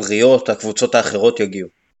בריאות הקבוצות האחרות יגיעו.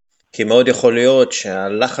 כי מאוד יכול להיות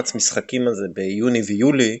שהלחץ משחקים הזה ביוני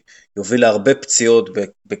ויולי יוביל להרבה פציעות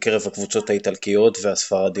בקרב הקבוצות האיטלקיות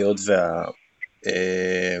והספרדיות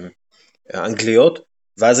והאנגליות,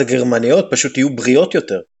 ואז הגרמניות פשוט יהיו בריאות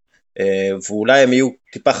יותר, ואולי הם יהיו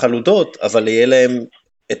טיפה חלודות, אבל יהיה להם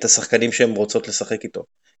את השחקנים שהם רוצות לשחק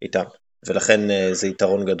איתם, ולכן זה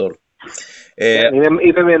יתרון גדול.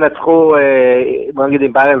 אם הם ינצחו, בוא נגיד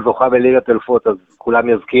אם ביירן זוכה בליגת האלופות, אז כולם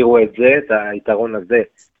יזכירו את זה, את היתרון הזה.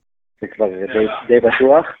 זה כבר די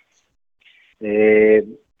בטוח.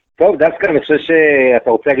 טוב, דווקא אני חושב שאתה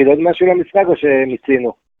רוצה להגיד עוד משהו למשחק או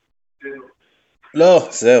שמיצינו? לא,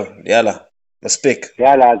 זהו, יאללה, מספיק.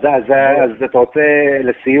 יאללה, אז אתה רוצה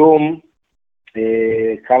לסיום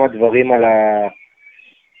כמה דברים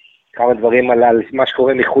כמה דברים על מה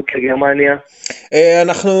שקורה מחוץ לגרמניה.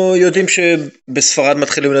 אנחנו יודעים שבספרד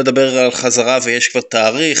מתחילים לדבר על חזרה ויש כבר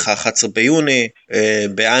תאריך, ה-11 ביוני,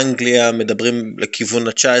 באנגליה מדברים לכיוון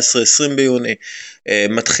ה-19-20 ביוני,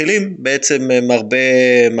 מתחילים בעצם הרבה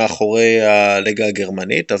מאחורי הליגה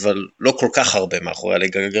הגרמנית, אבל לא כל כך הרבה מאחורי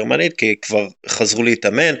הליגה הגרמנית, כי כבר חזרו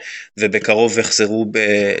להתאמן, ובקרוב יחזרו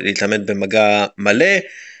להתאמן במגע מלא,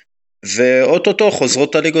 ואוטוטו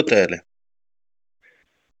חוזרות הליגות האלה.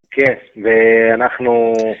 כן,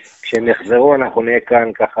 ואנחנו, כשהם יחזרו, אנחנו נהיה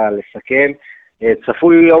כאן ככה לסכם.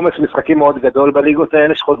 צפוי עומס משחקים מאוד גדול בליגות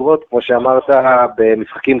האלה שחוזרות, כמו שאמרת,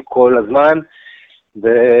 במשחקים כל הזמן,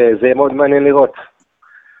 וזה יהיה מאוד מעניין לראות.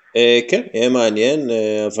 כן, יהיה מעניין,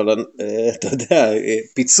 אבל אתה יודע,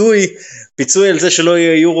 פיצוי על זה שלא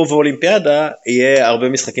יהיה יורו ואולימפיאדה, יהיה הרבה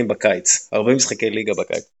משחקים בקיץ, הרבה משחקי ליגה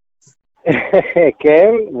בקיץ.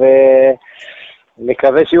 כן,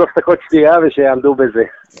 ונקווה שיהיו הפסקות שתייה ושיעמדו בזה.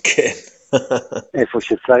 כן. איפה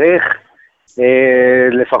שצריך.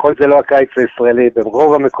 לפחות זה לא הקיץ הישראלי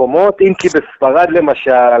ברוב המקומות, אם כי בספרד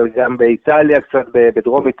למשל, גם באיטליה, קצת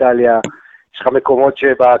בדרום איטליה, יש לך מקומות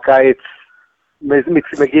שבקיץ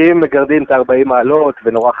מגיעים, מגרדים את 40 מעלות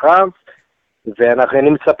ונורא חם, ואני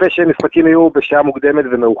מצפה שמשחקים יהיו בשעה מוקדמת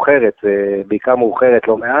ומאוחרת, בעיקר מאוחרת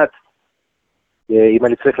לא מעט, אם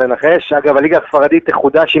אני צריך לנחש. אגב, הליגה הספרדית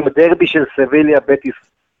תחודש עם דרבי של סביליה, בטיס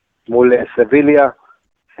מול סביליה,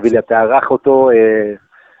 סביליה תארח אותו,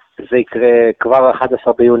 זה יקרה כבר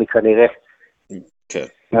 11 ביוני כנראה. כן.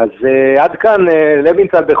 אז עד כאן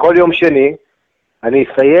לוינטל בכל יום שני. אני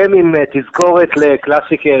אסיים עם תזכורת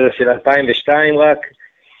לקלאסיקר של 2002 רק,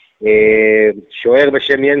 שוער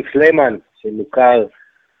בשם ינס ליימן,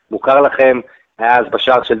 שמוכר לכם, היה אז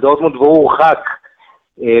בשער של דורטמונד, והוא הורחק,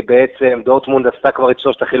 בעצם דורטמונד עשתה כבר את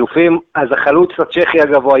 3 החילופים, אז החלוץ הצ'כי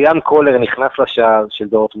הגבוה, יאן קולר, נכנס לשער של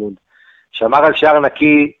דורטמונד, שמר על שער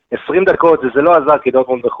נקי 20 דקות, וזה לא עזר, כי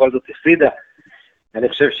דורטמונד בכל זאת הפסידה. אני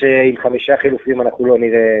חושב שעם 5 חילופים אנחנו לא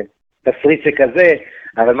נראה תסריט שכזה,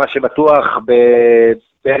 אבל מה שבטוח,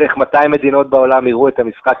 בערך 200 מדינות בעולם יראו את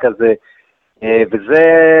המשחק הזה, וזה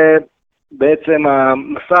בעצם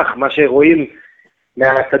המסך, מה שרואים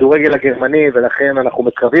מהכדורגל הגרמני, ולכן אנחנו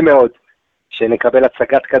מקווים מאוד שנקבל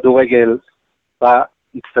הצגת כדורגל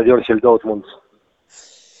באצטדיון של דורטמונד.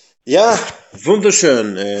 יא, וונדרשön,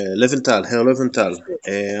 לוינטל, הר לוינטל,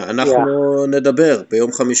 אנחנו נדבר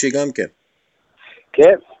ביום חמישי גם כן.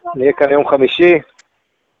 כן, נהיה כאן יום חמישי.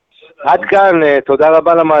 עד כאן, תודה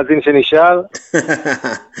רבה למאזין שנשאר.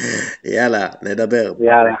 יאללה, נדבר.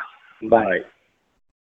 יאללה, ביי.